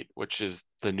 8, which is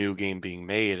the new game being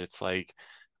made, it's like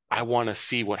I want to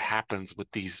see what happens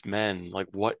with these men. Like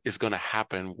what is going to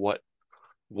happen? What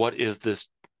is this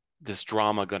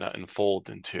drama going to unfold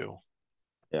into?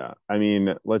 Yeah. I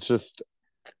mean, let's just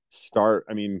start.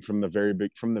 I mean, from the very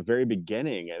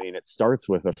beginning. I mean, it starts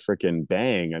with a freaking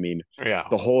bang. I mean, Yeah.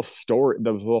 the whole story,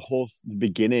 the whole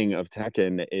beginning of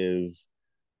Tekken is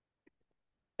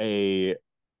a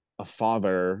a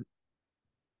father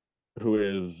who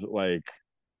is like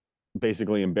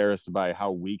basically embarrassed by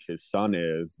how weak his son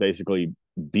is, basically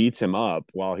beats him up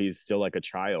while he's still like a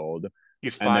child.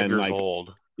 He's And five then years like,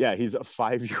 old. yeah, he's a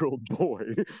 5-year-old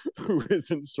boy who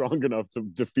isn't strong enough to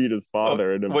defeat his Uh,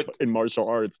 father What in martial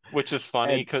arts. which is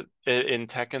funny And because in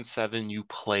Tekken 7 you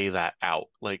play that out.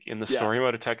 Like in the yeah. story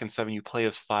mode of Tekken 7 you play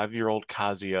as 5-year-old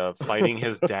Kazuya fighting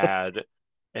his dad,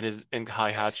 and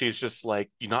Heihachi is just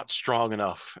like you're not strong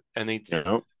enough, You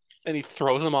know, and he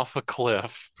throws him off a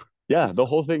cliff. yeah, the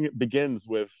whole thing begins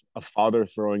with a father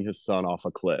throwing his son off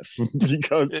a cliff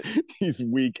because It, he's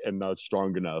weak and not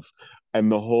strong enough. And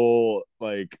the whole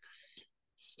like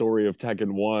story of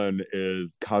Tekken 1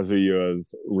 is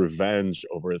Kazuya's revenge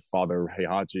over his father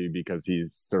Heihachi because he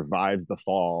survives the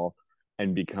fall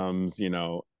and becomes,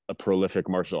 a prolific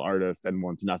martial artist and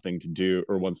wants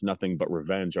nothing but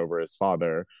revenge over his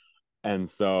father. And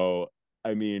so,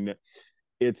 I mean,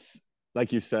 it's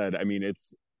like you said, I mean,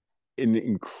 it's an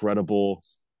incredible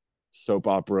soap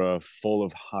opera full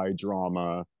of high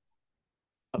drama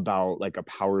about like a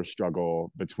power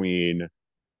struggle between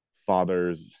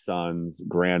fathers, sons,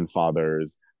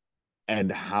 grandfathers,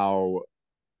 and how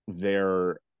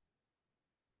their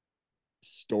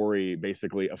story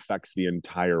basically affects the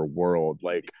entire world.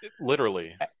 Like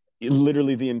Literally.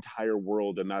 literally the entire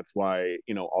world, and that's why,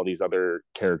 you know, all these other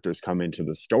characters come into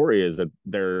the story, is that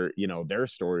their, you know, their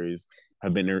stories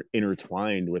have been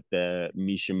intertwined with the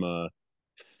Mishima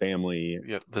family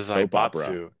Yeah, the soap opera.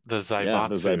 Zaibatsu, the Yeah,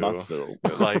 the Zaibatsu.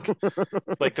 Zaibatsu.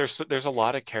 Like there's a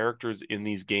lot of characters in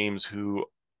these games who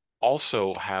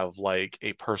also have like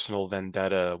a personal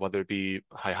vendetta, whether it be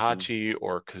Heihachi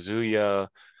or Kazuya.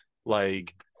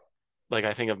 Like like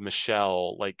I think of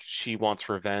Michelle, like she wants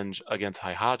revenge against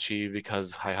Heihachi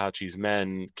because Heihachi's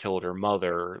men killed her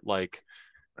mother. Like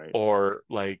Right. or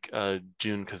like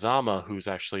Jun Kazama, who's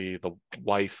actually the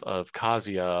wife of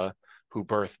Kazuya, who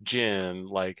birthed Jin.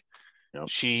 Like Yep.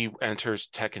 she enters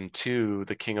Tekken 2,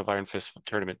 the King of Iron Fist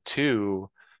Tournament 2,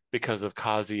 because of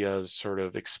Kazuya's sort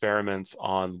of experiments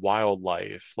on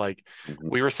wildlife. Like Mm-hmm.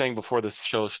 we were saying before this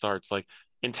show starts, like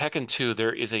in Tekken 2,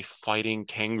 there is a fighting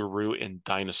kangaroo and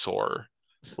dinosaur,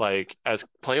 like as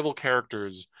playable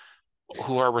characters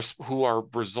who are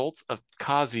results of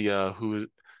Kazuya, who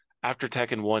after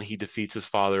Tekken 1 he defeats his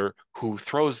father, who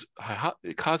throws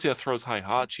Kazuya throws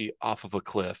Heihachi off of a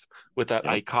cliff with that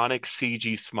Yep. iconic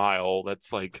CG smile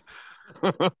that's like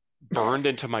burned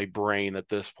into my brain at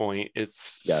this point.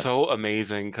 It's so Yes.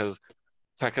 amazing because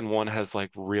Tekken 1 has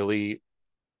like really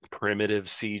primitive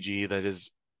CG that is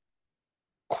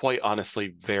quite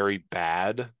honestly very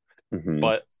bad, Mm-hmm.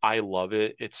 but I love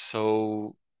it. It's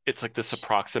like this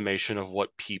approximation of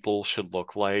what people should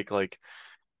look like. Like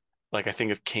I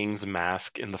think of King's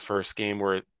Mask in the first game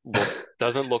where it looks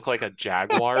doesn't look like a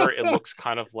jaguar. It looks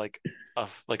kind of like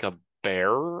a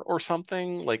bear or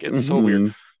something. Like it's so weird.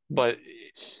 Mm-hmm. But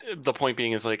the point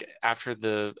being is like after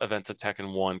the events of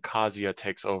Tekken 1, Kazuya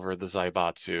takes over the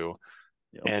Zaibatsu,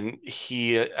 Yep. and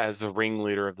he, as the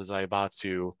ringleader of the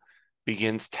Zaibatsu,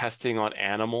 begins testing on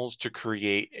animals to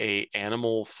create a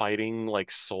animal fighting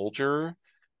like soldier.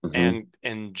 Mm-hmm.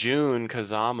 And Jun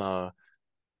Kazama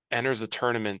enters the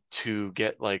tournament to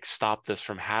get like stop this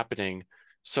from happening.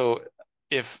 So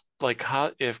if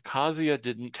Kazuya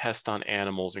didn't test on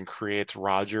animals and creates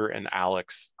Roger and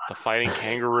Alex, the fighting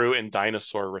kangaroo and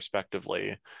dinosaur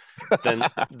respectively,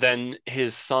 then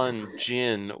his son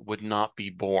Jin would not be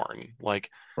born. Like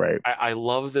Right. I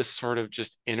love this sort of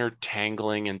just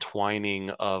intertangling and twining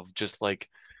of just like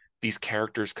these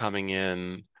characters coming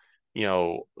in, you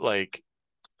know,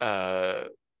 uh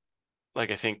like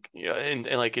I think you know, and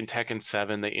like in Tekken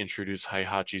 7 they introduce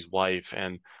Heihachi's wife,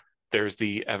 and there's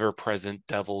the ever-present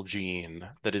devil gene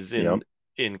that is Yep.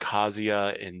 in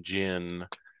Kazuya and Jin,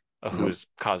 who Yep. is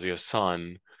Kazuya's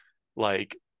son,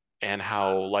 like and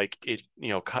how like it you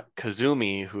know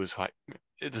Kazumi, who's like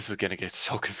this is gonna get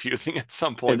so confusing at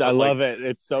some point, I but like love it.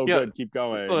 It's so yeah, good. Keep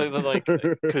going. like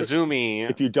Kazumi,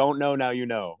 If you don't know, now you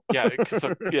know. yeah,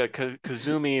 so yeah,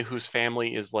 Kazumi, whose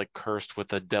family is like cursed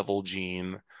with a devil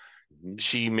gene, Mhm.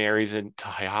 she marries into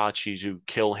Heihachi to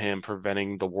kill him,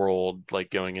 preventing the world like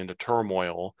going into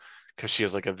turmoil because she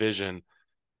has like a vision.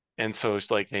 And so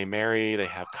it's like they marry, they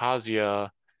have Kazuya,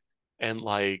 and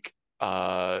like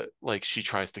she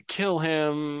tries to kill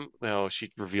him. You know,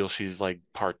 she reveals she's like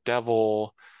part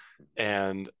devil,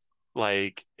 and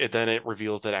then it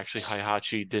reveals that actually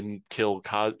Heihachi didn't throw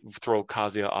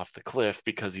Kazuya off the cliff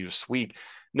because he was weak.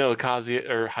 No, Kazuya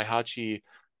or Heihachi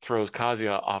throws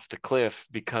Kazuya off the cliff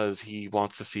because he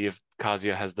wants to see if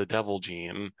Kazuya has the devil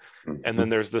gene. And then Mhm.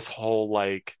 there's this whole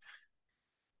like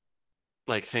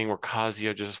thing where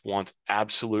Kazuya just wants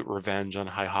absolute revenge on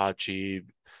Heihachi,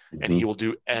 and Mhm. he will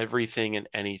do everything and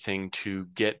anything to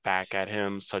get back at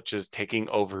him, such as taking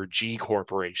over G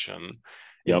Corporation, an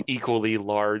Yep. equally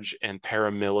large and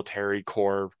paramilitary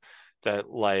corp that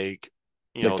you Like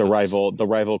know the the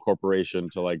rival corporation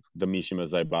to like the Mishima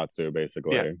Zaibatsu, yeah,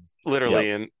 basically. Yep.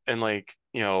 literally, and like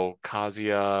you know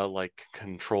Kazuya like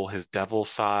control his devil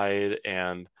side,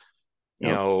 and you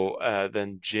Yep. know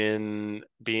then Jin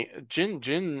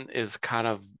is kind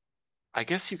of, I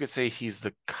guess you could say he's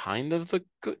the kind of the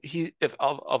good he if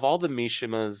of all the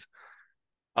Mishimas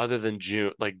other than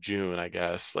June, I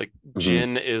guess. Like Hmm.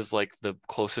 Jin is like the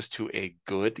closest to a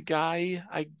good guy,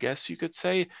 I guess you could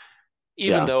say.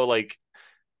 Even Yeah. though like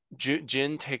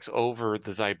Jin takes over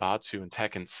the Zaibatsu in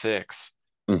Tekken 6,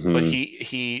 but Hmm.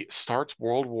 he starts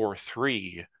World War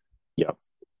III Yep.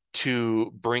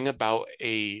 to bring about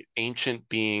a ancient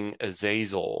being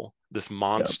Azazel, this Yep.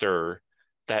 monster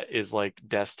that is like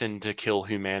destined to kill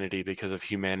humanity because of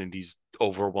humanity's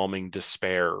overwhelming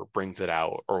despair brings it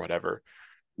out or whatever.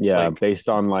 Yeah, Like, based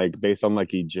on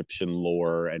like Egyptian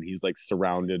lore, and he's like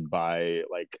surrounded by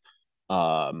like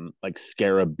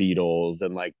scarab beetles,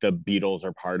 and like the beetles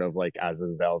are part of like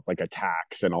Azazel's like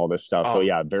attacks and all this stuff. So oh,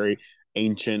 yeah, very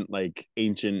ancient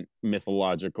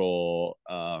mythological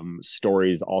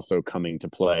stories also coming to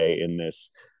play in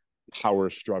this power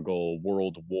struggle,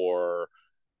 world war,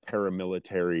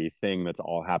 paramilitary thing that's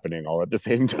all happening all at the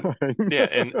same time. yeah,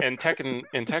 and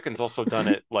Tekken's also done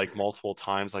it like multiple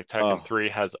times. Like Tekken Oh, 3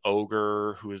 has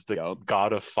Ogre, who is the yep.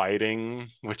 god of fighting,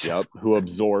 which Yep, who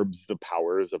absorbs the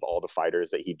powers of all the fighters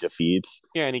that he defeats.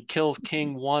 yeah, and he kills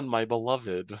King One, my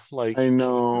beloved. Like, I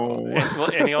know.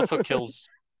 and he also kills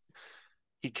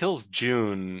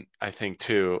June, I think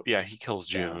too. Yeah, he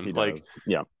kills Yeah, June. he Like, does.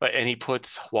 Yeah. but and he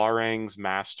puts Hwoarang's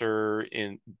master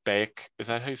in Baek. Is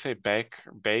that how you say Baek?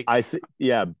 Baek? I see.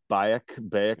 Yeah, Bayek.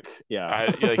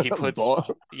 Yeah. Yeah, Bo-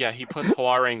 he puts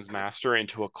Hwoarang's master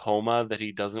into a coma that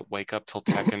he doesn't wake up till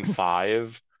Tekken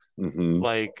 5. Mhm.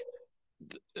 Like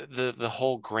the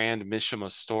whole Grand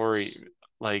Mishima story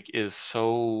like is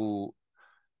so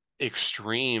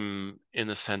extreme in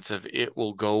the sense of it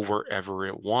will go wherever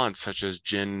it wants, such as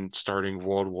Jin starting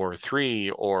World War III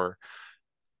or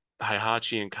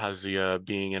Heihachi and Kazuya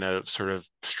being in a sort of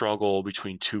struggle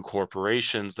between two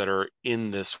corporations that are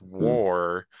in this Mhm.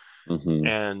 war. Mhm.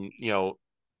 And,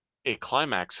 it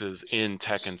climaxes in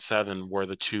Tekken 7 where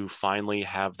the two finally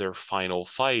have their final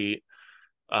fight,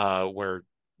 where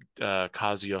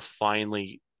Kazuya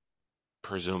finally,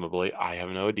 presumably, I have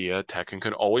no idea, Tekken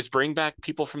can always bring back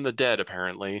people from the dead,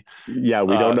 apparently. Yeah,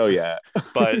 we don't Uh, know yet.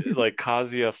 but like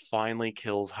Kazuya finally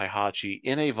kills Heihachi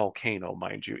in a volcano,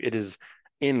 mind you. It is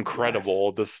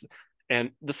incredible. Yes.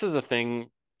 This is a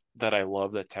thing that I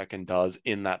love that Tekken does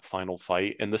in that final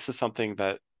fight, and this is something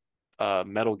that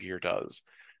Metal Gear does,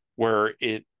 where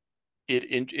it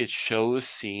shows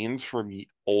scenes from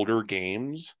older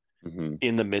games Mhm.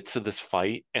 in the midst of this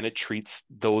fight, and it treats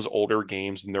those older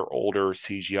games and their older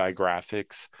CGI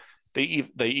graphics. They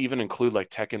even include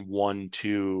like Tekken 1,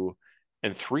 2,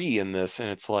 and 3 in this, and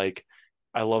it's like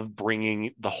I love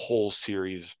bringing the whole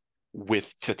series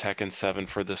with to Tekken 7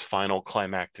 for this final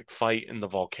climactic fight in the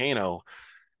volcano.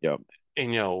 Yep.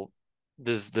 And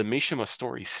this the Mishima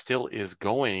story still is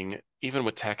going even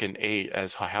with Tekken 8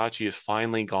 as Heihachi is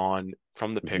finally gone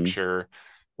from the Mhm. picture,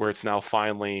 where it's now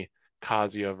finally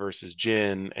Kazuya versus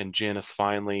Jin, and Jin has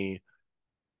finally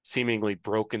seemingly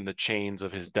broken the chains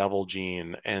of his devil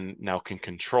gene and now can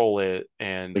control it.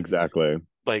 And Exactly.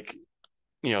 like,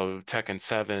 Tekken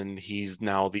 7, he's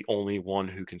now the only one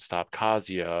who can stop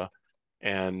Kazuya.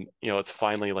 And, it's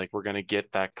finally like we're gonna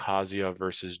get that Kazuya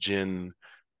versus Jin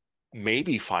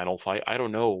maybe final fight. I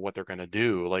don't know what they're gonna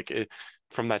do.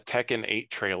 From that Tekken 8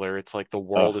 trailer, it's like the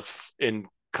world is Ugh. in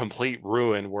complete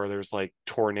ruin where there's like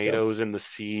Yep. tornadoes in the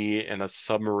sea and a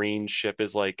submarine ship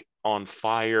is like on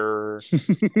fire.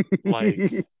 Like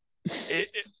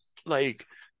it like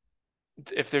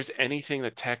if there's anything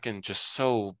that Tekken just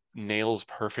so nails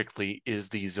perfectly is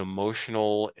these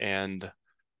emotional and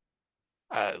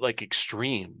like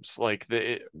extremes.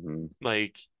 Mhm.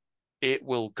 Like it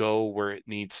will go where it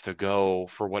needs to go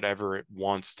for whatever it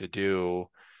wants to do.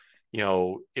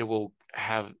 It will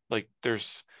have like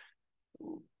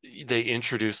they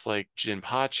introduce like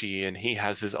Jinpachi and he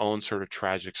has his own sort of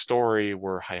tragic story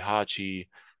where Heihachi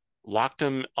locked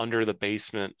him under the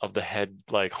basement of the head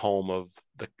like home of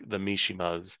the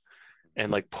Mishimas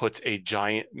and like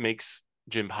makes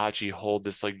Jinpachi hold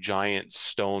this like giant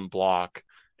stone block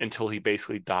until he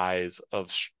basically dies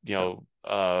of Yep.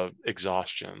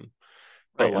 exhaustion.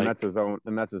 But Right, like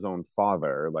and that's his own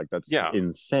father. Like that's yeah,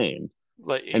 insane.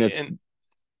 like And it's and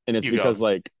and it's you go. because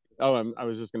like I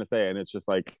was just gonna say, and it's just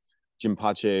like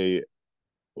Jinpachi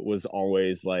was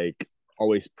always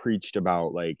preached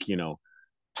about like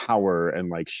power and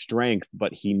like strength,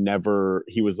 but he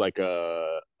was like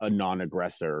a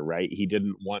non-aggressor, right? He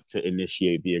didn't want to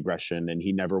initiate the aggression, and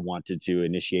he never wanted to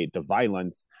initiate the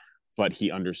violence, but he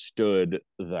understood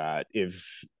that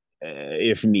if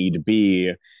need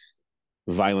be,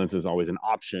 violence is always an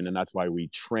option, and that's why we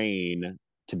train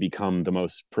to become the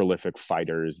most prolific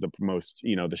fighters, the most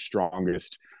the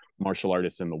strongest martial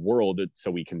artists in the world, so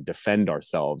we can defend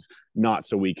ourselves, not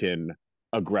so we can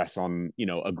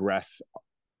aggress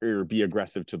or be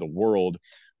aggressive to the world,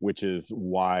 which is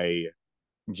why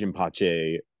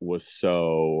Jinpachi was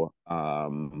so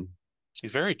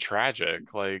He's very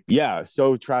tragic. Like yeah,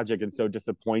 so tragic and so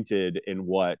disappointed in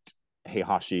what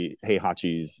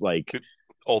Heihachi's like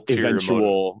ulterior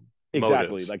eventual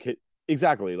exactly motives. like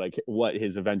exactly like what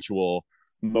his eventual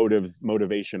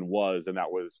motivation was, and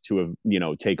that was to,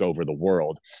 take over the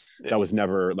world. That was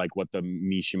never like what the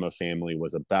Mishima family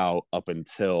was about up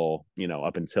until the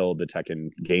Tekken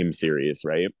game series,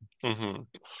 right? Mm-hmm.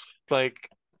 Like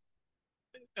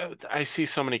I see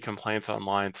so many complaints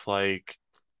online. It's like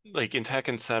in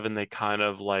Tekken 7 they kind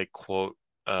of like quote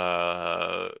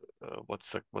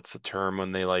what's the term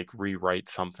when they like rewrite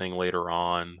something later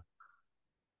on?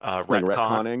 Like Retcon.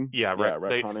 retconning, Yeah, yeah,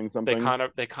 retconning something.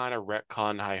 they kind of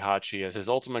retcon Heihachi as his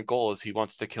ultimate goal is he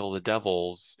wants to kill the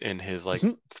devils in his like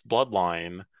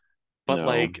bloodline. But No,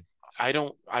 like I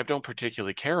don't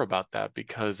particularly care about that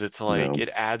because it's like no. it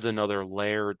adds another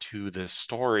layer to this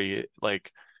story.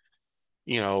 Like,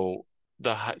 you know,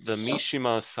 the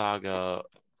Mishima saga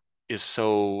is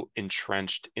so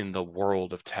entrenched in the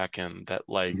world of Tekken that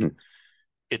like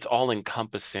it's all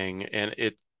encompassing and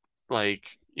it like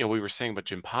we were saying about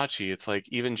Jinpachi, it's like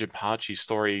even Jinpachi's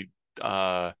story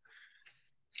uh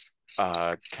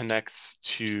connects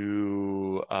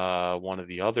to one of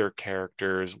the other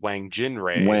characters, Wang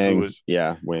Jinrei, Wang,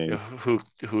 yeah, Wang.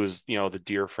 who is the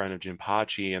dear friend of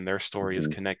Jinpachi, and their story is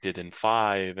Mm-hmm. connected in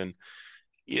five, and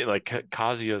yeah, like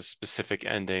Kazuya's specific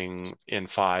ending in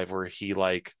five, where he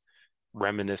like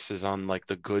reminisces on like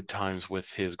the good times with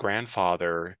his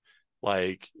grandfather.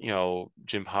 Like,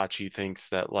 Jinpachi thinks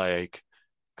that like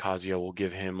Kazuya will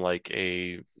give him like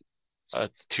a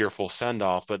tearful send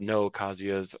off, but no,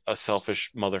 Kazuya's a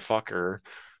selfish motherfucker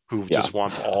who Yeah. just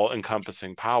wants all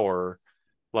encompassing power.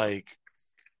 Like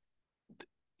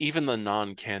even the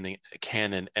non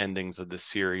canon endings of the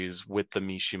series with the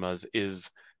Mishimas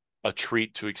is a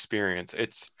treat to experience.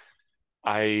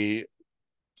 I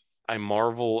I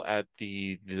marvel at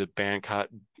the Bandai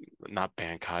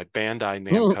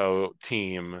Namco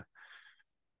team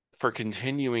for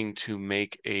continuing to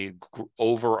make a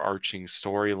overarching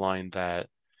storyline that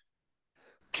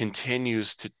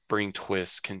continues to bring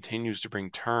twists, continues to bring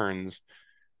turns,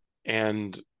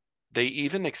 and they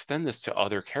even extend this to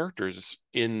other characters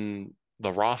in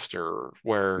the roster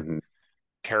where Mm-hmm.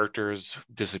 characters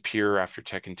disappear after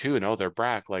Tekken 2 and oh they're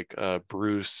back like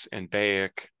Bruce and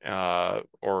Bayek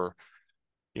or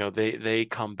they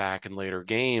come back in later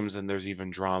games and there's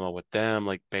even drama with them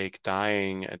like Bayek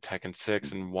dying at Tekken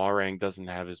 6 and Warang doesn't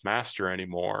have his master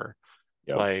anymore.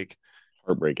 Yep. Like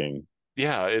Heartbreaking.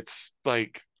 yeah, it's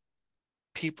like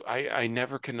people I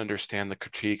never can understand the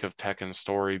critique of Tekken's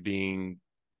story being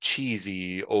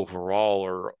cheesy overall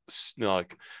or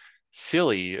like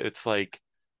silly. It's like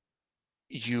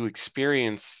you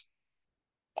experience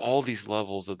all these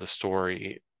levels of the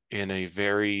story in a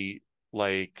very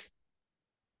like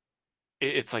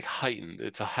it's like heightened.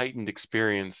 It's a heightened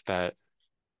experience that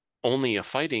I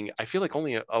feel like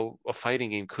only a fighting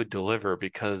game could deliver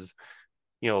because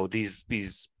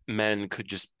these men could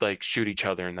just like shoot each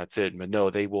other and that's it. But no,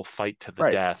 they will fight to the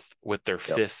Right. death with their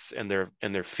Yep. fists and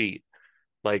their feet.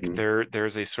 Like Mm-hmm.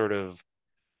 there's a sort of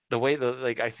the way that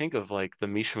like I think of like the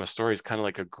Mishima story is kind of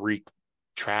like a Greek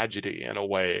tragedy in a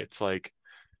way. It's like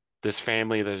this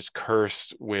family that is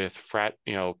cursed with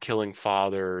killing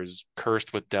fathers,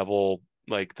 cursed with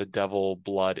like the devil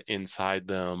blood inside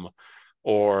them,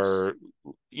 or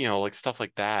like stuff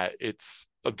like that. It's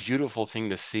a beautiful thing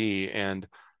to see, and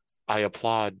I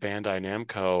applaud Bandai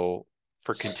Namco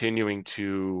for continuing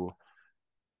to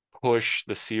push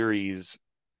the series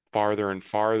farther and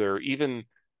farther, even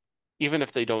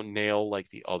if they don't nail like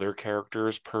the other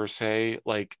characters per se,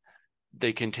 like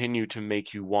they continue to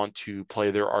make you want to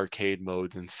play their arcade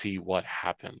modes and see what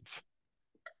happens.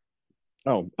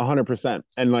 Oh, 100%.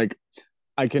 And like,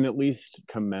 I can at least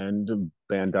commend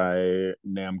Bandai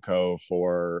Namco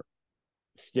for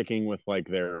sticking with like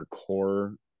their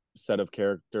core set of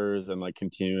characters and like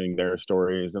continuing their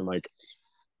stories and like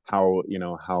how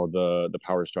the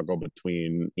power struggle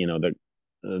between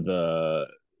the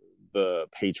the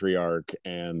patriarch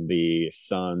and the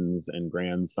sons and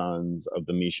grandsons of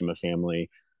the Mishima family,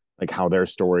 like how their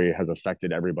story has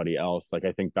affected everybody else. Like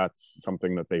I think that's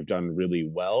something that they've done really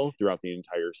well throughout the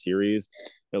entire series,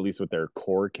 at least with their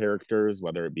core characters,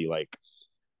 whether it be like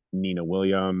Nina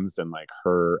Williams and like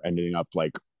her ending up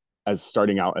like as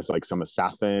starting out as like some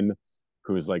assassin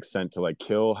who's like sent to like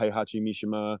kill Heihachi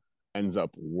Mishima, ends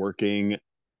up working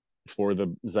for the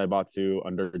Zaibatsu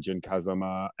under Jin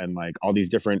Kazama, and like all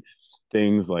these different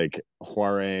things, like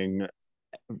Huarang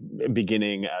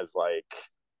beginning as like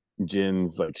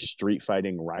Jin's like street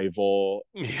fighting rival,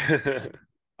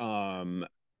 um,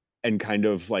 and kind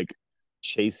of like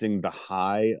chasing the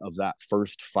high of that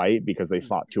first fight because they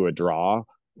fought to a draw,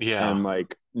 Yeah. and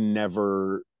like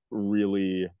never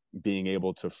really being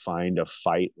able to find a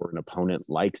fight or an opponent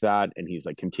like that. And he's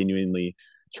like continually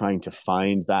trying to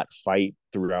find that fight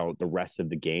throughout the rest of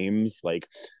the games. Like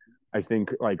I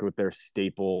think like with their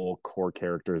staple core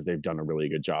characters, they've done a really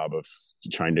good job of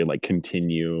trying to like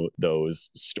continue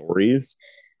those stories.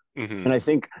 Hmm.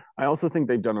 And I also think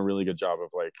they've done a really good job of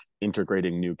like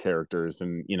integrating new characters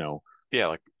and, Yeah,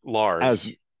 like as Lars,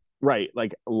 right,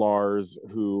 like Lars,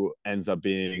 who ends up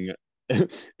being an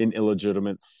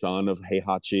illegitimate son of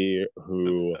Heihachi,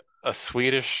 who a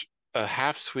Swedish, a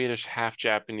half Swedish, half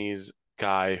Japanese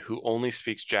guy who only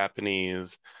speaks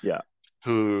Japanese, yeah.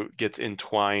 who gets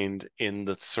entwined in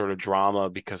the sort of drama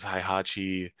because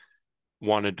Heihachi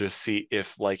wanted to see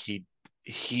if like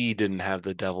he didn't have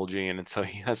the devil gene, and so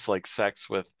he has like sex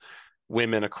with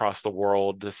women across the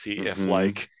world to see if Mm-hmm.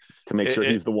 like To make sure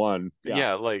it he's the one. Yeah.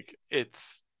 yeah, like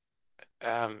it's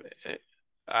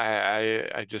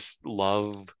I just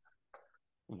love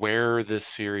where this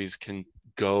series can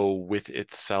go with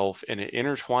itself, and it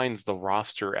intertwines the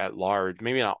roster at large.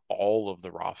 Maybe not all of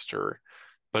the roster,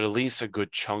 but at least a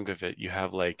good chunk of it. You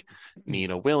have like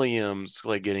Nina Williams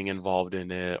like getting involved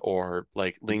in it, or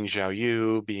like Ling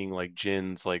Xiaoyu being like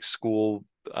Jin's like school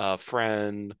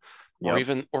friend,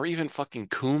 Yep. or even fucking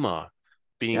Kuma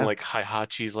being Yeah. like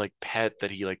Heihachi's like pet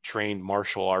that he like trained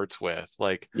martial arts with.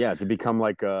 Like, Yeah. To become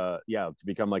like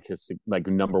his like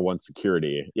number one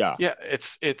security. Yeah. yeah,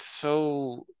 it's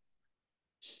so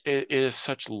it is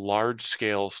such large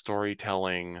scale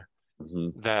storytelling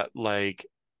Mm-hmm. that like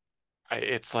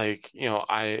it's like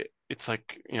it's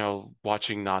like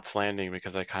watching Knots Landing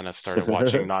because I kind of started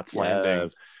watching Knots Landing.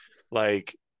 Yes.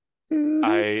 Like Do, do,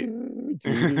 I do,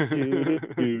 do, do,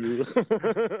 do, do.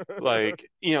 like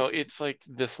it's like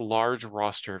this large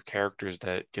roster of characters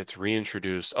that gets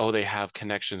reintroduced. Oh, they have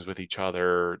connections with each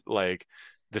other. Like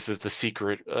this is the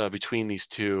secret between these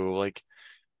two. Like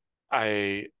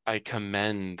I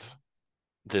commend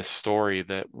this story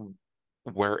that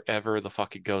wherever the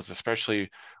fuck it goes, especially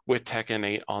with Tekken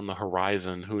 8 on the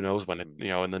horizon, who knows when it,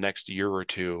 in the next year or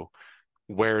two,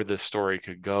 where this story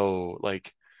could go.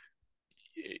 Like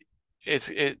it's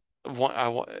it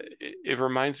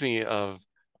reminds me of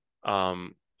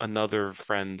another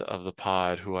friend of the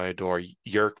pod who I adore,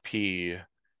 Yerk P. Um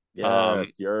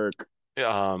Yes, Yerk.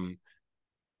 um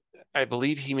I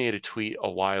believe he made a tweet a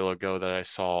while ago that I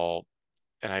saw,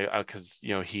 and I because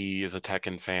he is a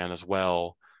Tekken fan as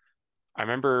well. I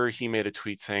remember he made a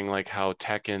tweet saying like how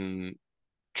Tekken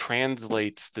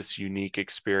translates this unique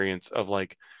experience of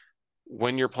like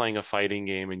when you're playing a fighting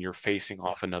game and you're facing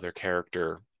off another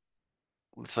character,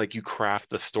 it's like you craft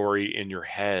the story in your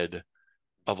head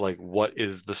of like what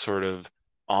is the sort of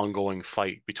ongoing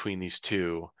fight between these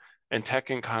two. And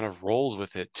Tekken kind of rolls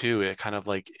with it too. It kind of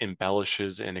like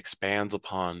embellishes and expands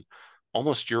upon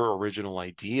almost your original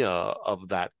idea of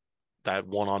that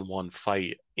one-on-one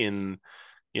fight in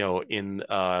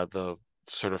the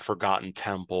sort of Forgotten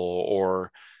Temple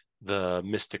or the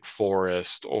Mystic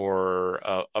Forest or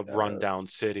a rundown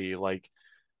Yes. city. Like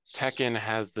Tekken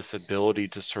has this ability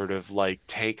to sort of like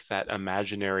take that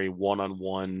imaginary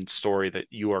one-on-one story that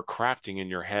you are crafting in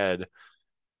your head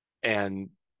and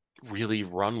really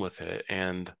run with it.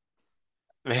 And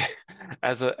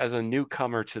as a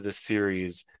newcomer to this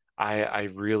series, I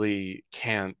really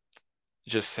can't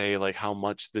just say like how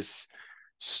much this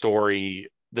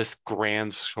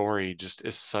grand story just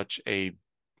is such an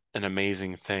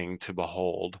amazing thing to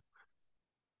behold.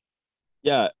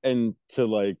 Yeah, and to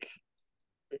like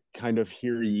kind of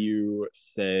hear you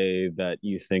say that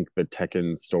you think the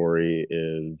Tekken story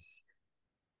is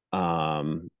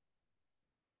um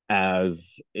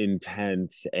as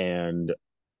intense and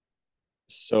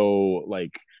so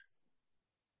like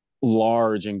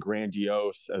large and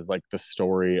grandiose as like the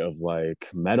story of like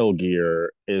Metal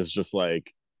Gear is just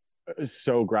like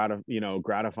so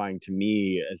gratifying to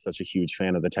me as such a huge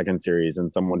fan of the Tekken series and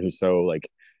someone who's so like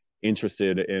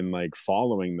interested in like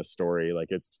following the story. Like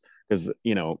it's because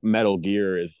Metal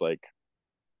Gear is like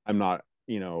I'm not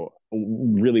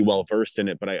really well versed in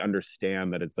it, but I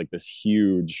understand that it's like this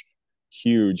huge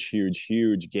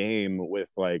game with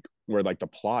like where like the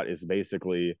plot is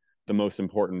basically the most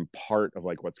important part of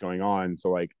like what's going on. So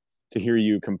like to hear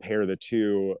you compare the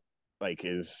two like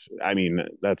is I mean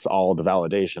that's all the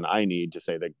validation I need to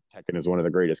say that Tekken is one of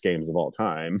the greatest games of all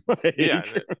time. Yeah,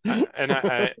 Like and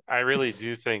I really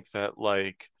do think that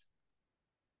like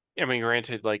I mean,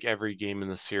 granted, like every game in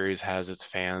the series has its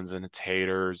fans and its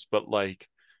haters, but like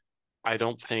I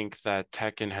don't think that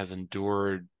Tekken has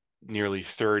endured nearly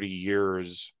 30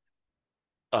 years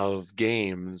of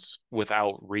games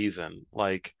without reason.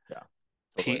 Like yeah,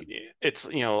 totally. it's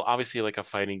obviously like a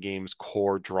fighting game's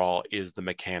core draw is the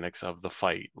mechanics of the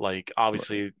fight. Like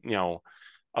obviously,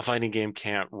 a fighting game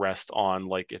can't rest on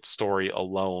like its story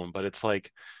alone, but it's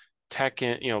like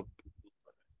Tekken,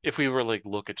 if we were like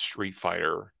look at Street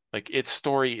Fighter, like its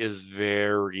story is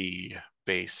very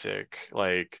basic.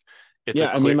 Like it's a Yeah,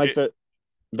 I mean clear like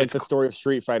it's the story of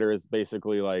Street Fighter is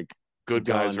basically like good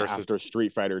guys done versus after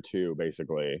Street Fighter 2,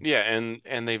 basically. yeah,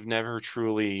 and they've never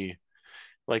truly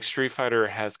like Street Fighter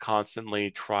has constantly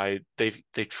tried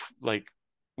like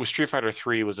with Street Fighter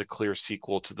 3 was a clear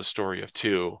sequel to the story of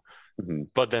 2, Hmm.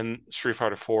 but then Street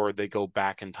Fighter 4 they go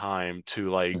back in time to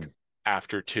like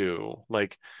after 2,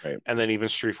 like, Right. and then even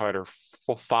Street Fighter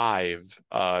 5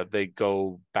 they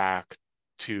go back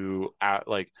to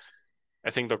like I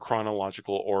think the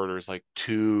chronological order is like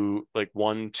 2, like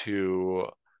 1, 2,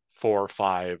 4,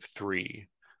 5, 3.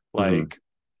 Hmm. Like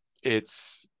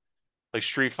it's like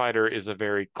Street Fighter is a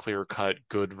very clear-cut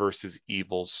good versus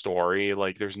evil story.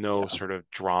 Like there's no Yeah. sort of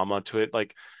drama to it.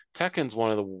 Like Tekken's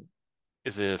one of the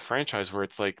is a franchise where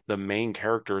it's like the main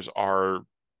characters are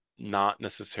not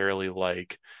necessarily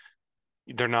like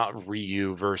they're not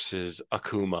Ryu versus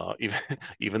Akuma,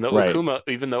 Right.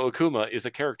 even though Akuma is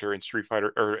a character in Street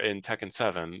Fighter or in Tekken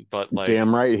 7, but like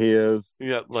Damn right he is.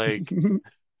 yeah, like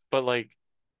but like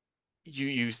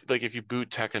you like if you boot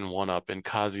Tekken 1 up and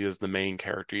Kazuya is the main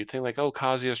character, you think like, oh,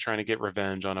 Kazuya's trying to get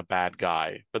revenge on a bad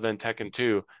guy. But then Tekken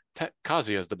 2,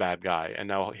 Kazuya is the bad guy, and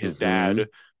now his Hmm. dad,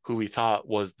 who we thought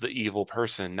was the evil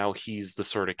person, now he's the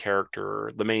sort of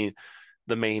character, the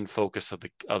main focus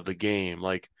of the game.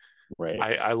 Like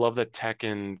Right. I love that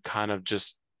Tekken kind of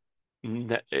just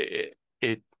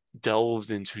it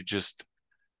delves into just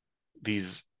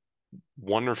these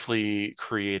wonderfully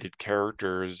created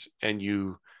characters, and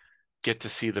you get to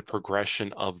see the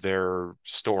progression of their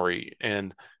story.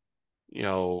 And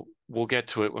we'll get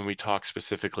to it when we talk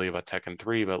specifically about Tekken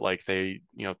 3, but like they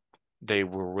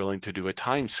were willing to do a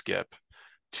time skip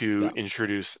to Yeah.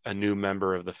 introduce a new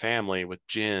member of the family with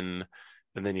Jin,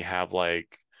 and then you have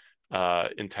like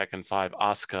in Tekken 5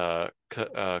 Asuka,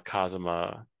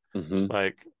 Kazuma, Hmm.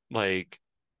 like like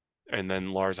and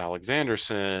then Lars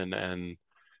Alexanderson, and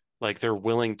like they're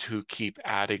willing to keep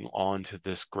adding on to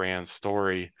this grand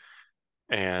story.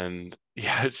 And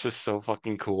yeah, it's just so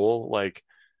fucking cool. Like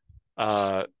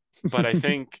uh but I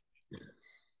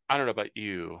don't know about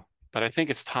you, but I think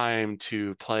it's time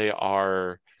to play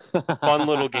our fun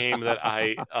little game that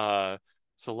I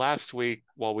so last week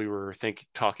while we were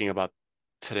talking about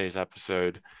today's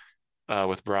episode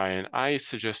with Brian, I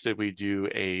suggested we do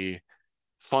a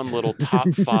fun little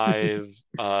top five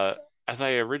as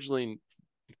I originally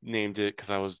named it because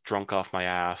I was drunk off my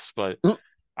ass, but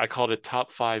I called it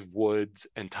top five woods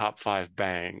and top five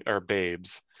bang or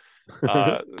babes.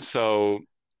 So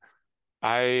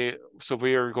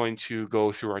we are going to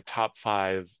go through our top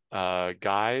five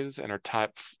guys and our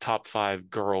top five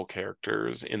girl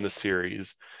characters in the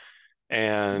series.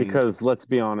 And Because let's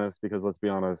be honest,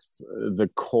 the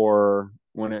core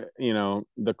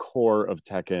the core of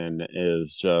Tekken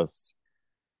is just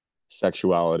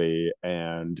sexuality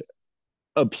and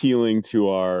appealing to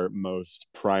our most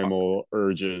primal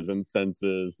urges and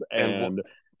senses, and what and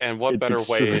and what it's better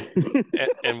extreme. way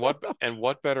and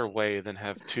what better way than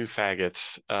have two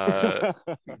faggots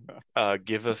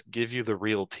give you the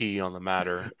real tea on the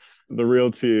matter. The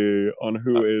real tea on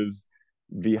who is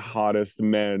the hottest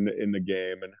men in the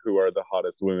game and who are the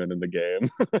hottest women in the game.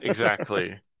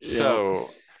 Exactly. Yeah. So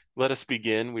let us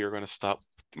begin. We're gonna start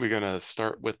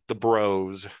with the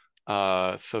bros.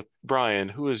 So Brian,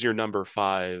 who is your number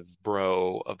five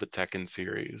bro of the Tekken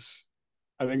series?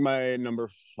 I think my number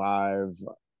 5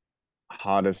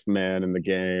 hottest man in the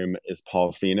game is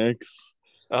Paul Phoenix.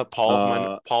 Uh,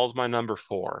 Paul's my number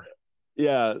four.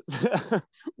 yeah,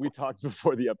 we talked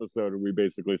before the episode and we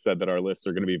basically said that our lists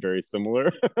are going to be very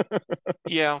similar.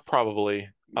 Yeah, probably.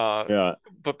 Yeah.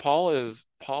 But Paul is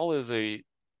a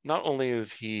not only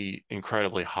is he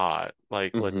incredibly hot,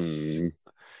 like let's Hmm.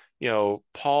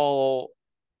 Paul,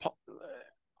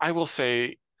 I will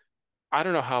say I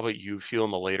don't know how about you feel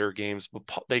in the later games, but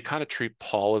they kind of treat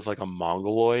Paul as like a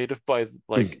mongoloid by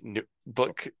like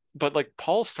but like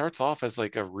Paul starts off as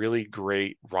like a really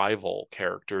great rival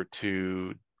character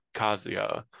to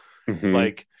Kazuya. Hmm.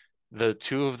 Like the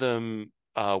two of them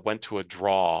went to a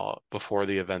draw before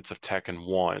the events of Tekken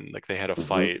 1. Like they had a Hmm.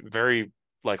 fight, very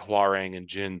like Hwoarang and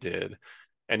Jin did.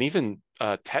 And even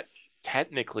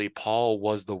technically Paul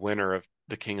was the winner of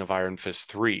the King of Iron Fist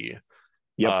 3.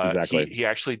 Yep, He exactly. he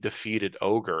actually defeated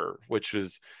Ogre, which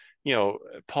was,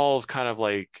 Paul's kind of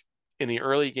like in the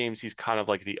early games, he's kind of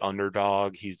like the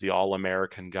underdog. He's the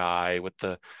all-American guy with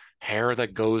the hair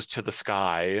that goes to the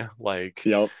sky. Like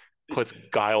Yep. puts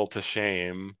Guile to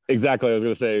shame. Exactly. I was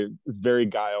gonna say it's very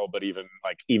Guile, but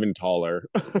even taller.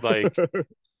 Like,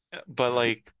 but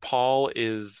like Paul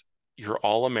is your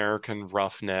all-American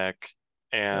roughneck,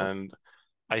 Yeah. and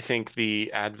I think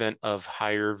the advent of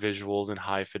higher visuals and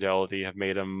high fidelity have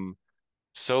made him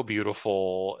so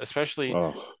beautiful, especially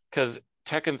Oh, because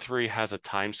Tekken 3 has a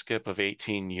time skip of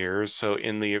 18 years. So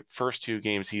in the first two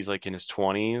games, he's like in his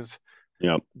 20s,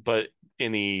 yep. but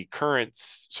in the current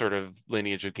sort of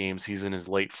lineage of games, he's in his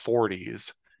late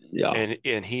 40s. Yeah.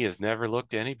 And he has never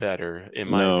looked any better, in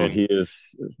my No, opinion. he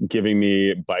is giving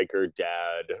me biker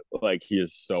dad. Like he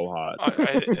is so hot.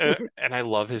 And I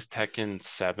love his Tekken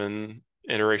 7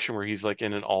 iteration where he's like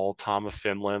in an all Tom of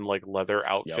Finland like leather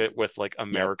Yep. outfit with like Yep.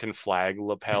 American flag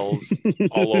lapels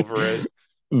all over it.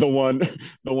 the one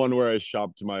the one where I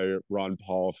shopped my Ron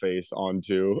Paul face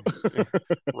onto.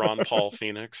 Ron Paul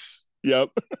Phoenix. Yep.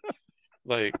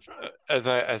 Like as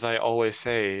I always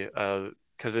say,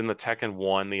 because in the Tekken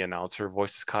 1 the announcer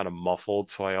voice is kind of muffled,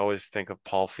 so I always think of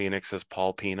Paul Phoenix as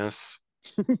Paul Penis.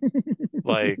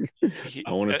 Like I he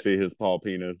want to see his Paul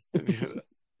penis.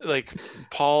 like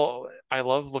Paul, I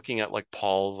love looking at like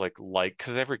Paul's like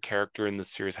because every character in the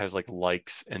series has like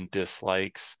likes and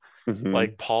dislikes. Hmm.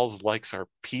 Like Paul's likes are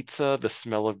pizza, the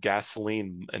smell of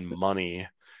gasoline, and money,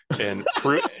 and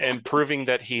proving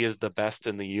that he is the best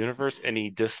in the universe. And he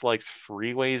dislikes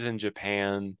freeways in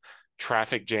Japan,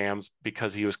 traffic jams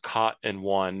because he was caught in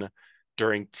one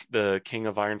during the King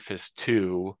of Iron Fist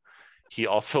 2. He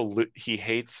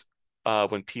hates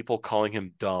when people calling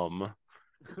him dumb.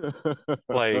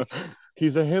 Like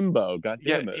He's a himbo. God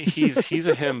yeah, damn it. he's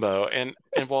a himbo, and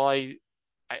while I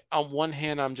on one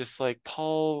hand I'm just like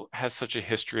Paul has such a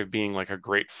history of being like a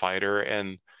great fighter,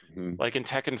 and Mhm. like in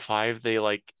Tekken 5 they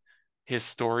like his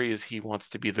story is he wants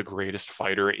to be the greatest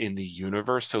fighter in the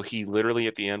universe, so he literally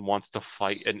at the end wants to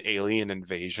fight an alien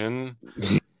invasion.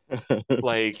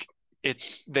 Like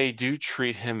it's they do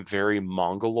treat him very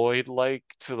mongoloid like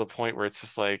to the point where it's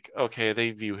just like okay,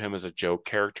 they view him as a joke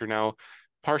character now,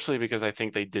 partially because I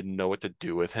think they didn't know what to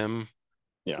do with him.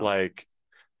 Yeah. Like,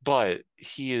 but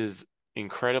he is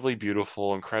incredibly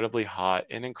beautiful, incredibly hot,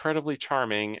 and incredibly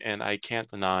charming, and I can't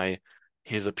deny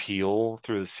his appeal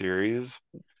through the series.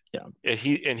 Yeah.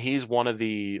 And he's one of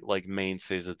the like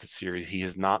mainstays of the series. He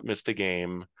has not missed a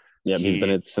game. Yeah. He's been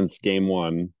He it since game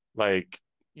one. like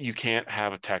you can't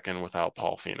have a Tekken without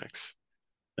Paul Phoenix.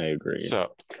 I agree.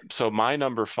 So so my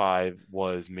number five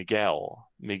was Yes.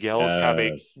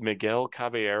 Miguel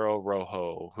Caballero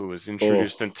Rojo, who was Oh,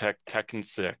 introduced in Tekken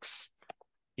 6.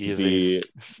 He is a the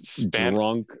span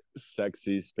drunk,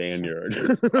 sexy Spaniard.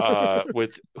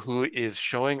 with who is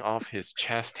showing off his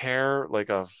chest hair like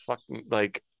a fucking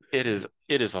like it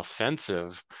is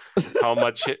offensive how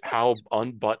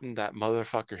unbuttoned that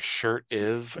motherfucker's shirt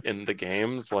is in the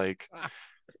games. Like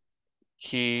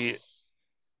he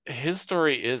his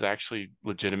story is actually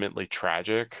legitimately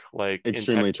tragic. Like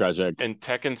Extremely tragic. in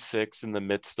Tekken 6, in the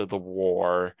midst of the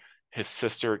war, his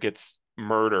sister gets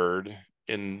murdered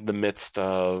in the midst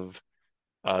of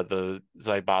the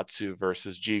Zaibatsu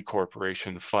versus G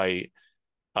Corporation fight.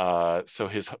 So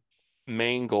his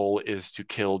main goal is to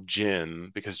kill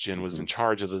Jin because Jin was in Mhm.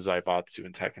 charge of the Zaibatsu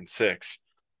in Tekken 6.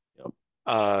 Yep.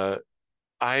 Uh,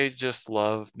 I just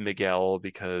love Miguel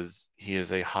because he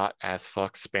is a hot ass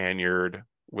fuck Spaniard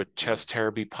with Yep. chest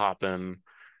hair be popping.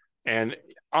 And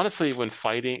honestly, when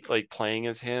fighting, like playing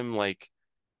as him, like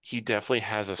he definitely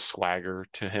has a swagger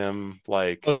to him.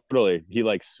 Totally. He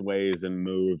like sways and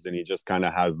moves, and he just kind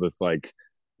of has this like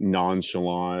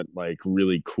nonchalant, like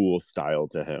really cool style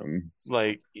to him.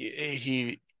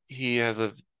 he has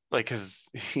a like his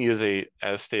he is a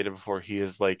as stated before, he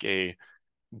is like a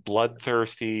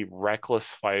bloodthirsty, reckless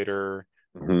fighter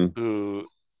Mhm. who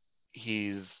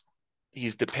he's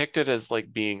he's depicted as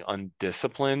like being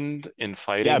undisciplined in Yeah,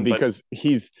 fighting, but because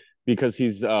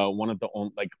he's one of the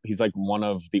only like he's like one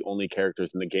of the only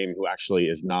characters in the game who actually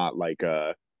is not like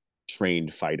a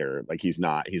trained fighter. Like he's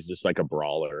not. He's just like a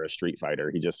brawler, a street fighter.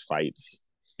 He just fights.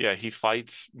 yeah, he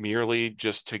fights merely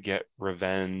just to get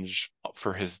revenge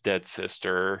for his dead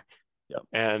sister. Yep.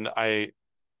 And I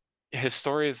his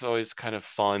story is always kind of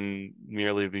fun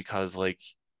merely because like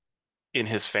in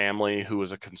his family, who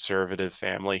was a conservative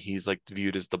family, he's like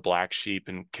viewed as the black sheep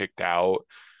and kicked out.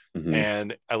 Hmm.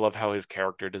 And I love how his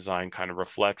character design kind of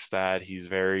reflects that. He's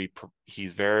very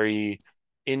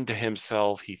into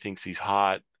himself. He thinks he's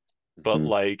hot, but Hmm.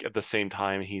 like at the same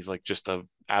time, he's like just a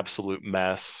absolute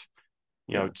mess,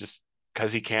 Yeah. just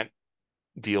because he can't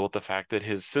deal with the fact that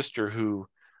his sister, who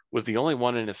was the only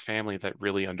one in his family that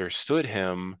really understood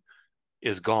him,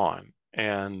 is gone.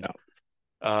 And Yeah.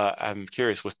 I'm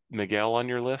curious, was Miguel on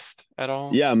your list at all?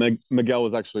 Yeah, Miguel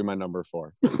was actually my number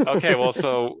four. Okay, well,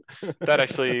 so that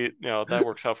actually, that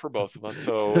works out for both of us.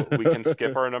 So we can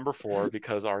skip our number four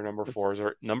because our number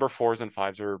fours and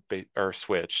fives are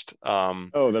switched.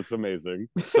 Oh, that's amazing.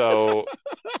 So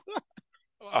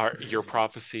your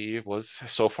prophecy was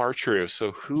so far true.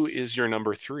 So who is your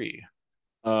number three?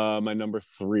 My number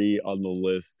three on the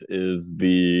list is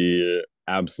the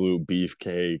absolute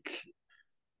beefcake,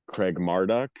 Craig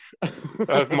Marduk.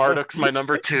 Marduk's my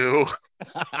number two.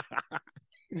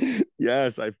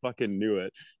 Yes, I fucking knew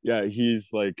it. Yeah, he's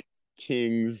like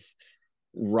King's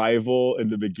rival in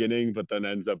the beginning, but then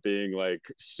ends up being like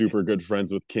super good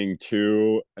friends with King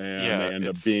too, and Yeah, they end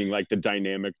up it's being like the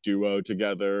dynamic duo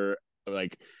together,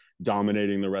 like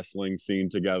dominating the wrestling scene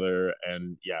together.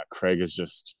 And yeah, Craig is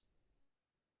just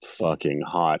fucking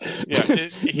hot.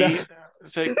 yeah.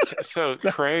 That- So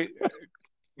Craig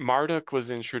Marduk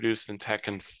was introduced in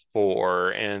Tekken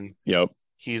 4, and yep.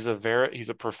 he's a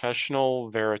professional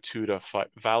Vale Tudo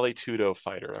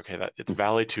fighter. Okay, that it's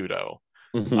Vale Tudo.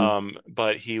 Mhm.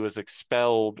 But he was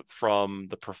expelled from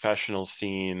the professional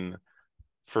scene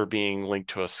for being linked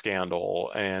to a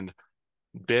scandal, and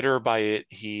bitter by it,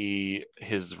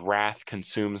 his wrath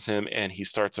consumes him, and he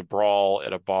starts a brawl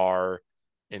at a bar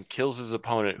and kills his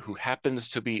opponent, who happens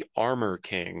to be Armor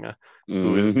King,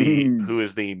 Mhm. who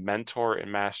is the mentor and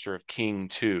master of King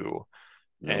 2.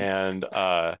 Yep. And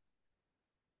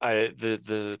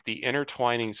the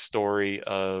intertwining story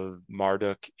of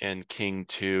Marduk and King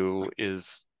 2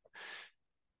 is,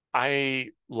 I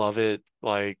love it.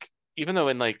 Like, even though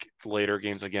in like later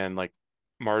games, again, like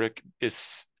Marduk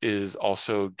is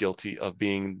also guilty of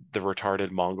being the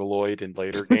retarded mongoloid in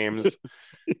later games.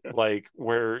 Like,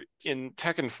 where in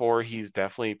Tekken 4 he's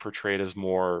definitely portrayed as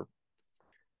more,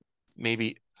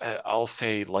 maybe I'll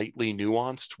say lightly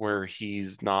nuanced, where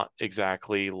he's not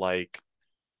exactly like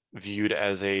viewed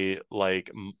as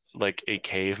like a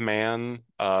caveman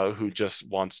who just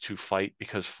wants to fight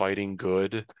because fighting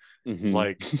good. Mhm.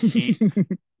 Like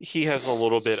he has a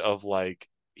little bit of like,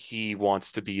 he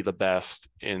wants to be the best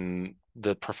in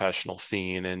the professional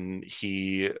scene, and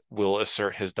he will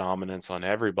assert his dominance on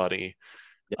everybody.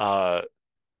 Uh,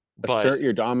 but Assert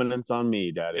your dominance on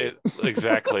me, daddy.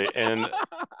 exactly. And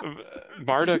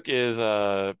Marduk is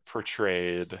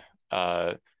portrayed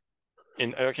uh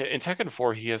in Tekken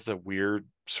 4, he has the weird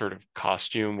sort of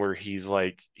costume where he has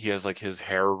like his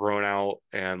hair grown out,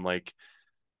 and like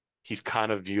he's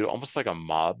kind of viewed almost like a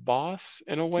mob boss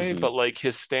in a way, Mhm. but like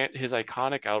his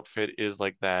iconic outfit is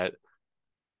like that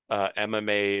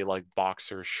MMA like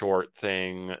boxer short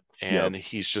thing, Yep. and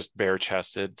he's just bare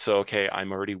chested. So okay,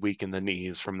 I'm already weak in the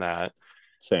knees from that.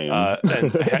 Same.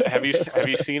 And have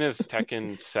you seen his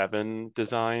Tekken 7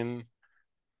 design?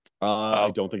 I Uh,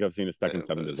 don't think I've seen a Tekken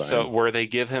 7 so design. where they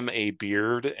give him a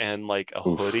beard and like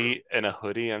Oof. a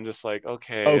hoodie, I'm just like,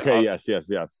 okay, Okay, yes, yes,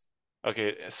 yes.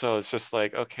 okay, so it's just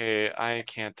like, okay, I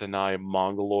can't deny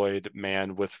mongoloid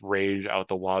man with rage out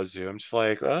the wazoo. I'm just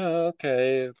like, oh,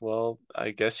 okay, well, I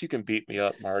guess you can beat me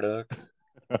up, Marduk.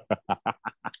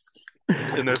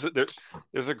 And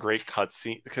there's a great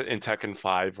cutscene in Tekken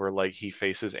 5 where like he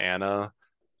faces Anna,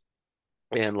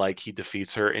 and like he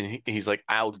defeats her, and he's like,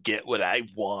 I'll get what I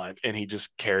want, and he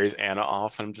just carries Anna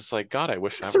off, and I'm just like, God, I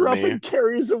wish Picks that were her up me. and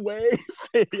carries away.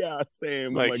 Yeah, same.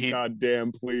 I'm Like like, he God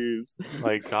damn, please.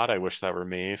 like, God, I wish that were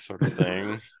me, sort of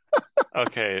thing.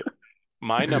 Okay,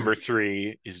 my number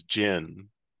three is Jin.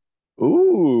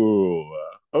 Ooh,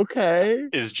 okay.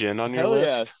 Is Jin on your Hell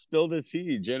yeah. list? Spill the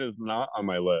tea. Jen is not on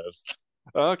my list.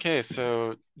 Okay,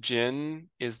 so Jin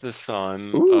is the son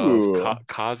of Ooh.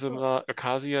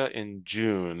 Kazuya and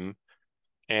June,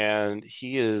 and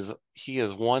he is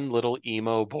one little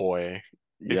emo boy.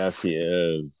 Yes, If he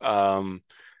is. um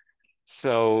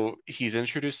So he's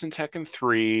introduced in Tekken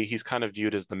 3. He's kind of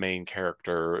viewed as the main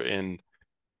character, and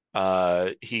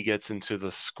he gets into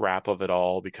the scrap of it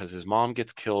all because his mom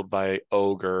gets killed by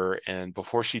Ogre, and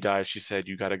before she dies, she said,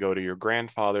 "You got to go to your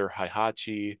grandfather,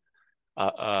 Heihachi,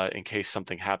 in case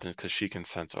something happens, because she can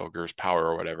sense Ogre's power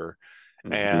or whatever."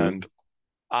 Mhm. And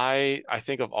I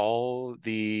think of all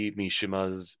the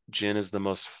Mishimas, Jin is the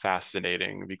most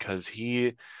fascinating because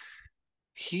he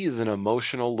is an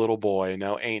emotional little boy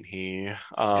now, ain't he?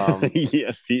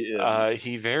 Yes, he is.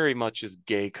 He very much is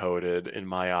gay coded in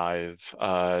my eyes.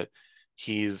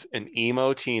 He's an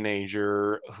emo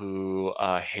teenager who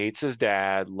hates his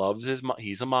dad, loves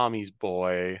he's a mommy's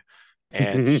boy,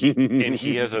 and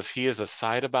he has a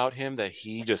side about him that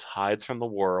he just hides from the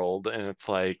world. And it's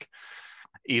like,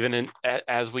 even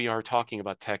as we are talking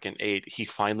about Tekken 8, he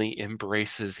finally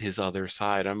embraces his other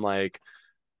side. I'm like,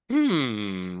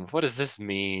 What does this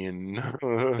mean?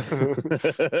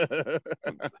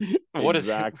 What is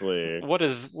Exactly. what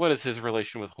is his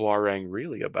relation with Huarang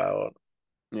really about?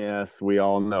 Yes, we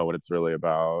all know what it's really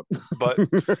about. But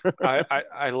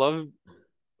I love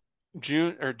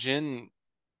Jin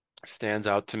stands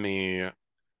out to me.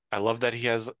 I love that he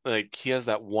has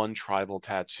that one tribal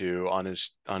tattoo on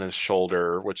his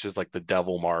shoulder, which is like the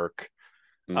devil mark.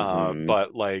 Hmm.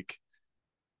 But like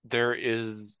there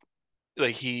is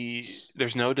like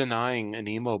there's no denying an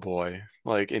emo boy,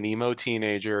 like an emo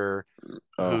teenager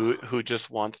Oh, who just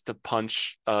wants to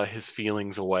punch his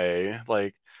feelings away.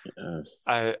 Like yes.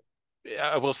 I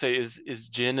I will say is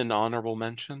Jin an honorable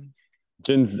mention?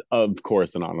 Jin's, of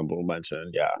course, an honorable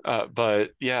mention. Yeah.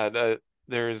 But yeah,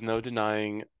 there is no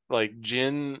denying like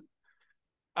Jin.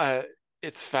 Uh,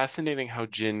 it's fascinating how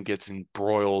Jin gets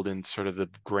embroiled in sort of the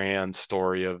grand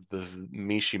story of the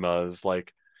Mishimas.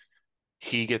 Like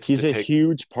he gets to He's a take,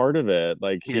 huge part of it.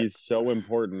 Like, yeah, he's so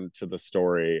important to the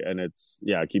story. And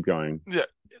yeah, keep going. yeah.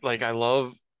 Like I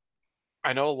know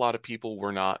a lot of people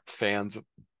were not fans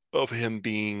of him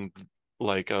being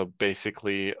like a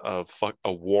basically a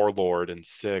warlord in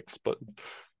six, but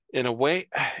in a way,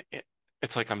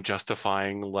 it's like I'm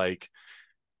justifying like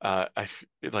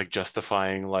like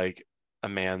justifying like a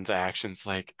man's actions.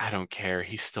 Like I don't care,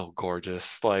 he's still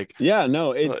gorgeous. Yeah,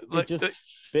 no, it Like just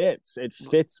fits. It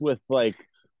fits with like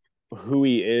who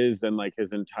he is and like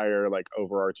his entire like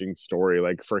overarching story.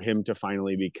 Like for him to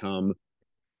finally become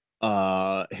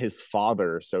his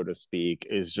father, so to speak,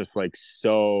 is just like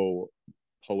so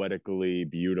poetically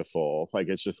beautiful. Like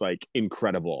it's just like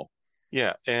incredible.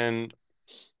 yeah, and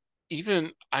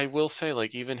even I will say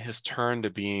like even his turn to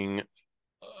being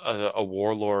a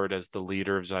warlord as the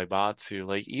leader of Zaibatsu,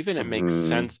 like even it makes Hmm.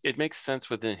 sense. It makes sense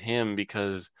within him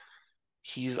because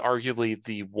he's arguably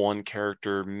the one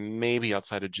character, maybe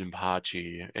outside of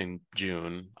Jinpachi and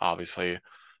June, obviously,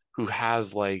 who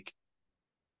has like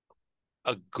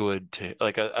a good to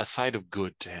like a side of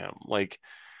good to him. Like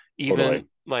even Totally.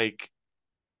 like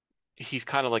he's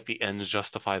kind of like the ends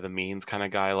justify the means kind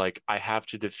of guy. Like I have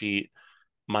to defeat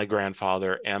my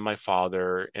grandfather and my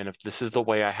father, and if this is the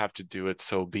way I have to do it,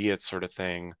 so be it, sort of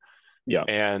thing. Yeah.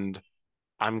 And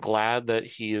I'm glad that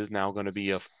he is now going to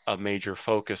be a major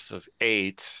focus of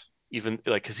eight, even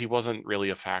like because he wasn't really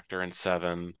a factor in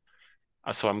seven.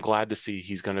 So I'm glad to see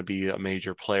he's going to be a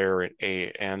major player at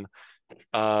eight. And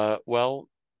well,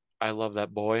 I love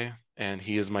that boy, and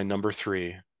he is my number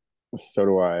three. So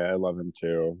do I. I love him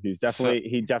too. So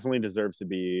He definitely deserves to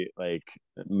be like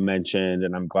mentioned,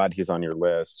 and I'm glad he's on your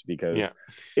list yeah. because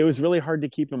it was really hard to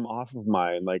keep him off of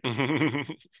mine.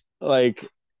 Like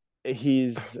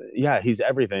he's yeah, he's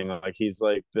everything. Like he's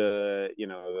like the,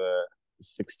 the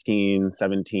 16,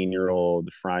 17-year old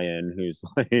Fryan who's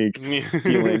like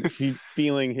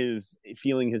feeling his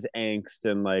angst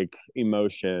and like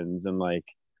emotions and like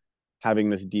having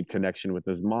this deep connection with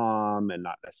his mom and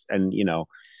not and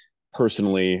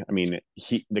personally, I mean,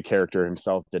 the character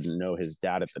himself didn't know his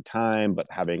dad at the time, but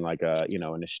having like a,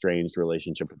 an estranged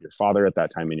relationship with your father at that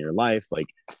time in your life, like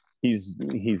he's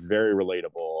very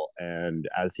relatable. And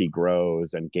as he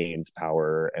grows and gains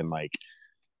power and like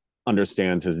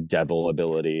understands his devil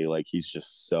ability, like he's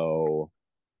just so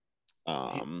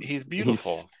he's he's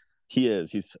beautiful.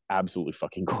 he's absolutely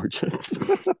fucking gorgeous.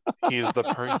 He is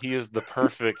the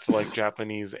perfect like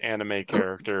Japanese anime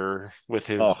character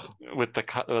Oh, with the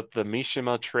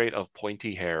Mishima trait of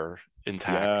pointy hair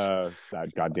intact. yes,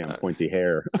 that goddamn Uh, pointy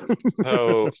hair.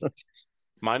 so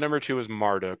my number two is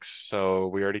Marduk. So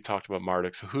we already talked about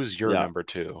Marduk. So who's your Yeah. number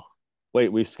two? Wait,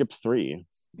 we skipped three.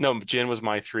 No, Jin was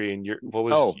my three, and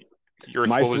Oh,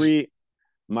 my what was three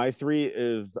My three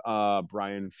is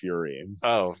Brian Fury.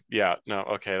 oh yeah, no,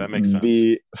 okay, that makes sense.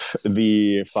 The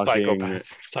the fucking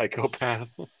Psychopath,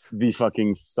 psychopath. the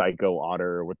fucking psycho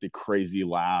otter with the crazy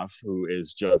laugh who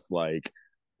is just like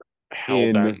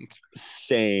Hellbent.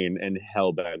 insane and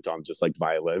hell bent on just like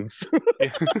violence.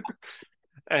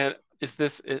 And is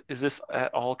this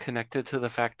at all connected to the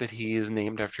fact that he is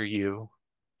named after you?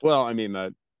 Well, I mean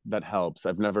that helps.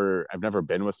 I've never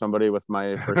been with somebody with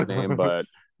my first name, but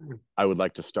I would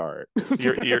like to start.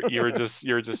 You're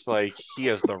just like he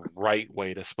has the right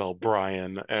way to spell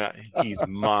Brian. He's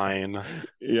mine.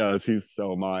 Yes, he's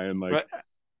so mine. Like But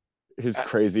his uh,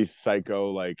 crazy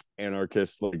psycho like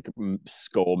anarchist like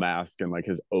skull mask and like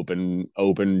his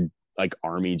open like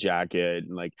army jacket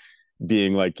and like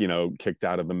being like kicked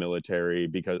out of the military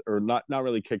because or not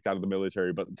really kicked out of the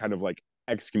military but kind of like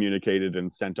excommunicated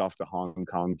and sent off to Hong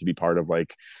Kong to be part of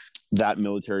like that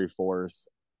military force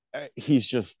he's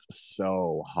just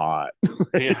so hot.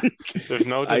 Yeah, Like, there's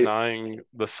no I denying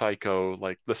the psycho,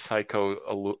 like the psycho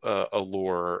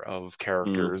allure of mm,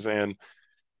 characters, and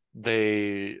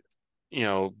they,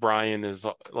 Brian is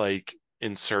like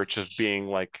in search of being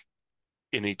like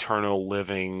an eternal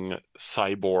living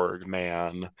cyborg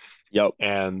man, yep.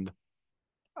 and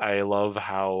I love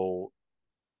how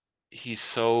he's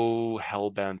so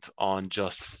hell-bent on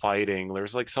just fighting.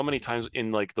 There's like so many times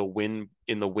in like the win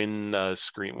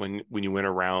screen when you win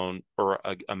a round or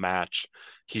a match,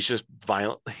 he's just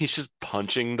violent. He's just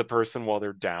punching the person while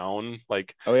they're down.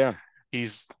 Like Oh yeah.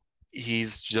 he's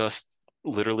he's just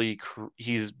literally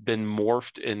he's been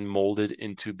morphed and molded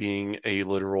into being a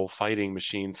literal fighting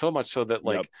machine. So much so that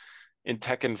Yep. like in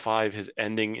Tekken 5, his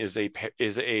ending is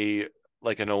a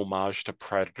like an homage to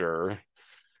Predator,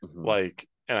 Mhm. like,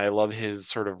 and I love his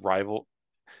sort of rival,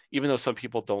 even though some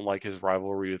people don't like his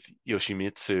rivalry with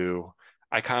Yoshimitsu.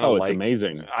 I kind of Oh, it's like,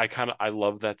 amazing. I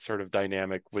love that sort of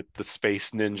dynamic with the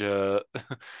space ninja,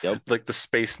 Yep. like the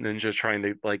space ninja trying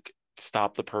to like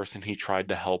stop the person he tried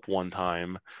to help one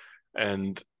time.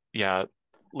 And yeah,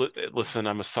 listen,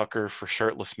 I'm a sucker for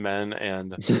shirtless men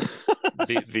and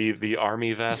the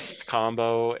army vest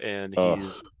combo, and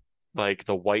he's Oh. like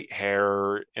the white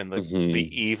hair and the Mhm.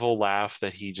 evil laugh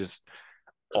that he just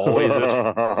always is.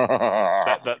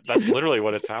 That's literally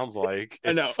what it sounds like.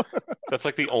 I know. That's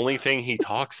like the only thing he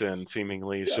talks in,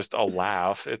 seemingly. It's Yep. just a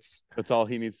laugh. That's all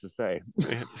he needs to say.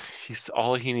 It, he's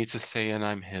all he needs to say, and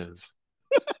I'm his.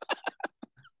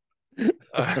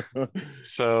 Uh,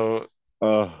 so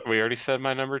Oh, we already said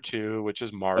my number two, which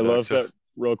is I Marduk. love So that.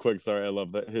 Real quick, sorry. I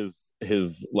love that his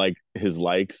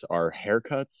likes are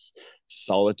haircuts,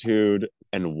 solitude,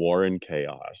 and war and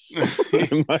chaos.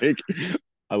 I'm like,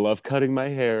 I love cutting my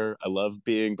hair. I love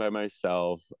being by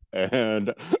myself,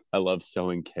 and I love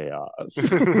sowing chaos.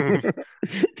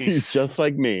 He's he's just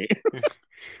like me.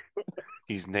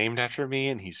 he's named after me,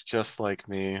 and he's just like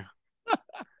me.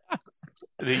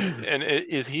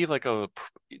 Is he like a?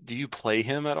 Do you play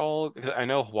him at all? 'Cause I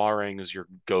know Hwoarang is your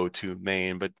go-to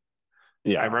main, but I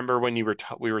Yeah, remember when we were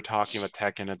talking about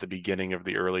Tekken at the beginning of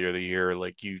the earlier the year,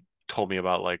 like you told me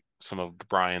about like some of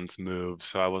Brian's moves,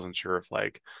 so I wasn't sure if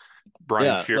like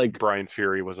yeah. Like Brian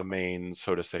Fury was a main,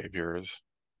 so to say, of yours.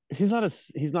 he's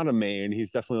not a main.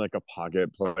 He's definitely like a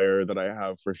pocket player that I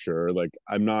have for sure. Like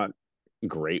I'm not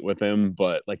great with him,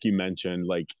 but like you mentioned,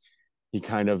 like he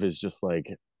kind of is just like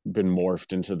been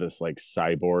morphed into this like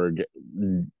cyborg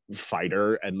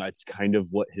fighter, and that's kind of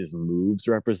what his moves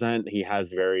represent. He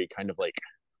has very kind of like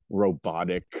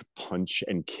robotic punch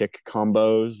and kick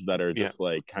combos that are Yeah, just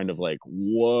like kind of like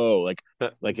whoa, like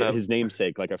that his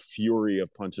namesake, like a fury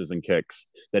of punches and kicks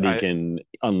that he I can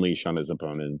unleash on his I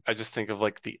opponents. just think of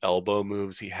like the elbow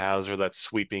moves he has or that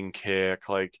sweeping kick,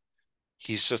 like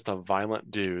he's just a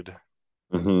violent dude.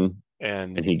 Mm-hmm.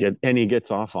 And And he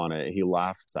gets off on it. He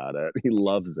laughs at it. He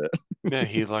loves it. yeah,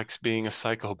 he likes being a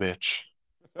psycho bitch.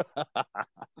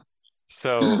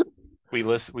 So we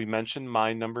mentioned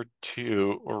my number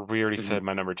two, or we already Mm-hmm. said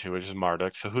my number two, which is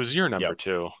Marduk. So who's your number Yep.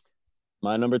 two?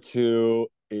 My number two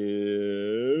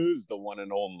is the one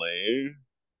and only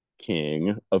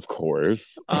King, of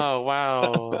course. Oh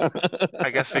wow.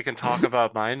 I guess we can talk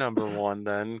about my number one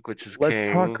then, which is Let's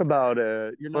talk King. about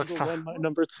it. Your Let's number talk one, my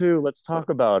number two. Let's talk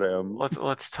about him.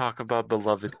 let's talk about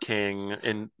beloved King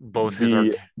in both his The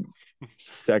arc.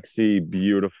 sexy,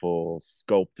 beautiful,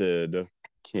 sculpted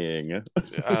king.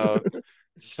 Uh,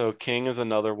 so King is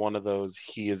another one of those.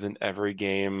 He is in every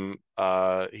game.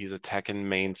 He's a Tekken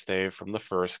mainstay from the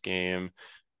first game,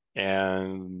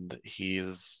 and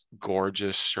he's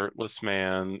gorgeous shirtless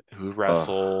man who Ugh.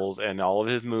 wrestles, and all of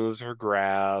his moves are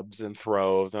grabs and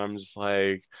throws. And I'm just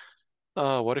like,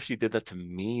 oh, what if you did that to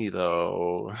me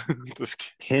though? This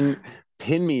Pin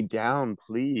pin me down,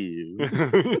 please.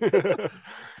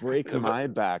 Break But my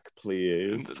back,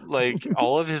 please. like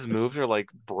all of his moves are like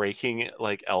breaking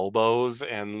like elbows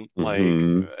and like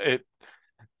Mm-hmm. it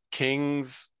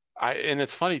King's and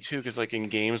it's funny too because like in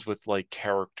games with like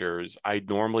characters, I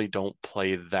normally don't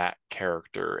play that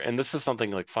character. And this is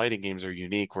something like fighting games are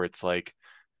unique where it's like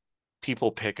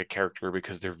people pick a character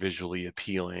because they're visually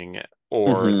appealing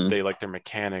or Mm-hmm. they like their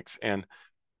mechanics. And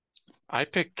I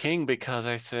picked King because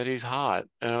I said he's hot.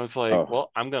 And I was like, Oh.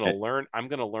 well, I'm gonna learn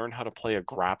how to play a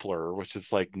grappler, which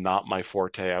is like not my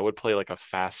forte. I would play like a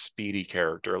fast, speedy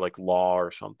character like Law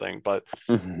or something. But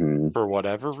Mhm. for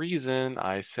whatever reason,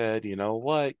 I said, you know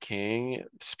what, King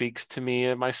speaks to me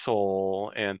in my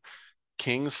soul. And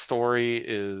King's story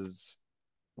is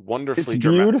It's wonderfully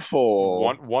dramatic.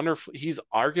 beautiful. Wonderful. He's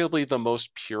arguably the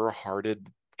most pure-hearted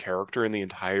character in the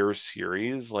entire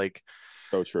series. Like,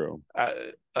 So true.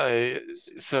 I, I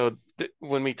so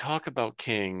when we talk about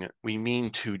King, we mean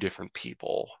two different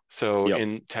people. So Yep.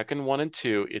 in Tekken 1 and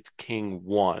 2, it's King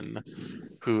 1,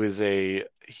 who is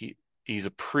he's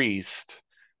a priest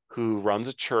who runs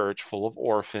a church full of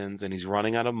orphans, and he's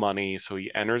running out of money, so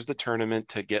he enters the tournament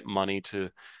to get money to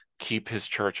keep his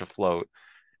church afloat.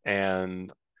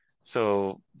 And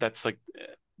so that's like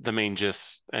the main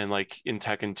gist. And like in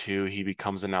Tekken 2, he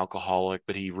becomes an alcoholic,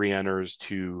 but he re-enters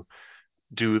to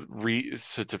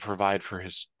to provide for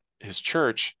his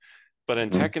church. But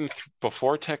in Mhm.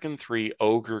 Before Tekken 3,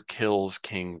 Ogre kills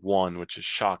King 1, which is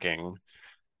shocking.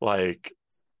 Like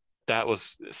that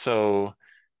was so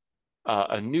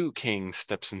a new king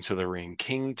steps into the ring,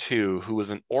 King 2, who was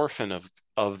an orphan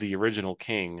of the original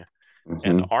king,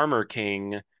 and Mhm. Armor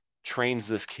King trains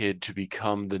this kid to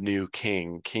become the new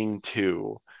king, King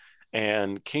 2.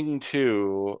 And King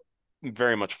 2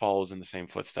 very much follows in the same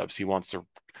footsteps. He wants to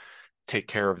take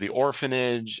care of the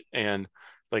orphanage, and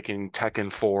like in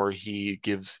Tekken 4,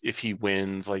 if he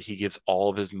wins, like he gives all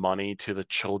of his money to the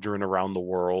children around the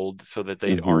world so that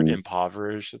they aren't Mhm.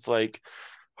 impoverished. It's like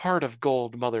heart of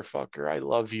gold, motherfucker. I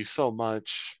love you so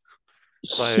much.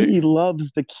 Like, He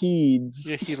loves the kids.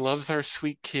 yeah, he loves our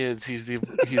sweet kids. He's a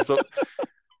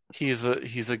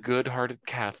good-hearted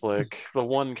Catholic, the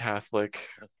one Catholic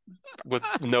with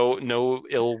no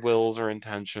ill wills or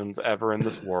intentions ever in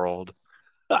this world.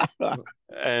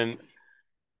 And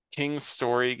King's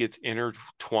story gets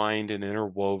intertwined and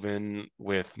interwoven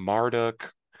with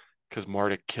Marduk because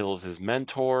Marduk kills his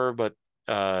mentor, but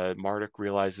Marduk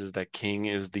realizes that King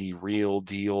is the real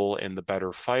deal and the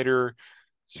better fighter.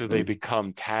 So they Mhm.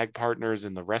 become tag partners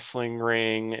in the wrestling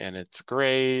ring, and it's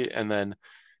great. And then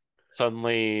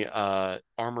suddenly,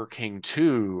 Armor King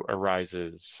 2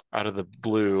 arises out of the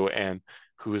blue, and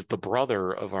who is the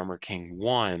brother of Armor King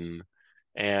 1.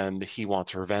 And he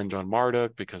wants revenge on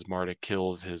Marduk because Marduk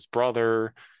kills his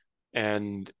brother.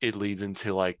 And it leads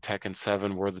into like Tekken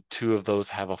 7, where the two of those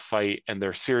have a fight and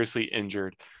they're seriously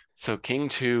injured. So King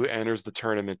 2 enters the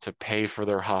tournament to pay for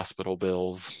their hospital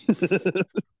bills.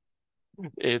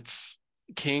 It's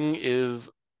King is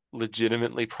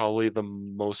legitimately probably the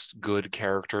most good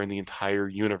character in the entire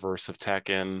universe of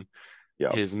Tekken.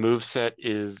 Yep. His moveset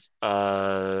is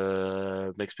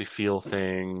makes me feel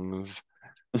things.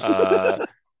 Uh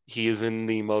he is in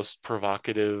the most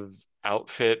provocative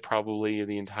outfit probably in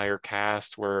the entire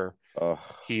cast, where Ugh.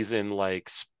 he's in like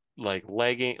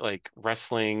legging like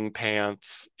wrestling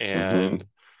pants, and Mhm.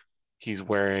 he's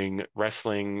wearing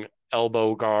wrestling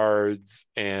elbow guards,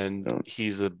 and Yeah.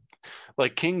 he's a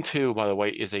like King 2, by the way,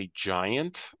 is a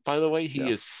giant. By the way, he Yeah.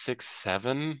 is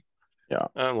 6'7". Yeah.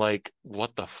 Like,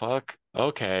 what the fuck?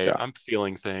 Okay, Yeah. I'm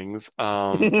feeling things.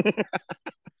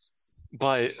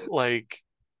 But like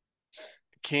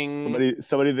King,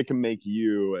 Somebody that can make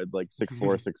you at like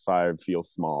 6'4", 6'5" feel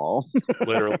small.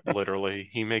 literally,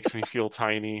 he makes me feel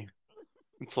tiny.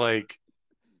 It's like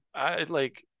I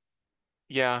like,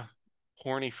 yeah,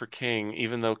 horny for King,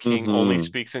 even though King only Hmm.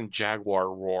 speaks in Jaguar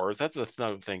roars. That's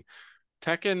another thing.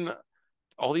 Tekken,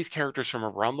 all these characters from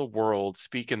around the world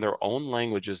speak in their own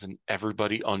languages, and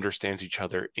everybody understands each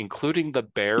other, Yep. including the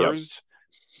bears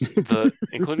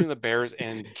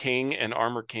and King and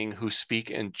Armor King, who speak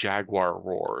in Jaguar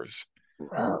roars.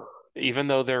 Even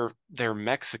though they're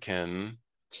Mexican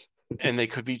and they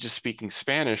could be just speaking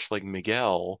Spanish like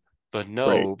Miguel, but Right.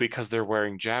 no, because they're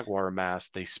wearing Jaguar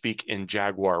masks, they speak in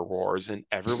Jaguar roars, and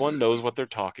everyone knows what they're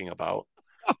talking about.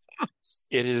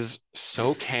 It is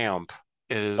so camp.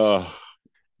 It is, Ugh.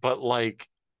 but like,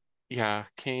 yeah,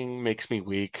 King makes me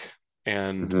weak,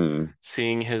 and Mhm.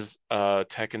 seeing his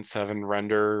Tekken 7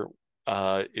 render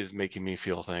is making me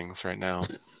feel things right now.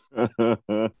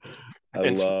 I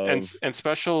love. And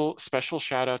special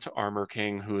shout out to Armor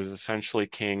King, who is essentially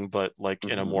King, but like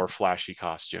in a Mhm. more flashy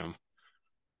costume.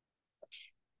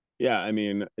 Yeah, I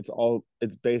mean, it's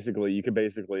basically, you could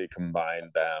basically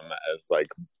combine them as like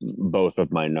both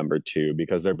of my number two,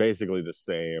 because they're basically the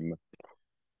same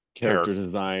character Character.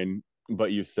 design,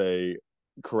 but you say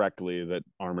correctly that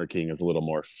Armor King is a little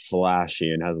more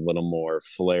flashy and has a little more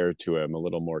flair to him, a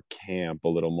little more camp, a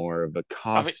little more of a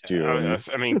costume.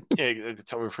 I mean,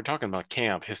 so if we're talking about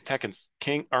camp, his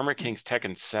Armor King's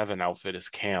Tekken 7 outfit is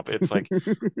camp. It's like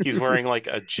he's wearing like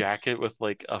a jacket with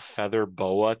like a feather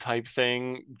boa type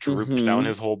thing drooped down Hmm.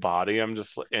 his whole body. I'm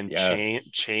just and Yes.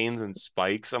 chains and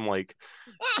spikes. I'm like,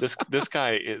 this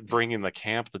guy is bringing the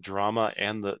camp, the drama,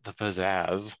 and the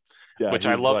pizzazz, Yeah, which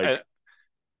I he's love, like,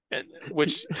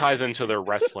 which ties into their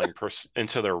wrestling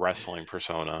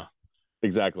persona.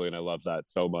 exactly, and I love that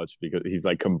so much because he's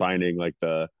like combining like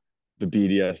the the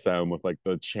BDSM with like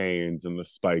the chains and the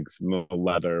spikes and the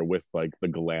leather with like the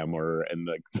glamour and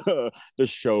like the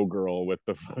showgirl with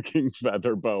the fucking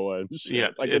feather boa and Yeah,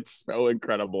 shit. Like it's so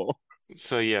incredible.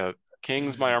 so yeah,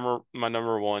 King's my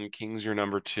number one, King's your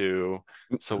number two.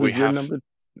 So we Who's your have number?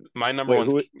 my number Wait,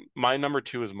 one's who? my number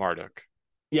two is Marduk,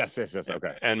 Yes, yes, yes.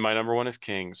 Okay, and my number one is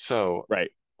King. So right.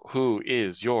 who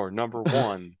is your number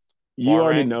one? You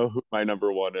already Huarang, know who my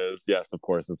number one is. Yes, of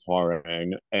course, it's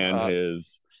Hwarang and uh,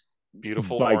 his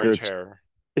beautiful orange biker, hair.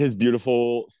 his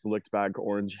beautiful slicked back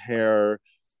orange hair.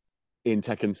 In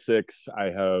Tekken 6, I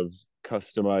have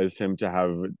customized him to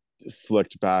have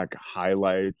slicked back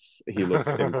highlights. He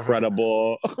looks The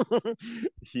incredible.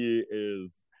 He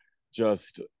is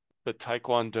just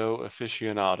Taekwondo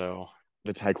aficionado.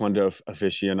 the Taekwondo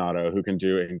aficionado who can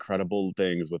do incredible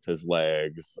things with his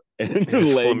legs. And his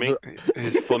His legs are,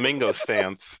 his flamingo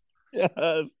stance.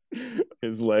 yes,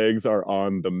 his legs are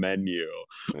on the menu.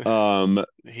 Um,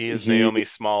 He is he Naomi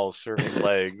Smalls serving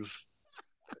legs.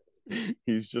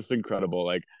 he's just incredible.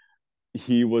 Like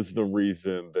he was the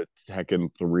reason that Tekken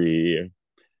 3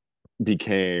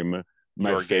 became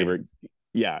my Your favorite. game.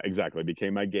 Yeah, exactly.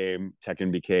 Became my game.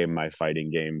 Tekken became my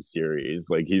fighting game series.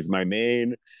 Like he's my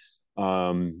main.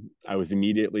 I was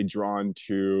immediately drawn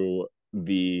to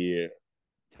the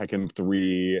Tekken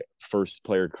 3 first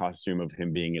player costume of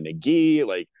him being in a gi.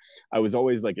 Like I was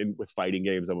always like in with fighting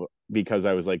games because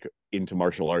I was like into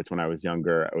martial arts when I was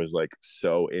younger. I was like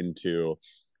so into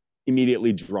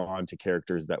immediately drawn to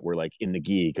characters that were like in the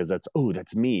gi because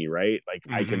that's me, right? Like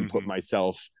I can put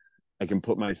myself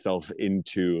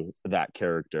into that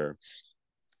character.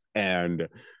 And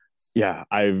yeah,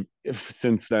 I've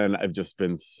since then I've just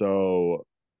been so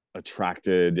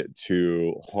attracted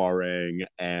to Hwarang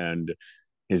and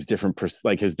his different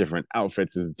like his different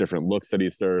outfits, his different looks that he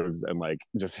serves, and like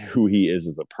just who he is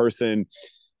as a person.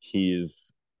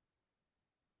 He's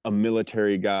a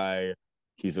military guy.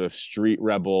 He's a street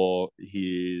rebel.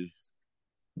 He's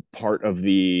part of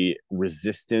the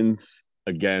resistance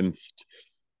against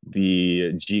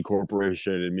the G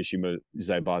Corporation and Mishima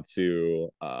Zaibatsu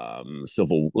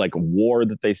civil like war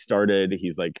that they started.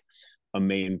 He's like a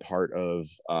main part of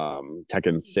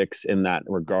Tekken 6 in that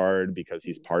regard because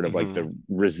he's part of like Hmm. the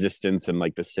resistance and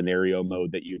like the scenario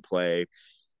mode that you play.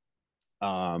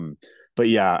 But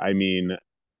yeah, I mean,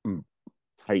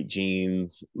 tight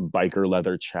jeans, biker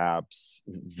leather chaps,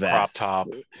 Crop vests, top.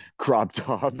 crop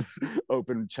tops,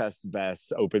 open chest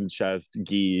vests, open chest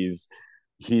gis.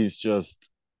 He's just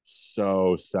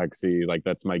so sexy. Like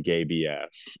that's my gay BF.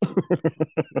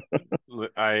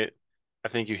 I I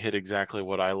think you hit exactly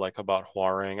what I like about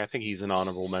Huarang. I think he's an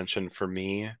honorable mention for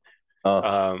me. Ugh.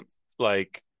 Um,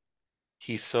 like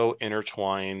he's so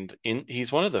intertwined in he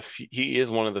is one of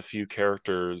the few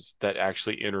characters that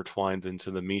actually intertwines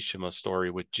into the Mishima story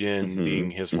with Jin Mm-hmm.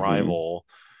 being his Mm-hmm. rival.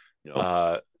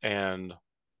 Yep. And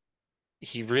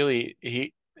he really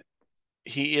he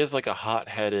is like a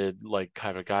hot-headed like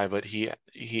kind of guy, but he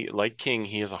like King,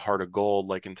 he has a heart of gold.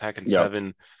 Like in Tekken Yep.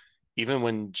 7, even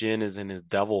when Jin is in his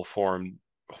devil form,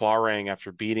 Huarang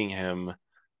after beating him,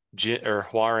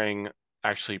 Huarang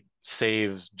actually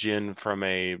saves Jin from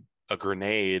a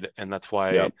grenade, and that's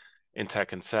why Yep. in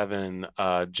Tekken 7,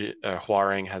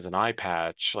 Huarang has an eye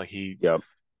patch. Like Yep.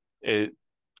 it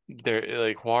there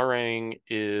like Huarang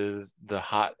is the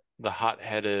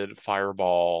hot-headed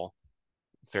fireball,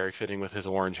 very fitting with his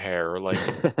orange hair.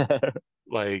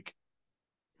 Like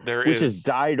there Which is is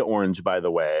dyed orange, by the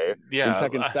way. In yeah,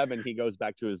 Tekken 7, he goes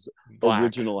back to his black.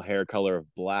 original hair color of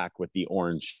black with the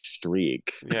orange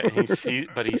streak. Yeah,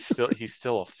 but he's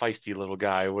still a feisty little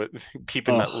guy with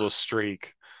keeping that little Ugh,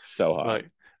 streak. so hot.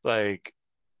 Like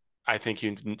I think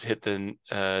you hit the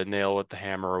nail with the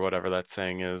hammer or whatever that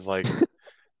saying is. Like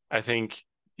I think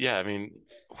yeah, I mean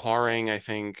Huarang, I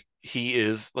think he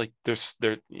is like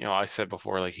I said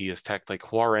before like he is tech like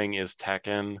Huarang is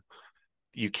Tekken.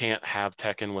 You can't have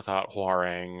Tekken without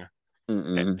Huarang.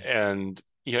 Mm-mm. And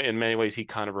in many ways he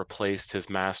kind of replaced his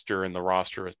master in the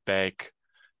roster with Beck.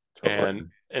 and Totally.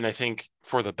 and I think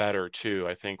for the better too.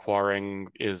 I think Huarang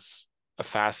is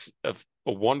a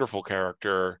wonderful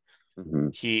character. Mm-hmm.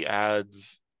 He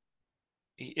adds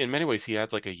in many ways he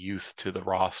adds like a youth to the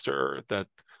roster that,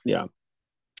 Yeah.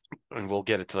 and we'll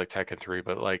get it to like Tekken 3,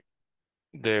 but like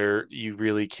there you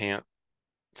really can't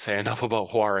say enough about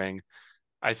Huarang.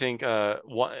 I think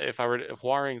if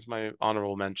Huarang's my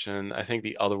honorable mention, I think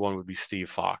the other one would be Steve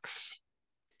Fox.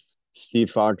 Steve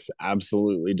Fox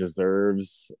absolutely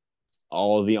deserves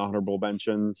all of the honorable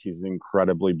mentions. He's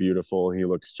incredibly beautiful. He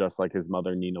looks just like his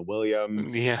mother, Nina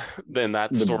Williams. Yeah, then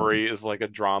that The story is like a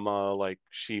drama, like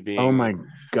Oh my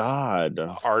God.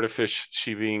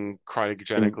 she being And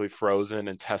cryogenically frozen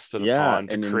and tested yeah, upon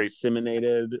to and create,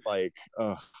 inseminated. Like,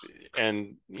 ugh.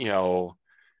 and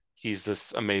he's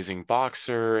this amazing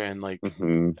boxer, and like,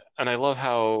 Mhm. and I love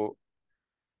how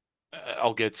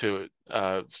I'll get to it.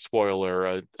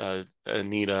 Spoiler,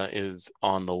 Anita is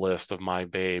on the list of my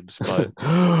babes, but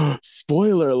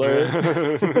Spoiler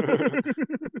alert.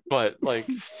 but like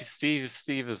Steve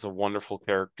is a wonderful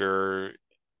character.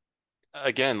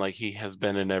 Again, like he has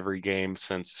been in every game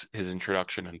since his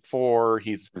introduction in four.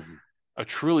 He's Mhm. a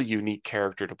truly unique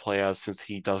character to play as since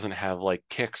he doesn't have like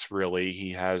kicks really.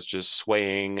 He has just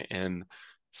swaying and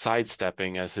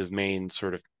sidestepping as his main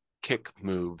sort of kick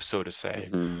move, so to say.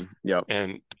 Yep.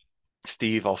 And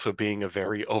Steve also being a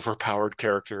very overpowered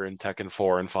character in Tekken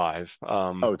 4 and 5.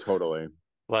 Oh, totally.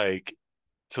 Like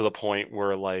to the point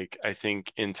where like I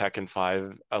think in Tekken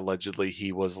 5 allegedly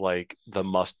he was like the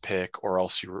must pick, or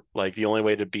else you like the only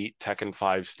way to beat Tekken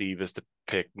 5 Steve is to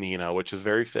pick Nina, which is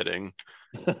very fitting.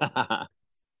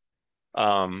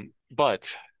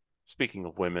 But speaking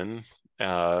of women,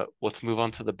 let's move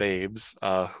on to the babes.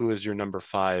 Who is your number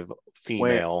 5 Wait,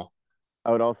 female?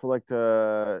 I would also like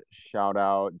to shout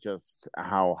out just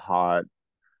how hot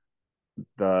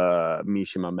the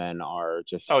Mishima men are, Oh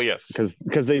just yes.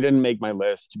 because they didn't make my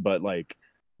list, but like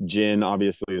Jin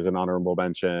obviously is an honorable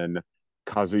mention.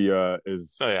 Kazuya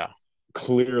is Oh yeah.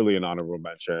 clearly an honorable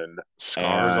mention.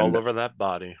 Scars all And over that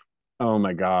body. oh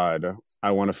my God,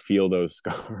 I want to feel those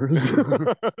scars.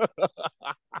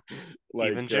 Even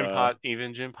Like, uh,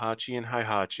 Even Jinpachi and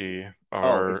Heihachi oh,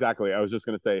 are exactly. I was just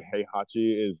gonna say, Hey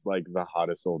Hachi is like the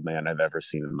hottest old man I've ever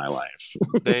seen in my life.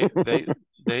 they they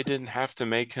they didn't have to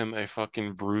make him a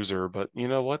fucking bruiser, but you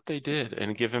know what they did,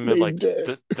 and give him a, They like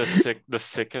did. the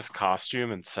sickest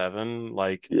costume in seven,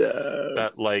 like that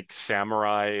Yes. like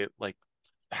samurai, like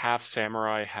half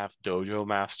samurai, half dojo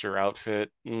master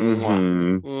outfit.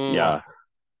 Mwah, Yeah. mwah.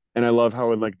 And I love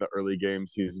how in like the early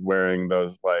games he's wearing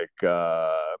those like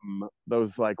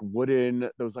wooden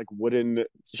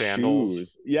Sandals.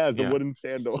 shoes. Yeah, the Yeah. wooden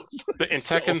sandals. But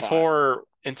So hot.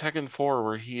 In Tekken 4,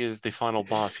 where he is the final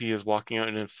boss, he is walking out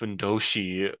in a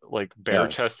fundoshi, like bare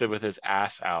Yes. chested with his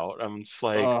ass out. I'm just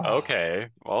like, Oh, okay,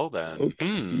 well then,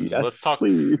 okay. Yes,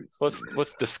 please.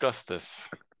 let's discuss this.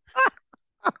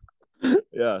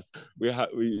 Yes.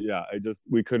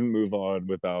 We couldn't move on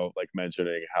without like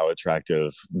mentioning how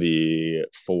attractive the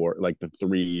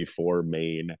three, four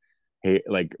main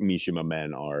like Mishima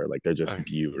men are. Like they're just Uh,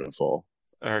 beautiful.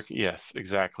 yes,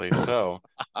 exactly. So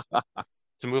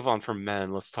to move on from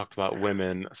men, let's talk about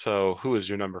women. So who is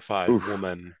your number 5 Oof.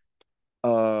 woman?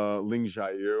 Ling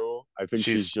Xiaoyu. I think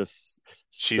she's She's just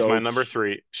she's my so number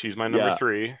 3. She's my number yeah,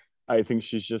 3 I think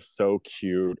she's just so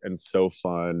cute and so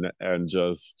fun and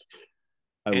just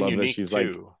I and love that unique she's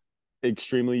like too.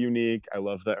 extremely unique. I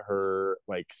love that her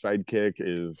like sidekick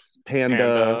is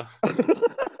Panda, Panda.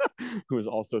 who is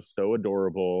also so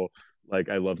adorable. Like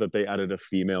I love that they added a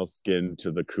female skin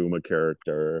to the Kuma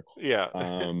character. Yeah.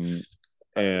 Um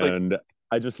Like and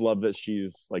I just love that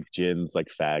she's like Jin's like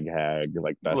fag hag,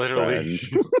 like best literally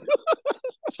friend.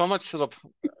 so much to the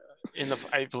in the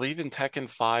I believe in Tekken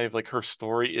 5, like her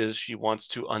story is she wants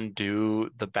to undo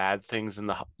the bad things in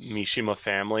the Mishima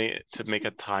family to make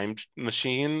a time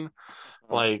machine.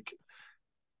 Like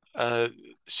uh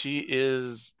she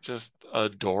is just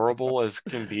adorable as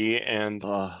can be, and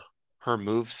uh, her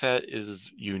move set is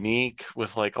unique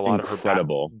with like a lot of her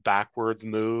incredible. backwards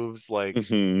moves. Like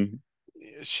Mm-hmm.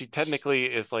 she technically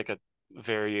is like a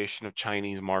variation of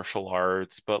Chinese martial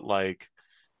arts, but like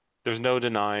there's no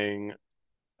denying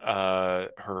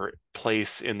her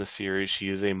place in the series. She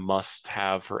is a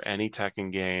must-have for any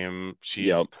Tekken game. She's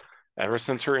Yep. ever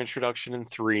since her introduction in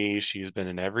 3, she's been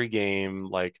in every game.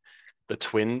 Like the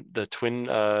twin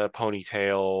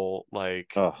ponytail,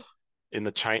 like Oh, in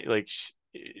the China, like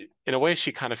in a way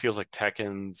she kind of feels like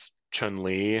Tekken's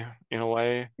Chun-Li in a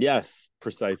way. yes,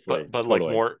 precisely. Like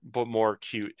Totally. more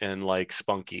cute and like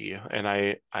spunky, and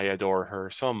I adore her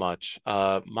so much.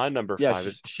 My number Yeah, 5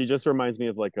 is she just reminds me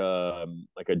of like a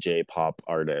J-pop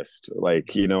artist.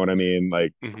 Like, you know what I mean?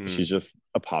 Like she's mhm. just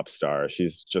a pop star.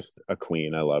 She's just a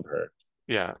queen. I love her.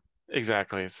 Yeah,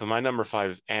 exactly. So my number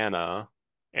 5 is Anna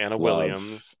Love.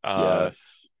 Williams,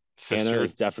 Yes. Anna sister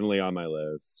is definitely on my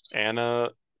list. Anna,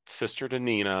 sister to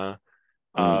Nina,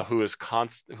 Mm.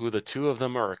 who the two of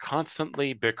them are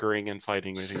constantly bickering and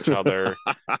fighting with each other.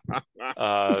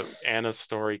 Anna's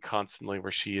story constantly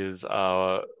where she is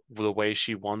the way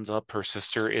she ones up her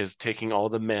sister is taking all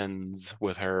the men's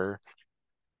with her.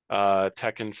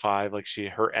 Tekken 5, like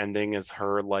her ending is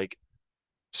her like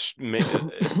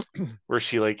where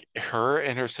she like her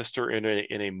and her sister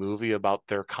in a movie about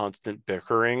their constant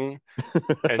bickering,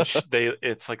 and they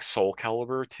it's like Soul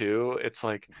Calibur too. It's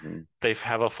like Mhm. they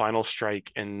have a final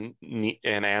strike, and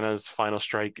Anna's final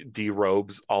strike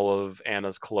derobes all of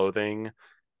Anna's clothing,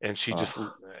 and she just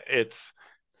Ugh. it's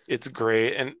it's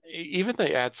great. And even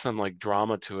they add some like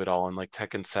drama to it all in like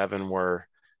Tekken 7, where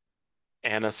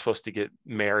Anna's supposed to get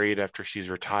married after she's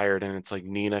retired, and it's like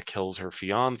Nina kills her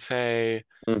fiance.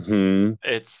 Mhm.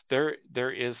 It's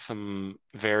there is some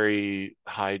very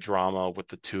high drama with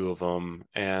the two of them,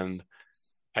 and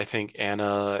I think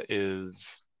Anna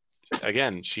is,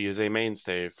 again, she is a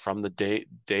mainstay from the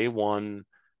day one,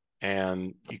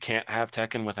 and you can't have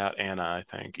Tekken without Anna, I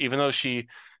think. Even though she's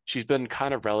been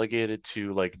kind of relegated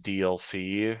to like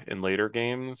DLC in later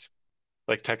games.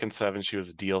 Like Tekken 7, she was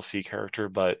a DLC character,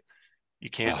 but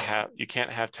Ugh. you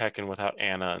can't have Tekken without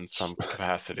Anna in some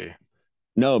capacity.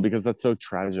 No, because that's so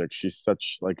tragic. She's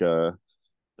such like a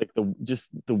like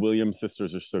the Williams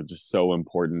sisters are just so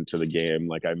important to the game.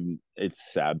 Like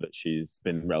it's sad that she's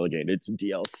been relegated to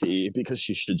DLC because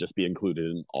she should just be included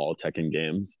in all Tekken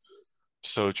games.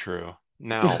 So true.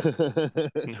 Now,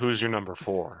 who's your number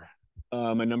four?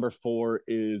 My number four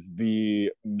is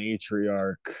the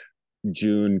matriarch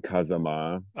June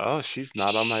Kazama. Oh, she's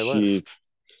not on my She's list.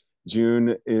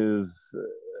 June is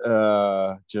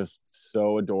just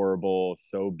so adorable,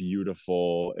 so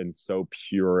beautiful, and so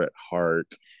pure at heart.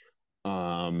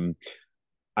 Um,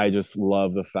 I just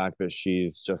love the fact that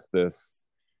she's just this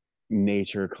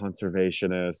nature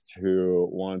conservationist who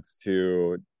wants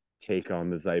to take on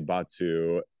the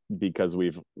Zaibatsu because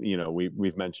we've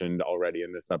mentioned already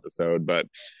in this episode, but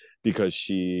because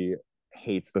she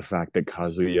hates the fact that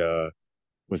Kazuya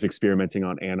was experimenting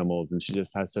on animals and she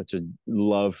just has such a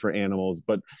love for animals,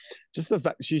 but just the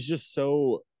fact she's just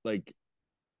so like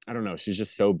I don't know, she's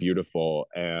just so beautiful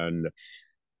and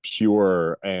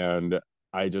pure, and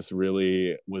I just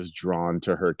really was drawn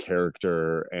to her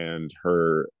character and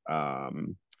her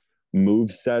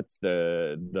move sets,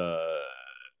 the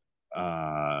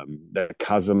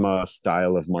Kazuma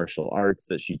style of martial arts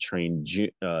that she trained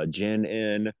Jin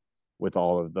in, with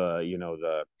all of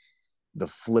the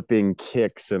flipping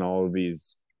kicks and all of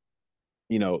these,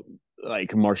 you know,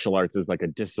 like martial arts is like a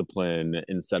discipline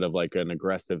instead of like an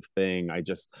aggressive thing.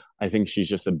 I think she's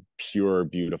just a pure,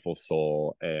 beautiful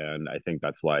soul, and I think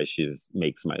that's why she's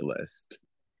makes my list.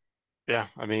 Yeah,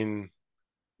 I mean,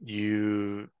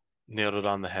 you nailed it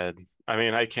on the head. I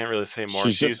mean, I can't really say more.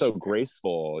 She's just She's so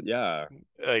graceful. Yeah.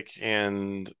 like,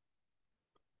 and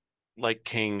like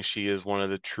King, she is one of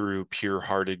the true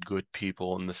pure-hearted good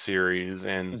people in the series.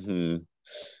 And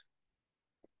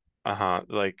Hmm.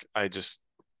 like I just,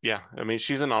 yeah, I mean,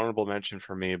 she's an honorable mention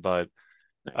for me, but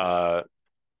Nice. uh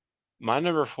my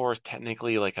number four is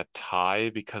technically like a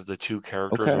tie because the two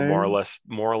characters are Okay. more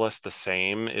or less the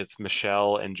same. It's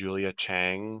Michelle and Julia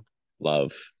Chang.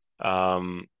 Love.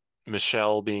 Um,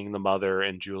 Michelle being the mother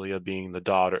and Julia being the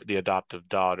daughter, the adoptive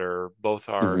daughter. Both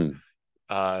are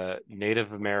Hmm.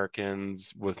 Native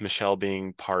Americans, with Michelle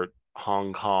being part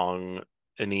Hong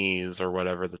Kongese or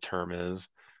whatever the term is.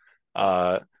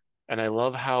 Uh, and I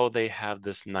love how they have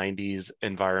this 90s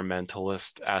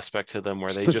environmentalist aspect to them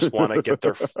where they just want to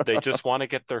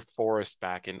get their forest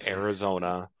back in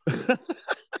Arizona.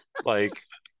 Like,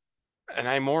 and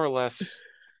I more or less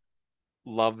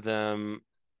love them.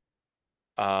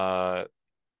 Uh,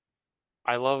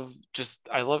 I love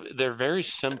they're very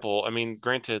simple. I mean,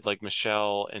 granted, like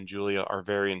Michelle and Julia are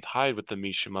very in tied with the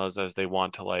Mishimas as they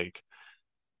want to like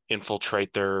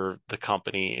infiltrate the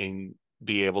company and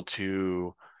be able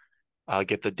to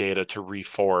get the data to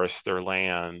reforest their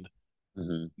land.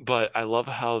 Hmm. But I love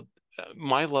how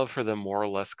my love for them more or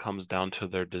less comes down to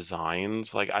their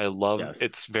designs. Like I love Yes.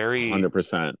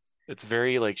 100%. it's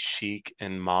very like chic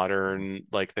and modern.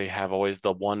 Like they have always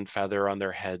the one feather on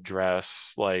their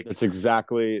headdress. Like That's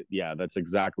exactly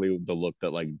the look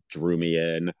that like drew me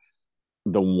in.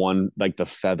 The one like the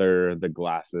feather, the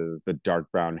glasses, the dark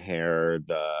brown hair,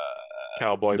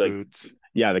 cowboy like boots.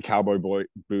 yeah, the cowboy boy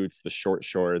boots, the short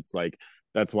shorts, like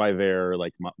that's why they're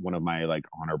like one of my like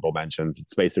honorable mentions.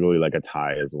 It's basically like a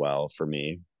tie as well for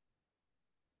me.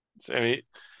 I mean,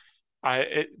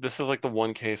 this is like the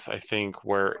one case I think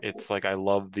where it's like I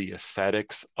love the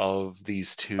aesthetics of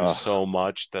these two Ugh, so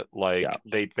much that yeah, like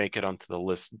they'd make it onto the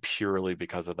list purely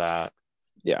because of that.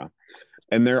 yeah.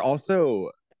 And they're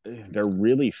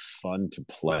really fun to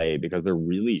play because they're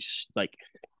really like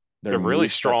their They're really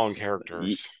move strong sets.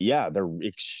 characters. Yeah, they're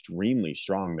extremely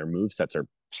strong. Their move sets are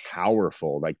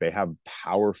powerful. Like they have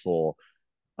powerful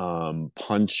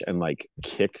punch and like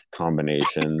kick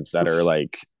combinations that are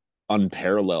like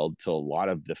unparalleled to a lot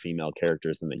of the female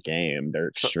characters in the game. They're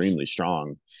So, extremely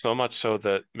strong. so much so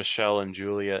that Michelle and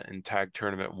Julia in Tag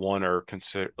Tournament 1 are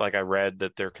considered, like I read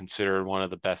that they're considered one of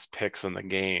the best picks in the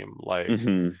game. Like,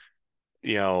 Mm-hmm.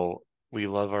 you know, we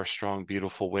love our strong,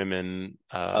 beautiful women.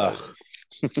 Ugh.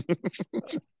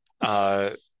 Uh,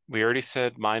 we already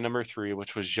said my number three,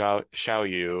 which was Xiao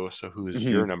Yu. So who is Mm-hmm.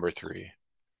 your number three?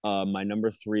 My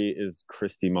number three is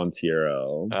Christy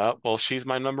Monteiro, Well, she's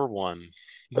my number one.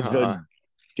 Uh, the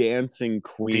dancing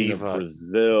queen of diva,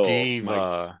 Brazil. My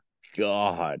diva.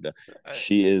 God, Uh,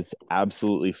 she is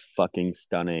absolutely fucking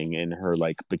stunning in her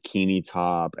like bikini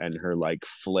top and her like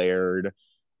flared,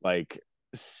 like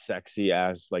sexy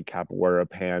ass like capoeira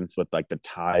pants with like the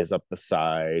ties up the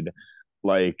side.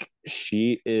 Like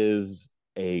she is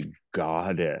a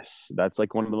goddess. That's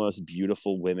like one of the most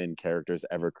beautiful women characters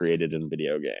ever created in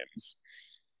video games.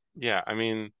 yeah, I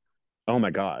mean, Oh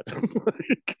my God.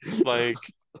 like,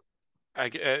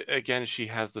 again, she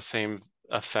has the same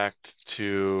effect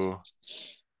to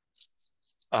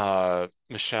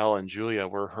Michelle and Julia,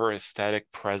 where her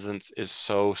aesthetic presence is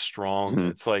so strong.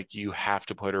 It's like you have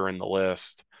to put her in the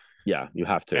list. Yeah, you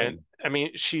have And to. I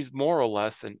mean, she's more or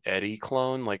less an Eddie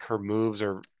clone. Like her moves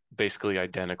are basically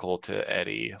identical to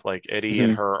Eddie. Like Eddie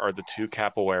and Mhm. her are the two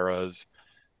capoeiras,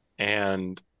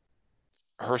 and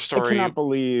her I story. cannot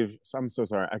believe. I'm so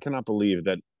sorry. I cannot believe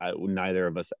that neither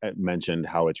of us mentioned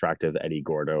how attractive Eddie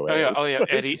Gordo Oh is. yeah, Like,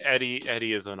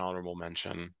 Eddie is an honorable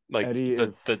mention. Like Eddie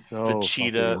is so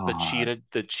fucking hot.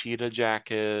 the cheetah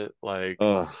jacket, like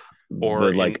Ugh, or the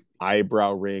in like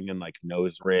eyebrow ring and like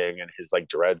nose ring and his like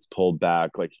dreads pulled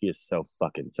back. Like he is so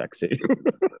fucking sexy.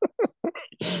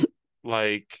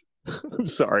 like I'm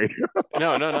sorry.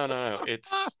 no.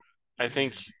 It's I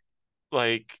think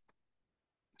like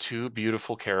two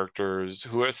beautiful characters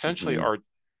who essentially Mhm. are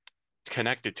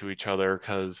connected to each other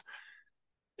because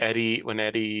when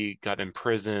Eddie got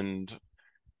imprisoned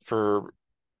for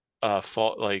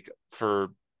fault for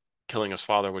killing his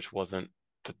father, which wasn't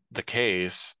the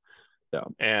case, Yeah.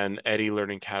 and Eddie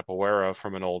learning capoeira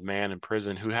from an old man in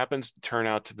prison who happens to turn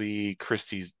out to be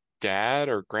Christie's dad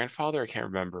or grandfather, I can't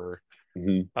remember.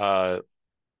 Mhm. Uh,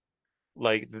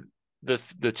 like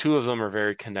the two of them are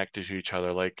very connected to each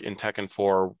other. Like in Tekken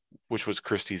 4, which was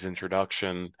Christie's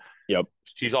introduction, Yep.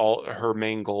 her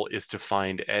main goal is to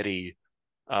find Eddie,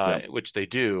 Yep. which they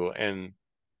do, and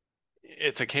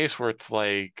it's a case where it's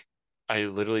like I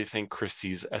literally think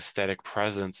Christie's aesthetic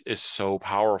presence is so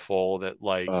powerful that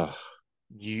like Ugh.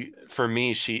 for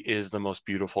me she is the most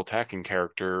beautiful Tekken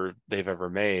character they've ever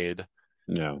made.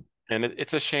 No. And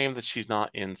it's a shame that she's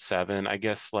not in 7. I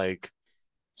guess like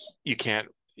you can't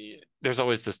there's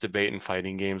always this debate in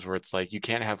fighting games where it's like you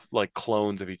can't have like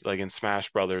clones of each, like in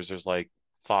Smash Brothers there's like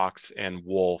Fox and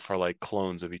Wolf are like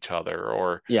clones of each other,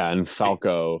 or Yeah, and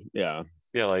Falco. Yeah.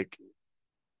 yeah, like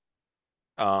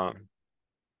um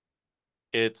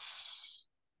it's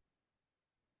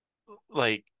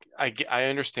like I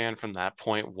understand from that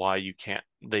point why you can't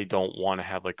they don't want to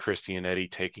have like Christy and Eddie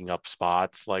taking up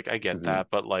spots. Like I get Mhm. that,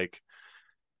 but like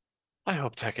I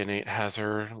hope Tekken 8 has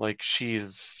her. Like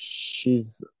she's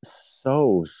She's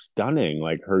so stunning.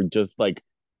 Like her just like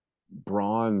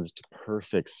bronzed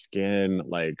perfect skin,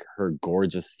 like her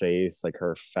gorgeous face, like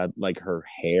like her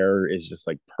hair is just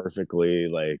like perfectly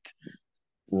like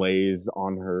lays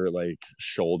on her like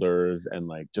shoulders, and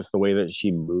like just the way that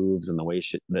she moves and the way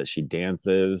that she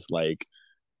dances, like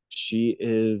she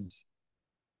is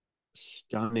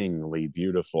stunningly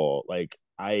beautiful. Like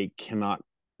I cannot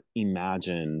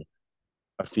imagine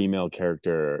a female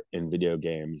character in video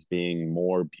games being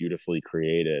more beautifully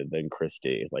created than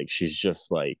Christy. Like she's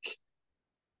just like,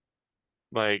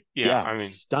 like yeah, yeah, I mean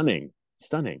stunning,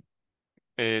 stunning.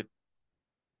 it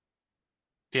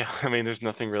yeah, I mean there's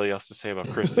nothing really else to say about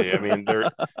Christy. I mean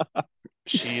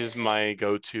she is my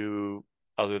go-to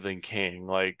other than King.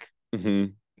 Like Mm-hmm.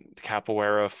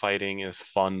 capoeira fighting is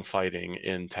fun fighting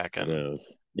in It Tekken.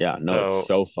 is. Yeah, no, it's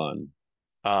So so fun.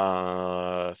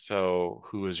 so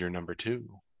who is your number two?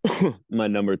 My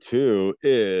number two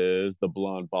is the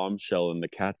blonde bombshell in the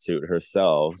catsuit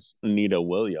herself, Nita Me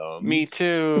Williams.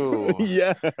 too.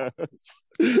 Yes.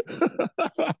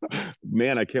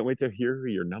 Man, I can't wait to hear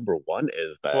who your number one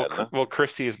is then. Well,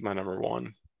 Christy is my number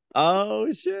one.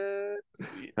 Oh shit.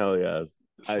 Hell yes.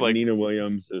 It's like Nina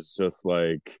Williams is just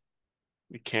like,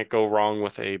 you can't go wrong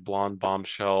with a blonde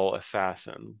bombshell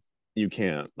assassin. you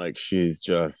can't. Like she's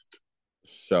just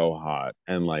so hot,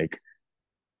 and like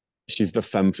she's the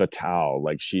femme fatale.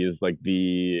 Like she is like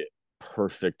the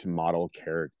perfect model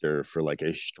character for like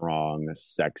a strong,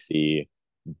 sexy,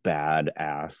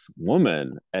 badass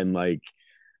woman. And like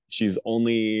she's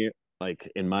only like,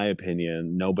 in my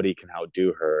opinion, nobody can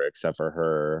outdo her except for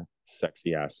her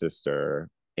sexy ass sister,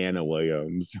 Anna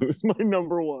Williams, who's my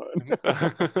number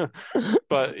one.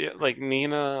 But yeah, like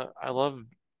Nina, I love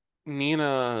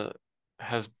Nina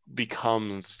has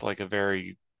becomes like a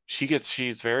very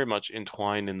she's very much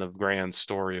entwined in the grand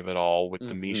story of it all with the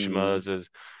Mm-hmm. Mishimas as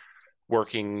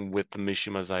working with the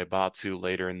Mishima Zaibatsu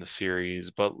later in the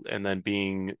series, but and then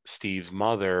being Steve's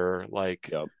mother, like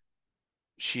Yep.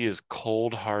 she is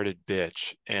cold-hearted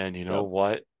bitch. And you know Yep.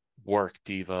 what? Work,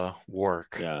 diva,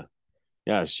 work. Yeah.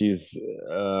 Yeah, she's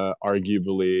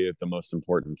arguably the most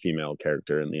important female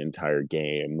character in the entire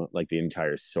game, like the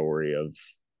entire story of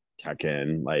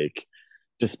Tekken. Like,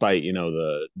 despite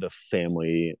the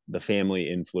family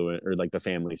influence, or like the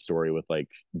family story with like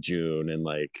June and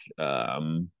like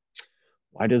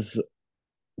why does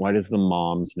why does the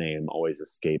mom's name always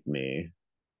escape me?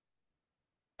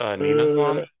 Nina's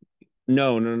mom?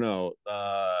 No, no, no.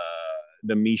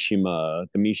 The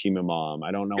Mishima mom.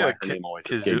 I don't know Yeah, why her name always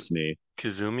Kizu escapes me.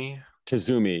 Kizumi.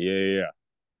 Kazumi. Yeah, yeah, yeah.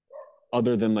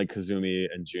 Other than like Kazumi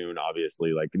and June,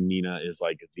 obviously, like Nina is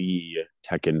like the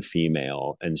Tekken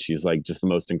female, and she's like just the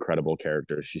most incredible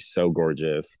character. She's so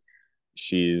gorgeous.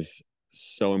 She's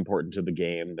so important to the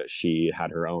game that she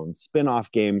had her own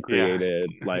spin-off game Yeah, created.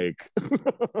 Like,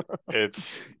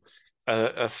 it's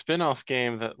a spin-off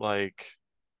game that like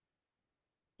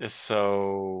is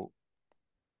so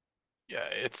yeah,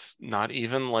 it's not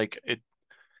even like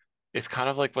it's kind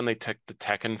of like when they took the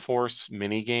Tekken Force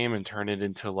mini game and turned it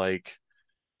into like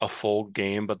a full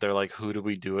game, but they're like, who do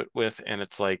we do it with? And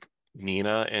it's like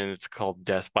Nina, and it's called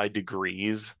Death by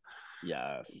Degrees.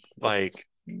 yes. Like,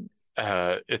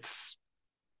 it's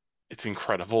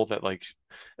incredible that like,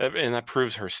 and that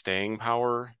proves her staying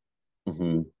power.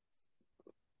 Mm-hmm.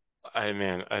 I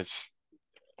man,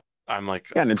 I'm like,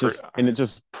 Yeah, and it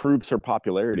just proves her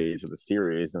popularity to the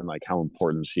series and like how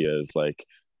important she is. Like,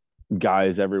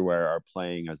 guys everywhere are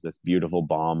playing as this beautiful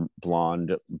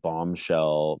blonde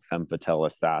bombshell femme fatale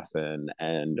assassin,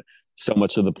 and so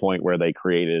much to the point where they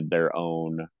created her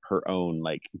own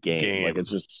like game. Like, it's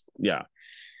game. just, yeah.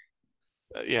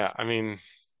 Yeah, I mean,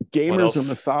 what Gamers are else?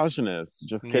 misogynists.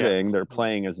 Just Yeah, kidding. They're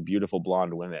playing as beautiful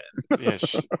blonde women. yeah,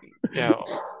 yeah.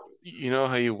 You know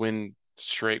how you win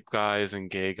straight guys and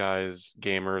gay guys,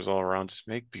 gamers all around. Just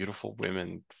make beautiful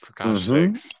women, for gosh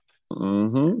Mm-hmm. sakes.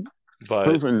 Mm-hmm. But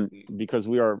Proven, because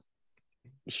we are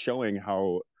showing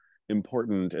how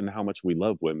important and how much we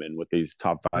love women with these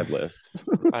top five lists.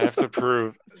 I have to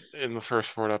prove in the first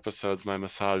 4 episodes my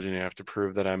misogyny. I have to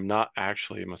prove that I'm not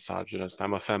actually a misogynist.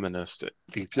 I'm a feminist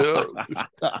deep down.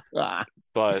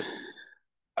 But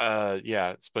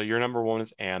yeah, but your number one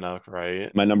is Anna,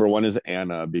 right? My number one is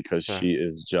Anna because Yeah. she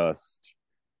is just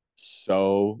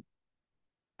so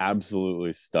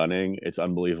absolutely stunning. It's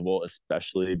unbelievable,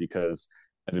 especially because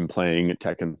I've been playing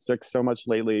Tekken 6 so much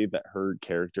lately that her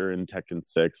character in Tekken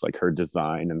 6, like her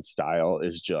design and style,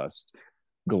 is just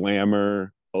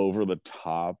glamour, over the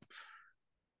top,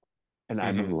 and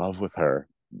I'm in Hmm. love with her.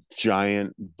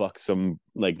 Giant, buxom,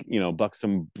 like,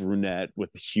 buxom brunette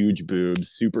with huge boobs,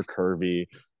 super curvy,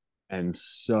 and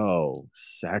so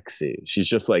sexy. She's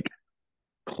just like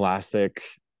classic.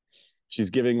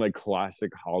 She's giving like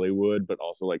classic Hollywood, but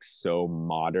also like so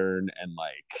modern and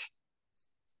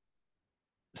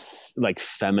like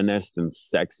feminist and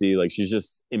sexy. Like, she's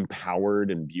just empowered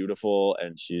and beautiful,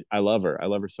 and I love her. I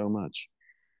love her so much.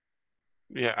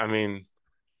 Yeah, I mean,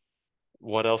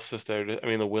 what else is there I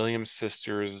mean, the Williams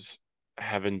sisters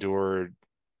have endured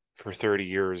for 30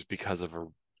 years because of her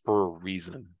for a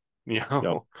reason, you Yep.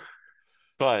 know?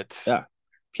 But Yeah. I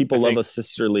People love think a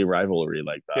sisterly rivalry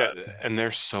like yeah, that. and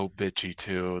they're so bitchy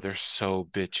too. They're so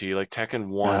bitchy. Like Tekken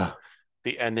 1, Yeah.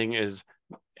 the ending is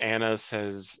Anna's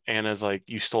like,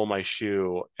 you stole my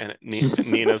shoe, and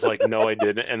Nina's like, no, I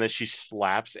didn't. And then she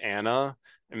slaps Anna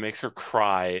and makes her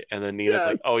cry, and then Nina's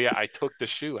like, oh Yes. yeah, I took the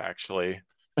shoe actually.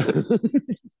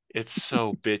 It's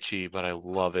so bitchy, but I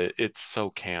love it. It's so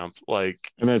camp.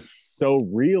 Like, And it's so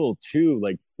real too.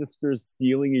 Like, sisters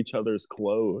stealing each other's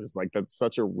clothes. Like, that's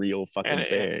such a real and fucking it,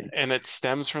 thing. and it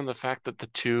stems from the fact that the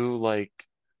two like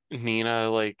Nina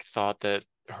like thought that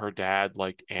her dad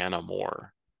liked Anna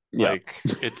more. Yeah. Like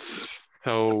it's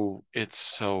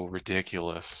so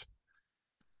ridiculous.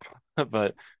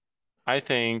 But I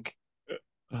think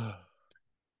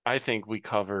I think we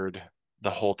covered the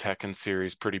whole Tekken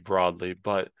series pretty broadly,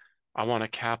 but I want to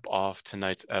cap off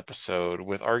tonight's episode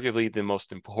with arguably the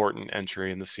most important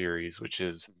entry in the series, which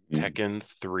is Tekken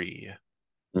 3.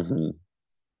 Mm-hmm.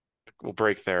 We'll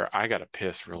break there. I gotta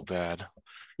piss real bad.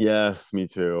 Yes, me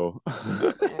too.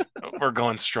 We're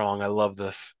going strong. I love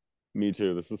this. Me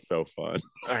too. This is so fun.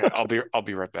 All right, I'll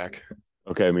be right back.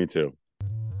 Okay, me too.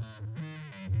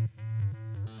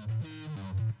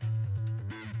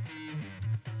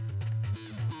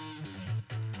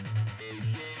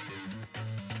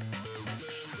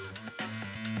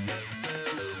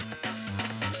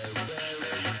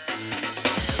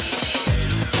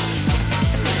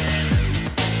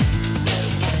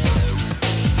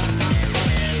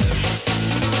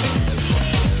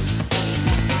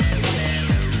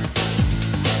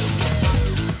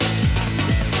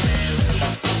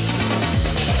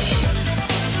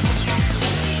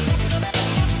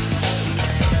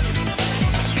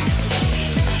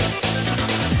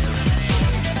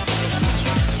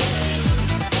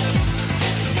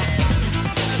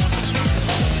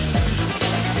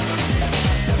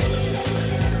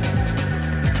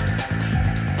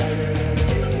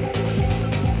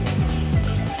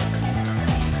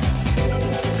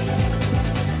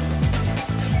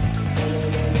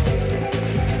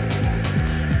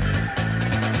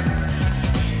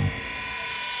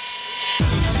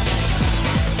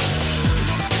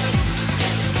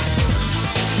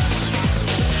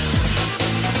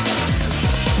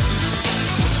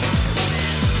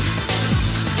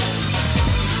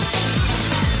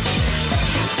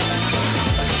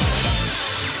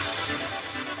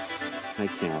 Hi,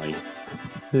 Callie.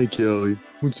 Hey, Kelly.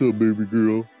 What's up, baby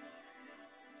girl?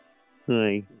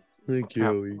 Hi. Hey, Cal-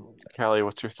 Kelly. Callie,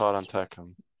 what's your thought on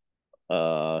Tekken?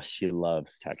 She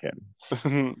loves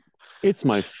Tekken. It's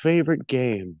my favorite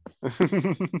game.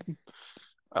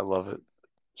 I love it.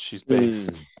 She's Mm.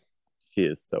 based. She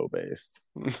is so based.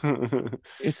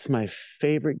 It's my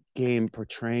favorite game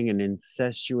portraying an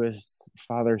incestuous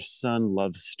father-son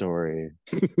love story.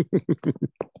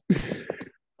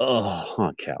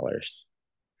 Oh, Callers.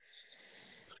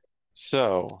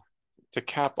 So, to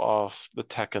cap off the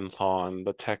Tekken-thon,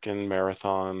 the Tekken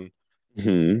marathon,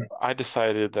 Hmm. I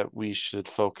decided that we should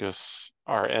focus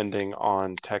our ending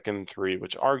on Tekken 3,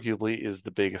 which arguably is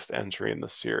the biggest entry in the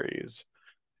series.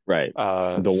 Right.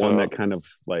 The one So that kind of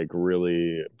like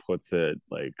really puts it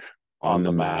like on on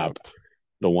the the map. map.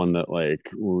 The one that like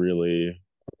really The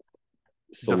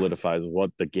f- solidifies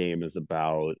what the game is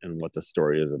about and what the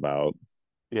story is about.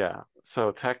 yeah.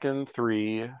 So Tekken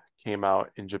 3 came out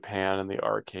in Japan in the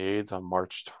arcades on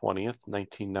March 20th,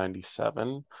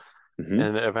 1997, Hmm.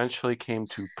 and it eventually came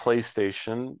to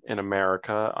PlayStation in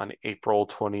America on April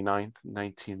 29th,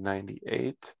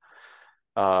 1998.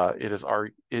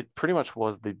 It pretty much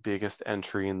was the biggest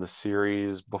entry in the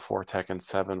series before Tekken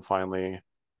 7 finally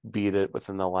beat it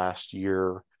within the last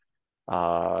year.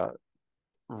 Uh,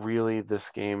 Really, this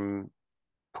game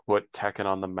put Tekken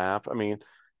on the map. I mean,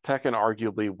 Tekken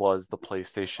arguably was the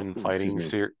PlayStation Excuse fighting me.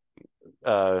 series.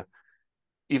 Uh,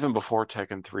 Even before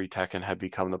Tekken 3, Tekken had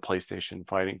become the PlayStation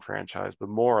fighting franchise, but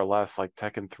more or less, like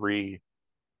Tekken 3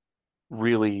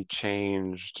 really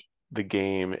changed the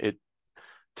game.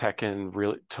 Tekken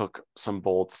really took some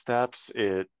bold steps.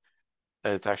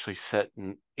 It's actually set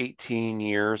in 18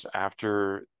 years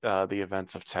after the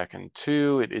events of Tekken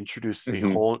 2. It introduced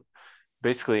Hmm.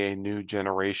 basically a new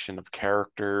generation of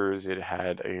characters. It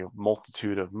had a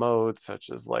multitude of modes,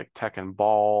 such as like Tekken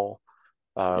Ball,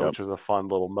 Yep. which was a fun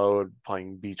little mode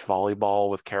playing beach volleyball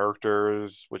with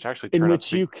characters, which actually In turned out to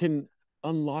which be, you can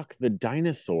unlock the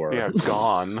dinosaur. yeah,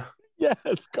 gone.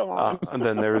 Yes, come on. And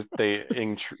then they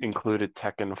included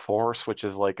Tekken Force, which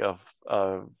is like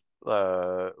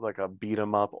like a beat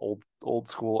 'em up, old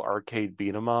school arcade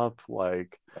beat 'em up.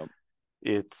 Like Yep.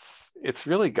 it's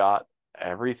really got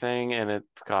everything, and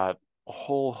it's got a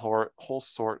whole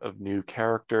sort of new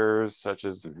characters, such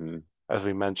Hmm. as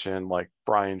we mentioned, like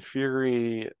Brian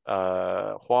Fury,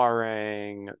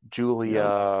 Hwoarang, Yep.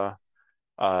 Julia,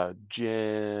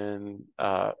 Jin,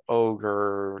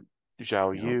 Ogre,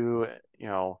 Zhao Yep. Yu. You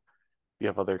know, you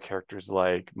have other characters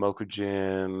like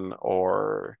Mokujin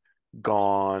or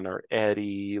Gon or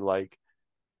Eddie. Like,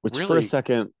 Which for a really,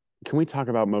 second, can we talk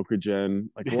about Mokujin?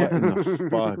 Like, what in the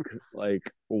fuck?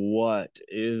 Like, what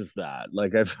is that?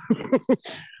 Like, I've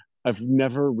I've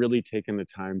never really taken the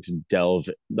time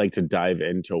to dive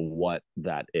into what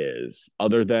that is,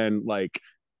 other than like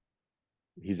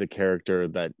he's a character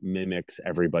that mimics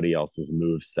everybody else's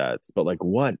move sets. But like,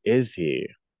 what is he?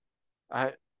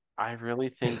 I I really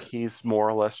think he's more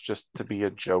or less just to be a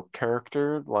joke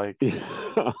character. Like,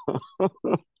 I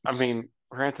mean,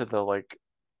 granted though, like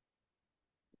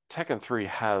Tekken 3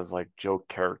 has like joke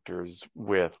characters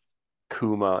with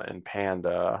Kuma and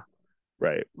Panda.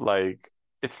 Right. Like,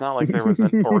 it's not like there was an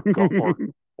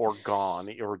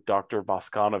Orgone or Dr.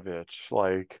 Boskanovich.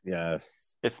 Like,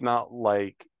 Yes. it's not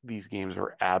like these games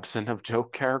were absent of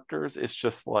joke characters. It's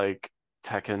just like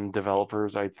Tekken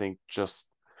developers, I think, just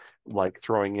like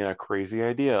throwing in a crazy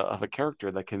idea of a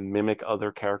character that can mimic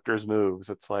other characters' moves.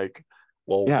 It's like,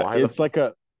 well, Yeah, why the it's like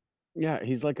a yeah,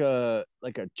 he's like a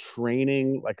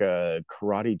training, like a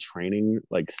karate training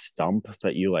like stump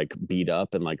that you like beat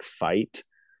up and like fight,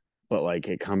 but like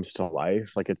it comes to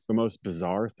life. Like it's the most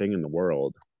bizarre thing in the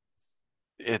world.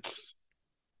 it's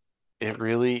it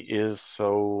really is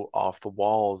so off the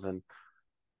walls. And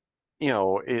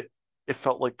it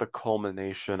felt like the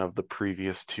culmination of the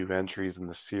previous two entries in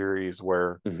the series,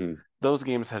 where Hmm. those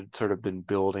games had sort of been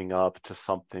building up to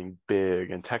something big,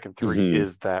 and Tekken 3 Hmm.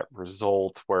 is that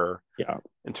result where Yeah.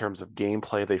 in terms of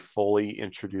gameplay, they fully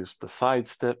introduced the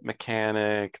sidestep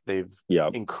mechanic. They've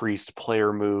Yep. increased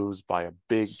player moves by a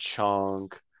big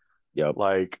chunk. Yep.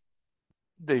 Like,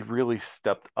 they really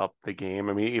stepped up the game.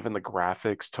 I mean, even the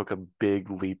graphics took a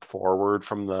big leap forward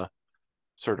from the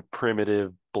sort of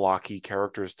primitive, blocky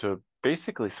characters to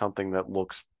basically something that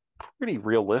looks pretty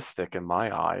realistic in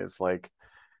my eyes. Like,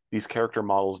 these character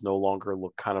models no longer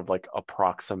look kind of like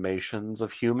approximations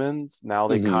of humans. Now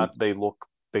Hmm. they look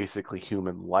basically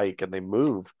human like, and they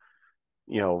move,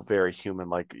 very human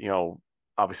like,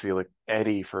 obviously like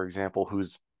Eddie, for example,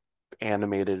 who's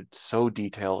animated so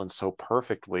detailed and so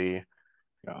perfectly.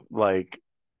 Yeah. Like,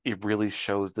 it really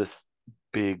shows this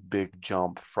big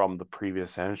jump from the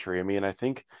previous entry. I mean, I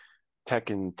think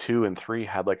Tekken 2 and 3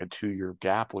 had like a 2 year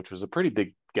gap, which was a pretty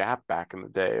big gap back in the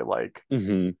day. Like,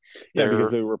 Hmm. Yeah,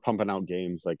 because they're they were pumping out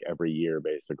games like every year,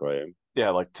 basically.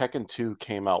 yeah, like Tekken 2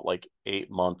 came out like 8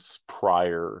 months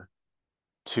prior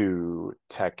to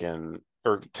Tekken,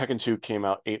 or Tekken 2 came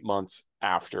out 8 months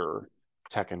after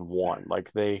Tekken 1.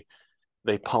 Like, they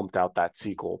pumped out that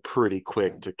sequel pretty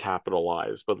quick to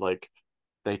capitalize, but like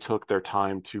they took their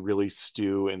time to really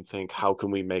stew and think, how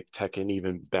can we make Tekken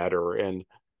even better? And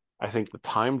I think the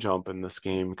time jump in this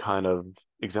game kind of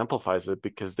exemplifies it,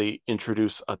 because they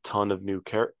introduce a ton of new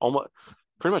characters. Almost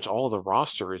pretty much all of the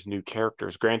roster is new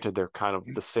characters. Granted, they're kind of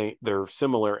the same, they're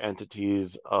similar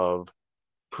entities of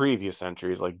previous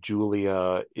entries. Like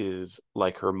Julia is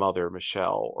like her mother,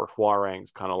 Michelle, or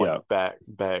Huarang's kind of like Yeah.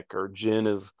 Beck, or Jin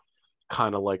is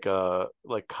kind of like a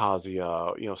like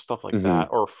Kazuya, stuff like Hmm. that.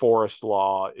 Or Forest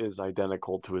Law is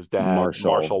identical to his dad,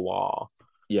 Marshall. Martial Law.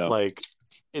 Yeah. Like,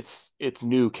 it's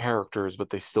new characters, but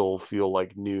they still feel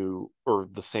like new or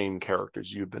the same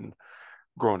characters you've been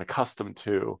grown accustomed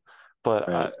to. But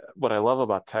Right. what I love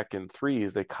about Tekken 3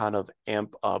 is they kind of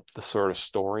amp up the sort of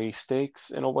story stakes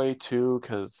in a way too,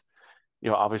 because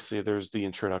obviously there's the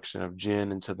introduction of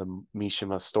Jin into the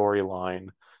Mishima storyline,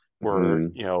 where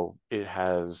Hmm. it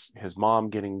has his mom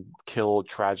getting killed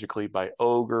tragically by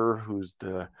Ogre, who's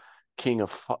the king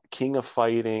of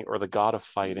fighting, or the god of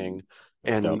fighting,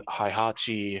 Yep. and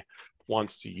Heihachi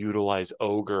wants to utilize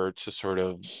Ogre to sort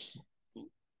of,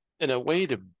 in a way,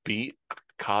 to beat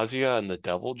Kazuya and the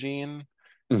Devil Gene.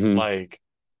 Hmm. Like,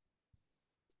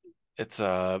 it's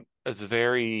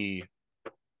very,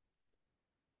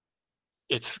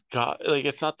 it's got like,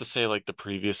 it's not to say like the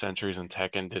previous entries in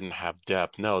Tekken didn't have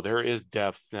depth. No, there is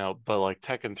depth now, but like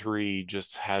Tekken 3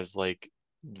 just has like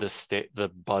the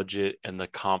budget and the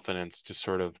confidence to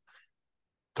sort of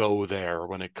go there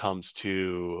when it comes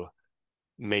to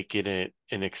making it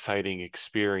an exciting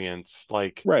experience.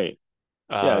 Like, Right.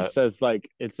 Yeah, uh it says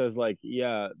like,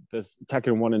 yeah, this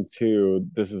Tekken 1 and 2,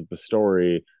 this is the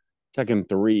story. Tekken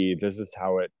 3, this is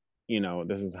how it,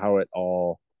 this is how it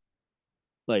all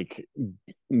like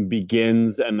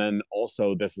begins, and then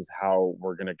also this is how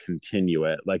we're going to continue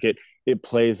it. Like it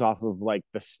plays off of like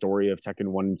the story of Tekken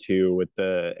 1 and 2 with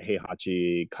the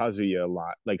Heihachi Kazuya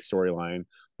lot like storyline,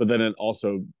 but then it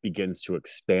also begins to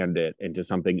expand it into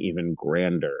something even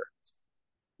grander.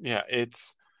 yeah,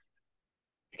 it's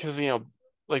because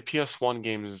like PS1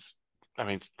 games, I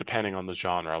mean, it's depending on the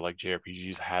genre, like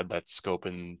JRPGs had that scope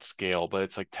and scale, but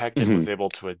it's like Tekken Mhm. was able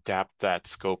to adapt that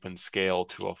scope and scale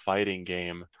to a fighting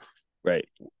game. Right.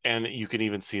 And you can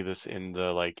even see this in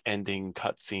the like ending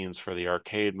cutscenes for the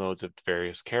arcade modes of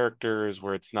various characters,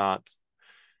 where it's not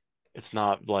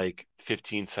like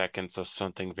 15 seconds of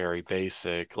something very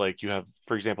basic. Like, you have,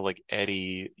 for example, like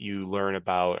Eddie, you learn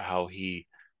about how he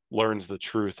learns the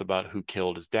truth about who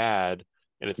killed his dad,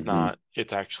 and Mhm.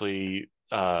 it's actually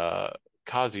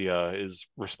Kazuya is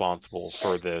responsible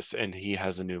for this, and he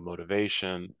has a new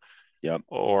motivation. Yep.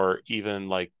 Or even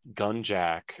like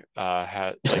Gunjack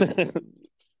had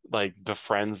like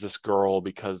befriends this girl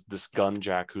because this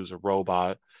Gunjack, who's a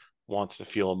robot, wants to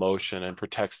feel emotion and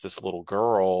protects this little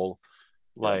girl.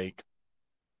 Yep. Like,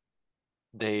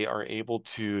 they are able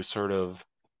to sort of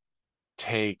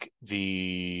take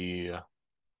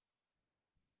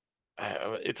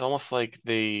it's almost like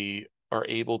they are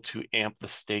able to amp the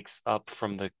stakes up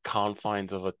from the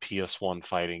confines of a PS1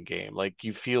 fighting game. Like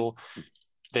you feel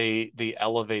they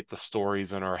elevate the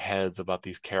stories in our heads about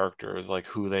these characters, like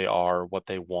who they are, what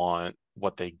they want,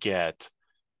 what they get,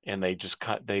 and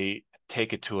they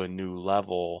take it to a new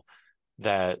level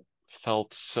that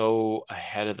felt so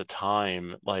ahead of the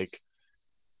time. Like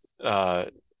uh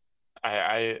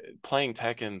I playing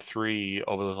Tekken 3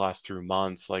 over the last 3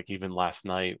 months, like even last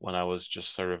night when I was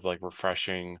just sort of like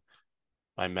refreshing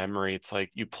my memory, it's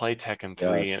like you play Tekken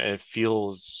 3 and Yes. it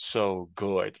feels so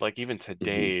good. Like even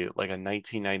Hmm. today, like a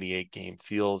 1998 game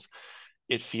feels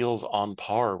on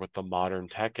par with the modern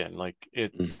Tekken. Like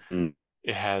Hmm.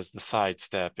 it has the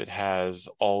sidestep, it has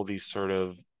all these sort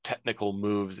of technical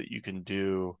moves that you can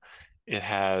do. It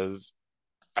has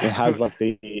It has like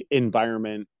the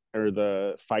environment or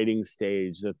the fighting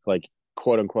stage that's like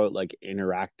quote unquote like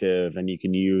interactive, and you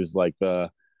can use like the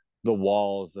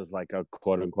walls as like a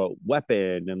quote unquote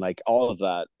weapon and like all of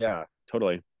that. Yeah,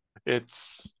 totally.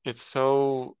 it's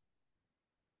so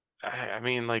I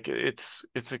mean like it's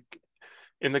a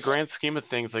in the grand scheme of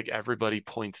things, like everybody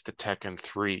points to Tekken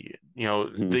 3. You know,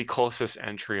 Hmm. the closest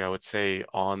entry I would say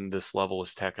on this level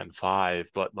is Tekken 5,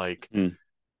 but like Hmm.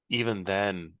 even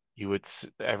then,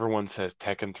 everyone says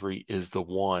Tekken 3 is the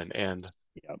one. And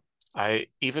Yeah. I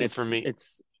even for me,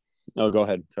 It's oh, go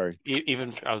ahead. Sorry.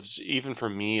 even for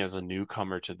me as a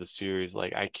newcomer to the series,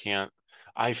 like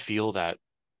I feel that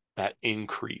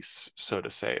increase, so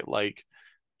to say. Like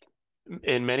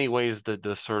in many ways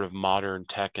the sort of modern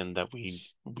Tekken that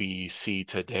we see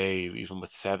today, even with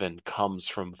 7, comes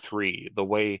from 3. The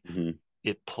way Hmm.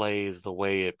 it plays, the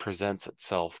way it presents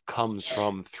itself comes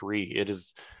from 3. It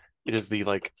is the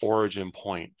like origin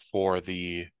point for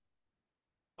the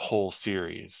whole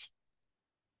series.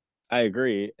 I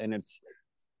agree, and it's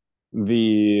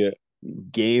the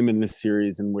game in the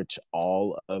series in which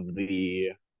all of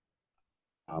the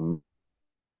um,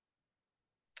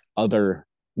 other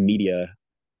media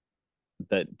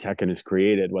that Tekken has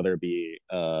created, whether it be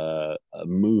a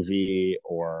movie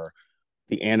or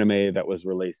the anime that was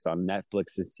released on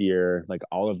Netflix this year, like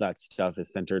all of that stuff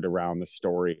is centered around the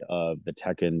story of the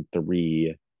Tekken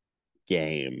 3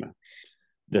 game.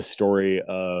 The story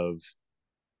of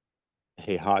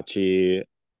Heihachi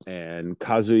and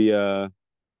Kazuya,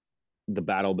 the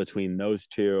battle between those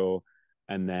two,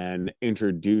 and then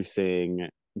introducing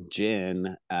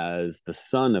Jin as the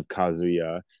son of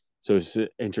Kazuya. So to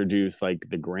introduce like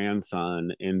the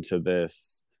grandson into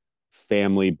this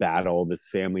family battle, this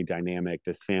family dynamic,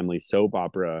 this family soap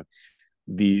opera.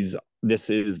 These this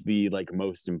is the like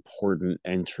most important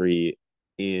entry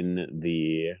in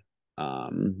the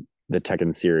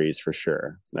Tekken series for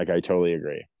sure. Like I totally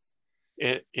agree.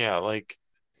 Yeah, like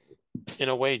in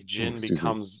a way Oh, excuse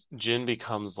me. Jin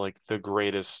becomes like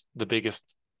the biggest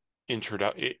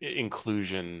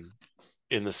inclusion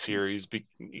in the series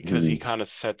because he Mm, kind of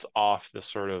sets off this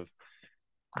sort of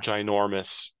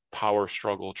ginormous power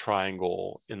struggle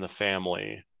triangle in the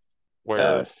family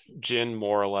where yes. Jin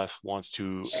more or less wants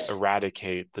to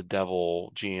eradicate the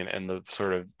devil gene and the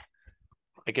sort of,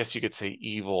 I guess you could say,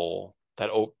 evil that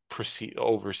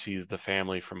oversees the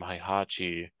family from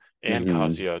Heihachi and Hmm.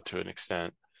 Kazuya to an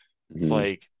extent. It's Hmm.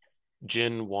 like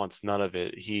Jin wants none of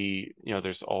it.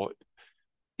 There's all,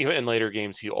 even in later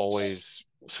games, he always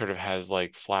sort of has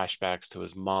like flashbacks to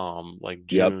his mom, like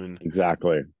Yep, June.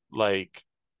 exactly. Like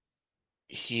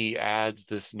he adds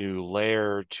this new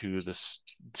layer to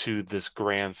this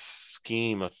grand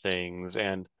scheme of things.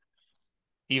 And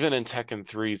even in Tekken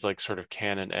 3's like sort of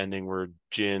canon ending where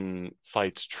Jin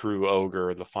fights True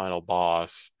Ogre, the final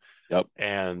boss, Yep.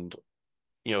 and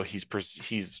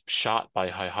he's shot by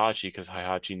Heihachi because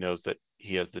Heihachi knows that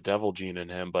he has the devil gene in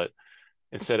him, but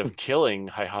instead of killing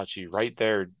Heihachi right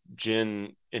there,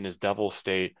 Jin in his devil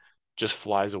state just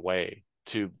flies away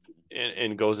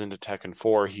and goes into Tekken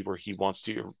 4 where he wants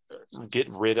to get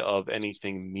rid of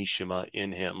anything Mishima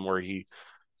in him, where he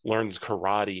learns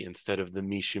karate instead of the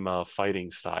Mishima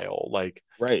fighting style. Like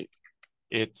Right.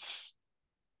 it's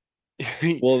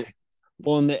Well,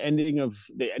 well, in the ending of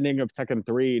Tekken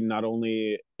 3, not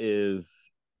only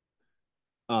does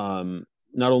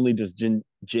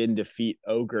Jin defeat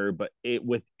Ogre, but it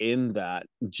within that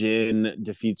Jin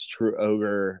defeats True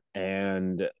Ogre,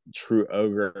 and True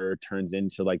Ogre turns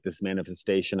into like this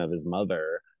manifestation of his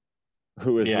mother,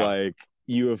 who is yeah, like,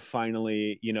 you have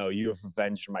finally, you have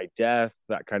avenged my death,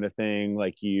 that kind of thing.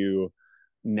 Like you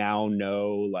now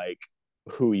know like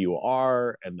who you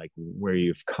are and like where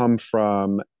you've come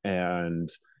from, and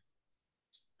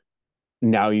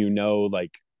now you know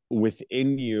like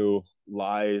within you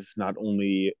lies not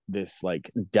only this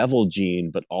like devil gene,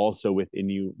 but also within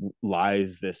you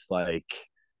lies this like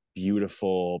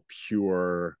beautiful,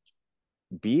 pure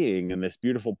being and this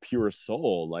beautiful, pure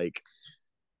soul. Like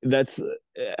that's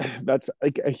that's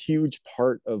like a huge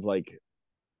part of like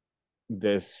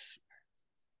this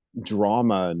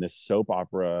drama and this soap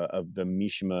opera of the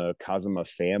Mishima Kazuma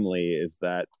family is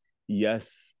that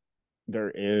yes,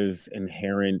 there is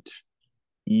inherent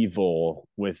evil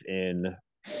within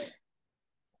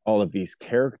all of these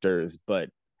characters, but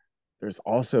there's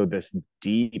also this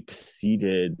deep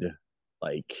seated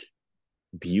like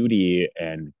beauty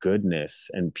and goodness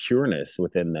and pureness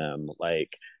within them. Like,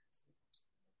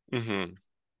 Mm-hmm.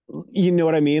 you know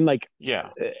what I mean? Like,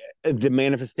 Yeah. the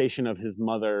manifestation of his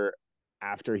mother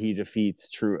after he defeats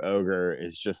True Ogre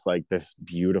is just like this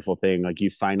beautiful thing. Like, you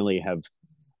finally have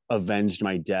avenged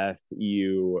my death.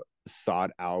 You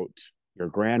sought out your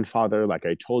grandfather, like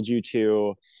I told you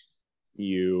to.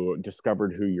 You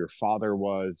discovered who your father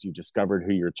was. You discovered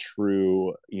who your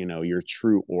true, your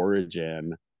true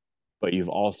origin. But you've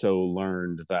also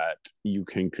learned that you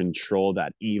can control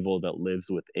that evil that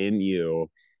lives within you,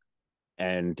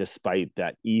 and despite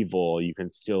that evil you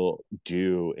can still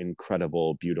do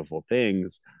incredible beautiful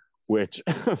things, which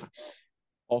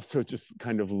also just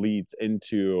kind of leads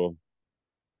into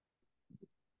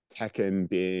Tekken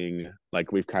being,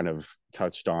 like we've kind of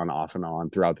touched on off and on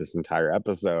throughout this entire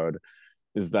episode,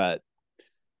 is that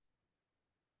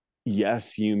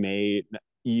yes, you may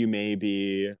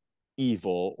be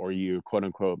evil, or you quote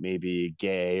unquote may be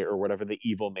gay, or whatever the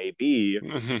evil may be,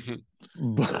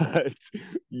 but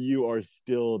you are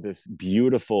still this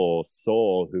beautiful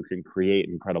soul who can create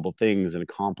incredible things and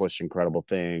accomplish incredible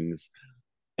things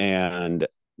and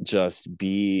just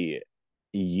be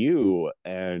you.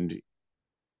 And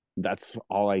that's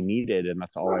all I needed, and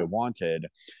that's all I wanted,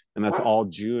 and that's all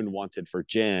Jun wanted for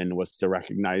Jin, was to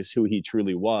recognize who he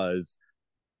truly was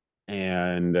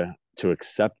and to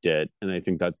accept it. And I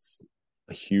think that's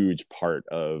a huge part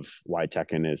of why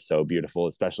Tekken is so beautiful,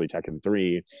 especially Tekken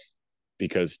 3,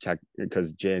 because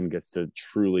Jin gets to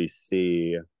truly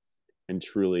see and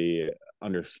truly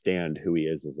understand who he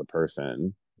is as a person.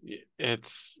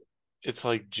 It's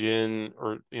like Jin,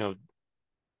 or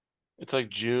it's like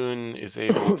Jun is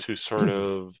able to sort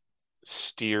of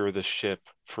steer the ship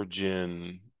for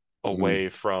Jin away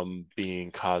from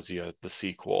being Kazuya the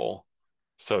sequel,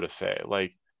 so to say.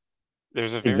 Like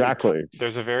Exactly.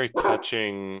 there's a very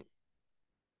touching,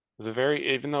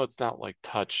 even though it's not like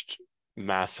touched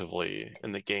massively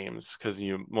in the games, because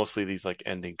mostly these like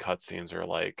ending cutscenes are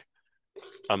like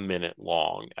a minute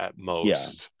long at Yeah.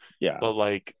 most. Yeah. But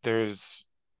like it's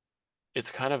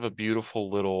kind of a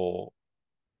beautiful little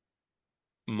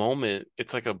moment.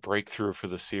 It's like a breakthrough for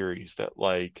the series that,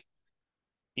 like,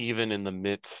 even in the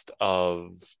midst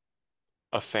of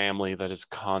a family that is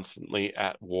constantly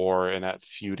at war and at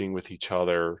feuding with each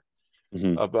other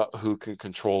Mhm. about who can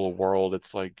control a world,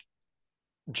 it's like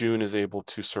Jun is able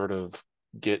to sort of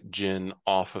get Jin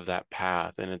off of that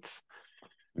path. And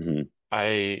Mhm.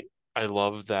 I I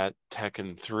love that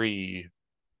Tekken 3,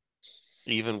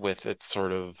 even with its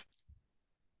sort of,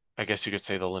 I guess you could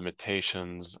say, the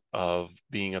limitations of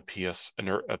being a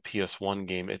PS1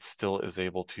 game, it still is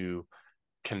able to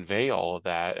convey all of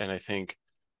that. And I think,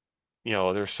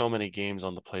 there's so many games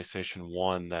on the PlayStation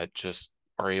 1 that just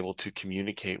are able to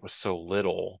communicate with so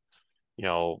little, you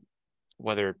know,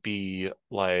 whether it be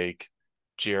like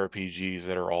JRPGs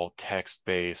that are all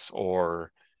text-based,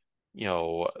 or,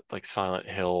 like Silent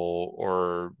Hill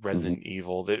or Mhm. Resident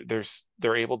Evil.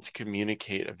 They're able to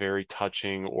communicate a very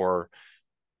touching or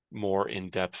more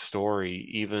in-depth story,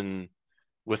 even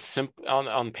with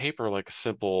on paper, like a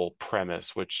simple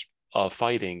premise, which a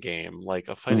fighting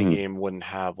Mhm. game wouldn't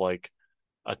have like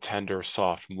a tender,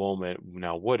 soft moment,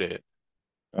 now would it?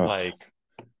 Ugh. Like,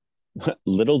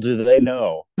 Little do they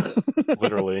know.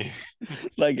 literally.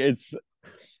 Like, it's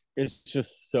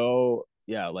just so,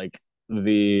 yeah, like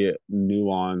the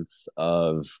nuance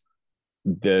of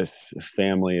this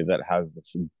family that has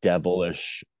this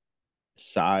devilish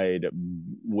side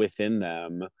within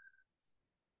them,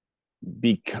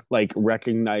 like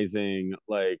recognizing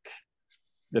like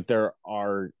that there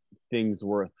are things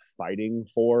worth fighting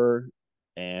for,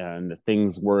 and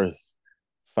things worth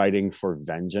fighting for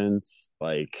vengeance.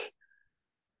 Like,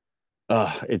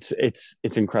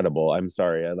 it's incredible. I'm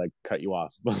sorry I like cut you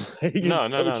off, but like, No,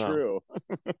 it's no, so no, no. true.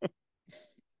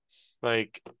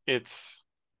 Like, it's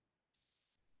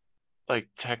like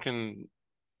Tekken.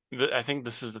 I think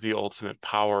this is the ultimate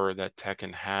power that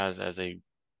Tekken has as a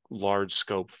large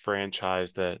scope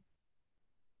franchise, that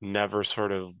never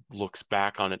sort of looks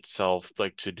back on itself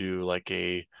like to do like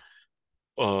a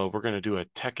we're going to do a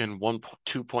Tekken 1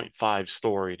 2.5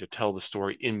 story to tell the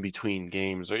story in between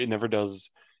games. Or it never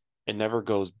does, it never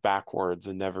goes backwards,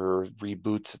 it never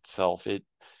reboots itself.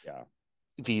 Yeah.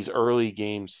 These early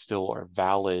games still are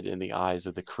valid in the eyes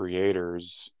of the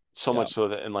creators, so Yeah. much so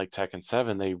that in like Tekken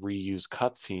 7 they reuse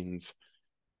cutscenes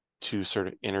to sort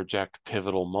of interject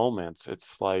pivotal moments.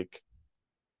 It's like,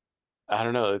 I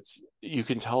don't know, it's, you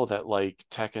can tell that like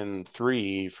Tekken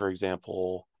 3, for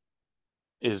example,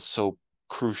 is so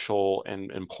crucial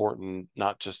and important,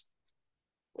 not just,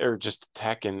 or just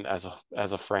Tekken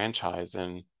as a franchise.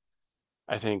 And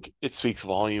I think it speaks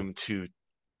volume to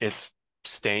its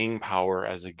staying power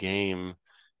as a game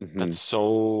that Hmm.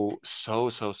 so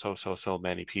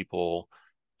many people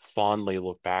fondly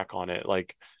look back on it,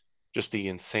 like just the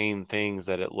insane things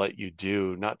that it let you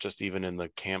do, not just even in the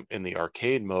camp in the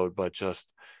arcade mode, but just,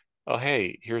 oh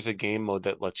hey, here's a game mode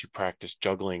that lets you practice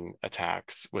juggling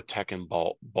attacks with Tekken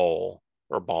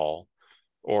Ball,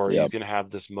 or you Yep. can have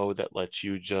this mode that lets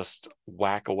you just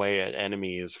whack away at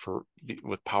enemies for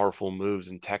with powerful moves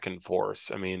in Tekken Force.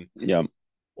 I mean, Yep.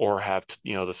 or have,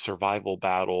 you know, the survival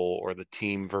battle or the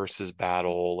team versus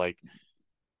battle. Like,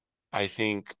 I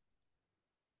think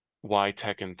why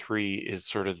Tekken 3 is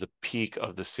sort of the peak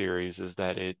of the series is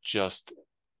that it just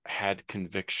had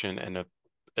conviction and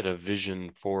a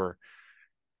vision for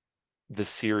the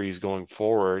series going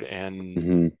forward. And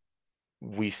Hmm.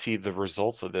 we see the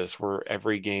results of this, where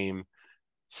every game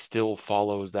still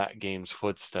follows that game's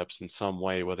footsteps in some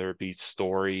way, whether it be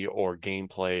story or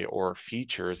gameplay or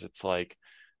features. It's like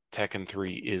Tekken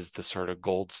 3 is the sort of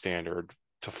gold standard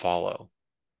to follow.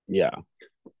 Yeah.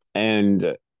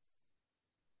 And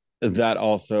that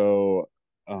also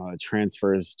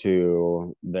transfers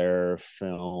to their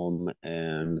film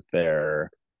and their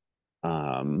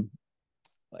um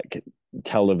like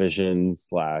television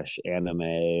slash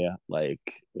anime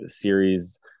like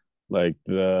series. Like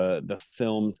the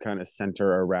films kind of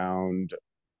center around,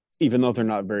 even though they're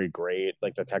not very great,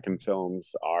 like the Tekken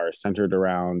films are centered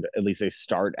around, at least they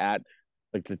start at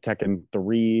like the Tekken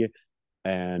 3.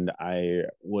 And I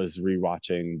was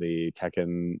rewatching the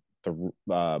Tekken the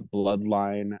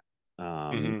Bloodline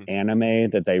Mm-hmm. anime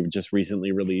that they just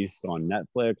recently released on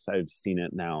Netflix. I've seen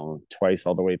it now twice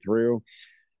all the way through.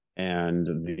 And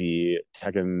the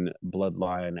Tekken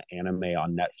Bloodline anime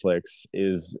on Netflix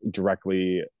is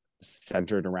directly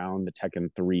centered around the Tekken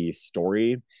 3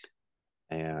 story.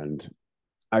 And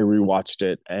I rewatched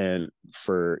it and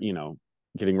for,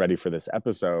 getting ready for this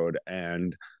episode,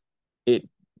 and it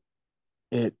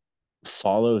it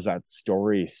follows that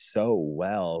story so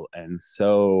well and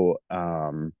so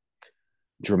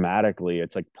dramatically.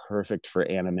 It's like perfect for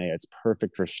anime, it's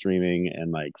perfect for streaming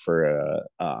and like for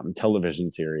a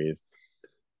television series,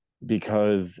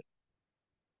 because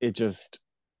it just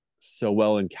so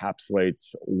well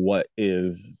encapsulates what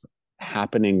is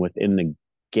happening within the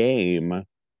game.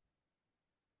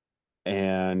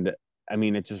 And I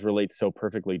mean, it just relates so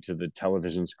perfectly to the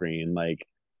television screen. Like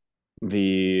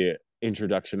the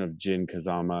introduction of Jin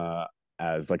Kazama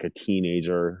as like a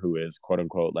teenager who is quote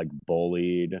unquote like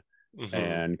bullied Mm-hmm.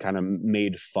 and kind of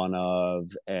made fun of,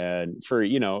 and for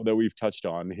that we've touched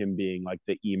on him being like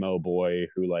the emo boy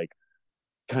who like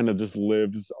kind of just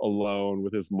lives alone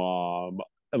with his mom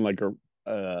and like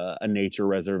a nature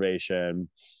reservation,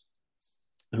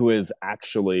 who is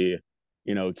actually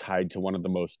tied to one of the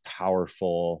most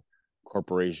powerful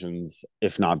corporations,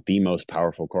 if not the most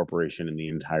powerful corporation in the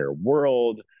entire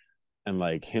world. And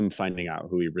like him finding out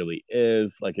who he really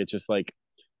is, like it just like,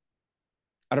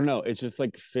 I don't know, it just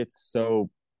like fits so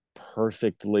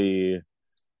perfectly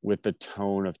with the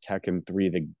tone of Tekken 3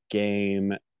 the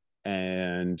game.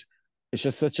 And it's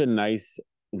just such a nice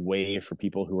way for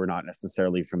people who are not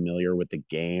necessarily familiar with the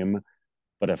game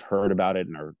but have heard about it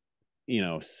and are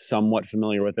somewhat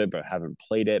familiar with it but haven't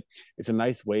played it. It's a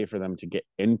nice way for them to get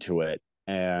into it,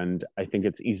 and I think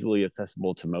it's easily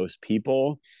accessible to most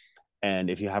people. And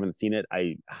if you haven't seen it,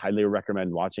 I highly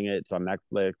recommend watching it. It's on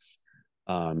Netflix.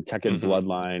 Tekken Mm-hmm.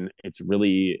 Bloodline. It's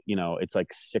really, it's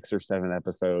like 6 or 7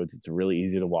 episodes. It's really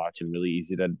easy to watch and really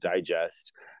easy to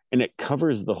digest. And it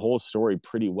covers the whole story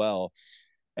pretty well.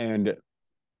 And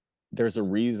there's a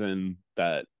reason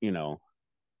that,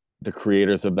 the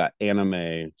creators of that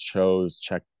anime chose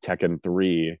Tekken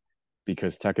 3,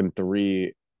 because Tekken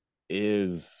 3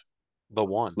 is The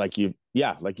one. like you've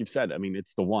said, I mean,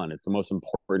 it's the one, it's the most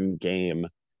important game,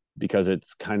 because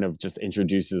it's kind of just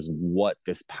introduces what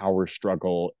this power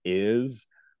struggle is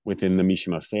within the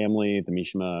Mishima family, the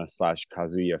Mishima slash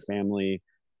Kazuya family,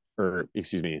 or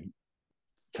excuse me,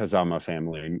 Kazama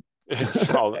family.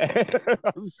 It's all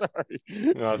I'm sorry.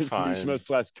 no, it's It's Mishima fine.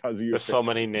 slash Kazuya There's so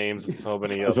many names and so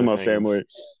many other Kazuma things. family.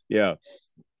 Yeah.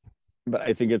 But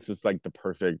I think it's just like the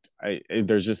perfect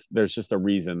there's just a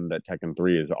reason that Tekken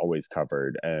 3 is always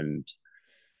covered, and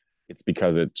it's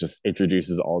because it just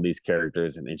introduces all these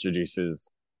characters and introduces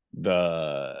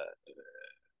the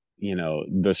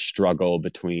the struggle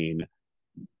between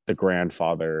the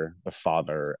grandfather, the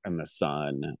father, and the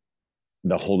son,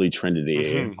 the holy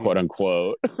trinity, quote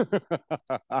unquote.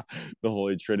 The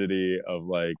holy trinity of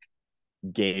like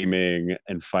gaming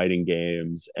and fighting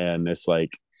games, and this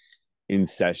like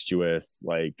incestuous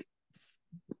like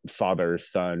father,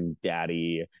 son,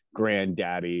 daddy,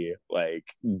 granddaddy, like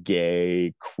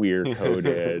gay, queer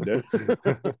coded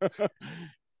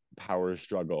power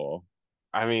struggle.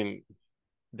 I mean,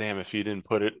 damn, if you didn't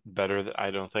put it better, I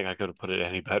don't think I could have put it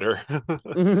any better.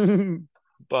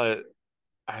 But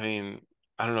I mean,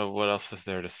 I don't know what else is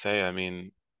there to say. I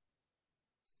mean,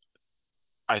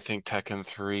 I think Tekken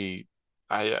 3,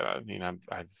 I mean,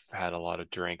 I've had a lot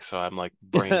of drinks, so I'm like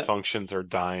brain functions are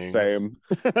dying. Same.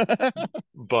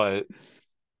 But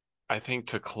I think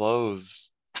to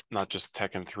close not just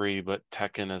Tekken 3, but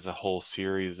Tekken as a whole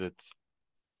series,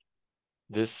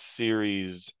 this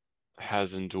series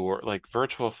has endured, like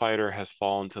Virtua Fighter has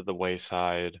fallen to the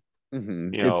wayside.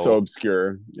 It's so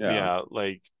obscure. Yeah,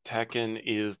 like Tekken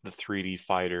is the 3D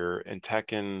fighter, and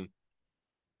Tekken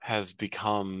has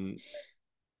become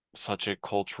such a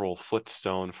cultural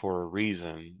footstone for a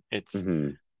reason.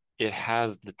 It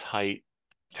has the tight,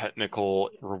 technical,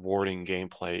 rewarding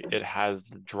gameplay. It has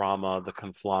the drama, the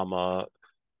conflama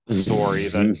story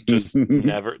that just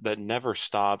never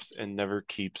stops and never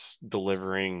keeps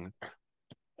delivering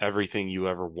everything you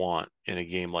ever want in a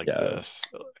game like this.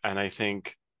 And I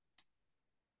think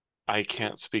I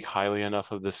can't speak highly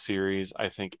enough of this series. I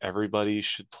think everybody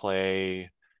should play.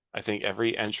 I think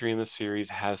every entry in the series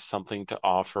has something to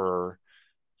offer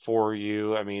for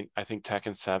you. I mean, I think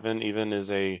Tekken 7 even is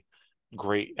a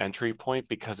great entry point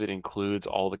because it includes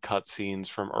all the cutscenes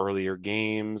from earlier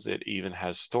games. It even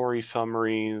has story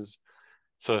summaries.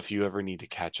 So if you ever need to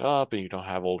catch up and you don't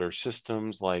have older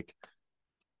systems, like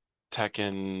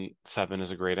Tekken 7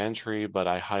 is a great entry, but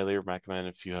I highly recommend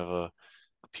if you have a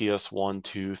PS1,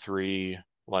 2, 3,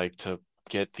 like to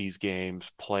get these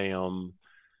games, play them.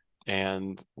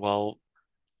 And well,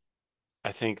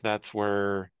 I think that's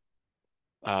where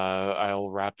I'll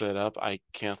wrap it up. I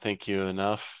can't thank you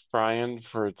enough, Brian,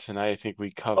 for tonight. I think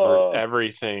we covered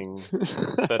everything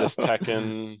that is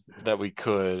Tekken that we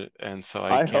could, and so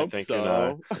I can't hope thank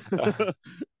so. you enough.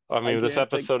 I mean, this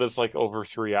episode is like over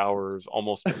 3 hours,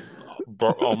 almost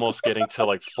getting to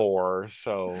like 4.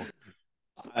 So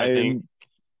I think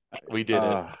we did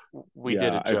it. We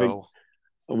did it, Joe.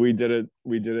 We did it.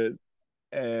 We did it.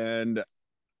 And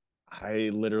I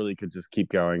literally could just keep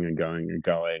going and going and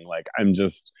going. Like, I'm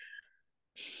just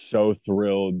so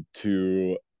thrilled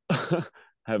to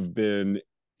have been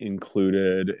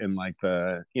included in like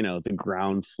the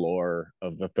ground floor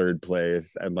of the third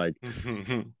place, and like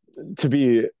to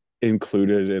be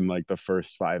included in like the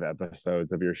first 5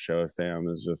 episodes of your show, Sam,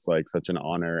 is just like such an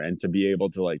honor. And to be able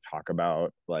to like talk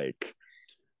about like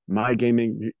my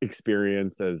gaming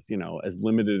experience, as as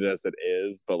limited as it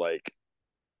is, but like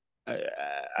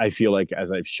I feel like,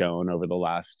 as I've shown over the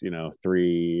last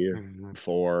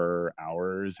 3-4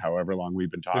 hours, however long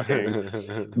we've been talking,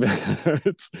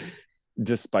 that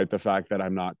despite the fact that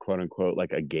I'm not quote unquote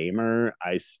like a gamer,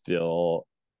 I still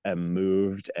am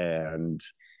moved and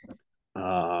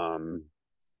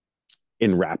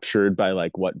enraptured by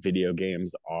like what video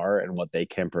games are and what they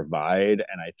can provide.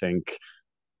 And I think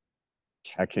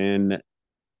Tekken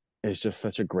is just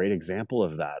such a great example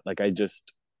of that. Like, I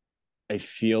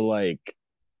feel like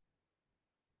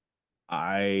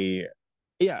I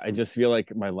just feel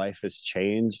like my life has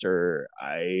changed, or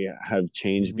I have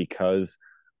changed because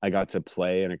I got to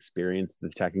play and experience the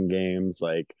Tekken games.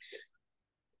 Like,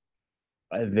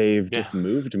 they've just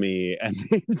moved me, and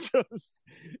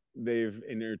they've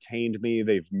entertained me,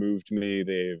 they've moved me,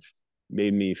 they've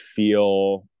made me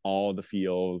feel all the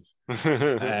feels.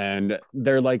 And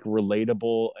they're like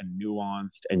relatable and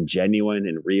nuanced and genuine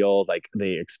and real. Like,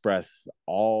 they express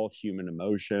all human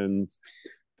emotions.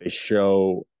 They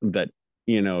show that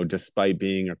despite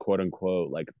being a quote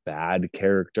unquote like bad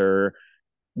character,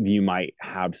 you might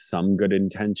have some good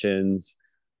intentions,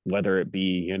 whether it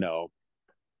be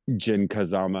Jin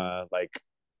Kazama like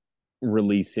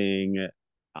releasing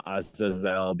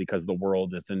Azazel because the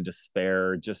world is in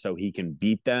despair, just so he can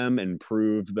beat them and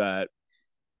prove that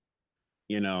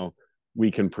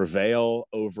we can prevail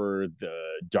over the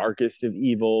darkest of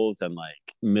evils and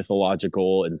like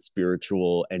mythological and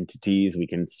spiritual entities. We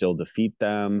can still defeat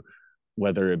them,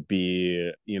 whether it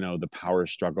be, you know, the power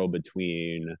struggle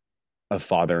between a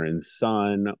father and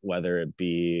son, whether it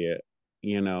be,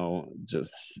 you know,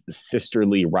 just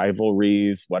sisterly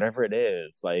rivalries, whatever it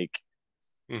is. Like,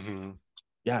 Mm-hmm.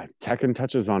 yeah, Tekken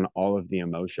touches on all of the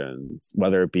emotions,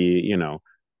 whether it be, you know,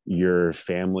 your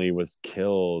family was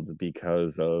killed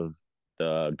because of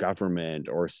the government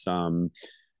or some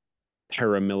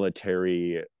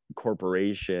paramilitary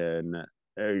corporation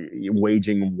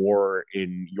waging war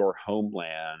in your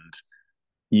homeland.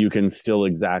 You can still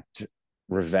exact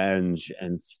revenge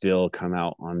and still come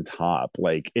out on top.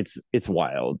 Like it's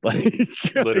wild. Like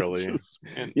Literally.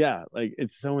 yeah, like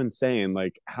it's so insane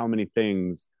like how many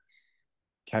things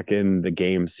Tekken the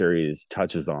game series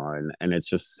touches on, and it's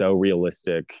just so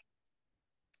realistic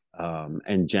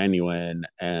and genuine,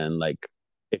 and like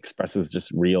expresses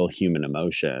just real human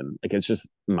emotion. Like it's just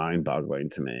mind-boggling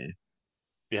to me.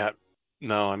 Yeah.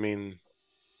 No, I mean,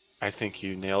 I think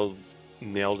you nailed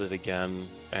it again.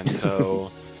 And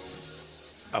so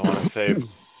I want to say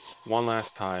one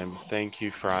last time, thank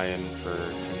you, Fryan, for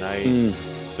tonight.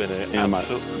 It's been an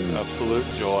absolute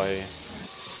joy.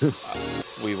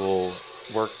 We will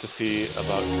work to see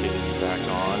about getting you back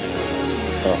on.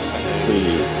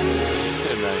 Please.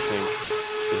 And I think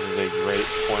this is a great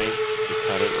point to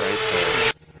cut it right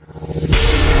there.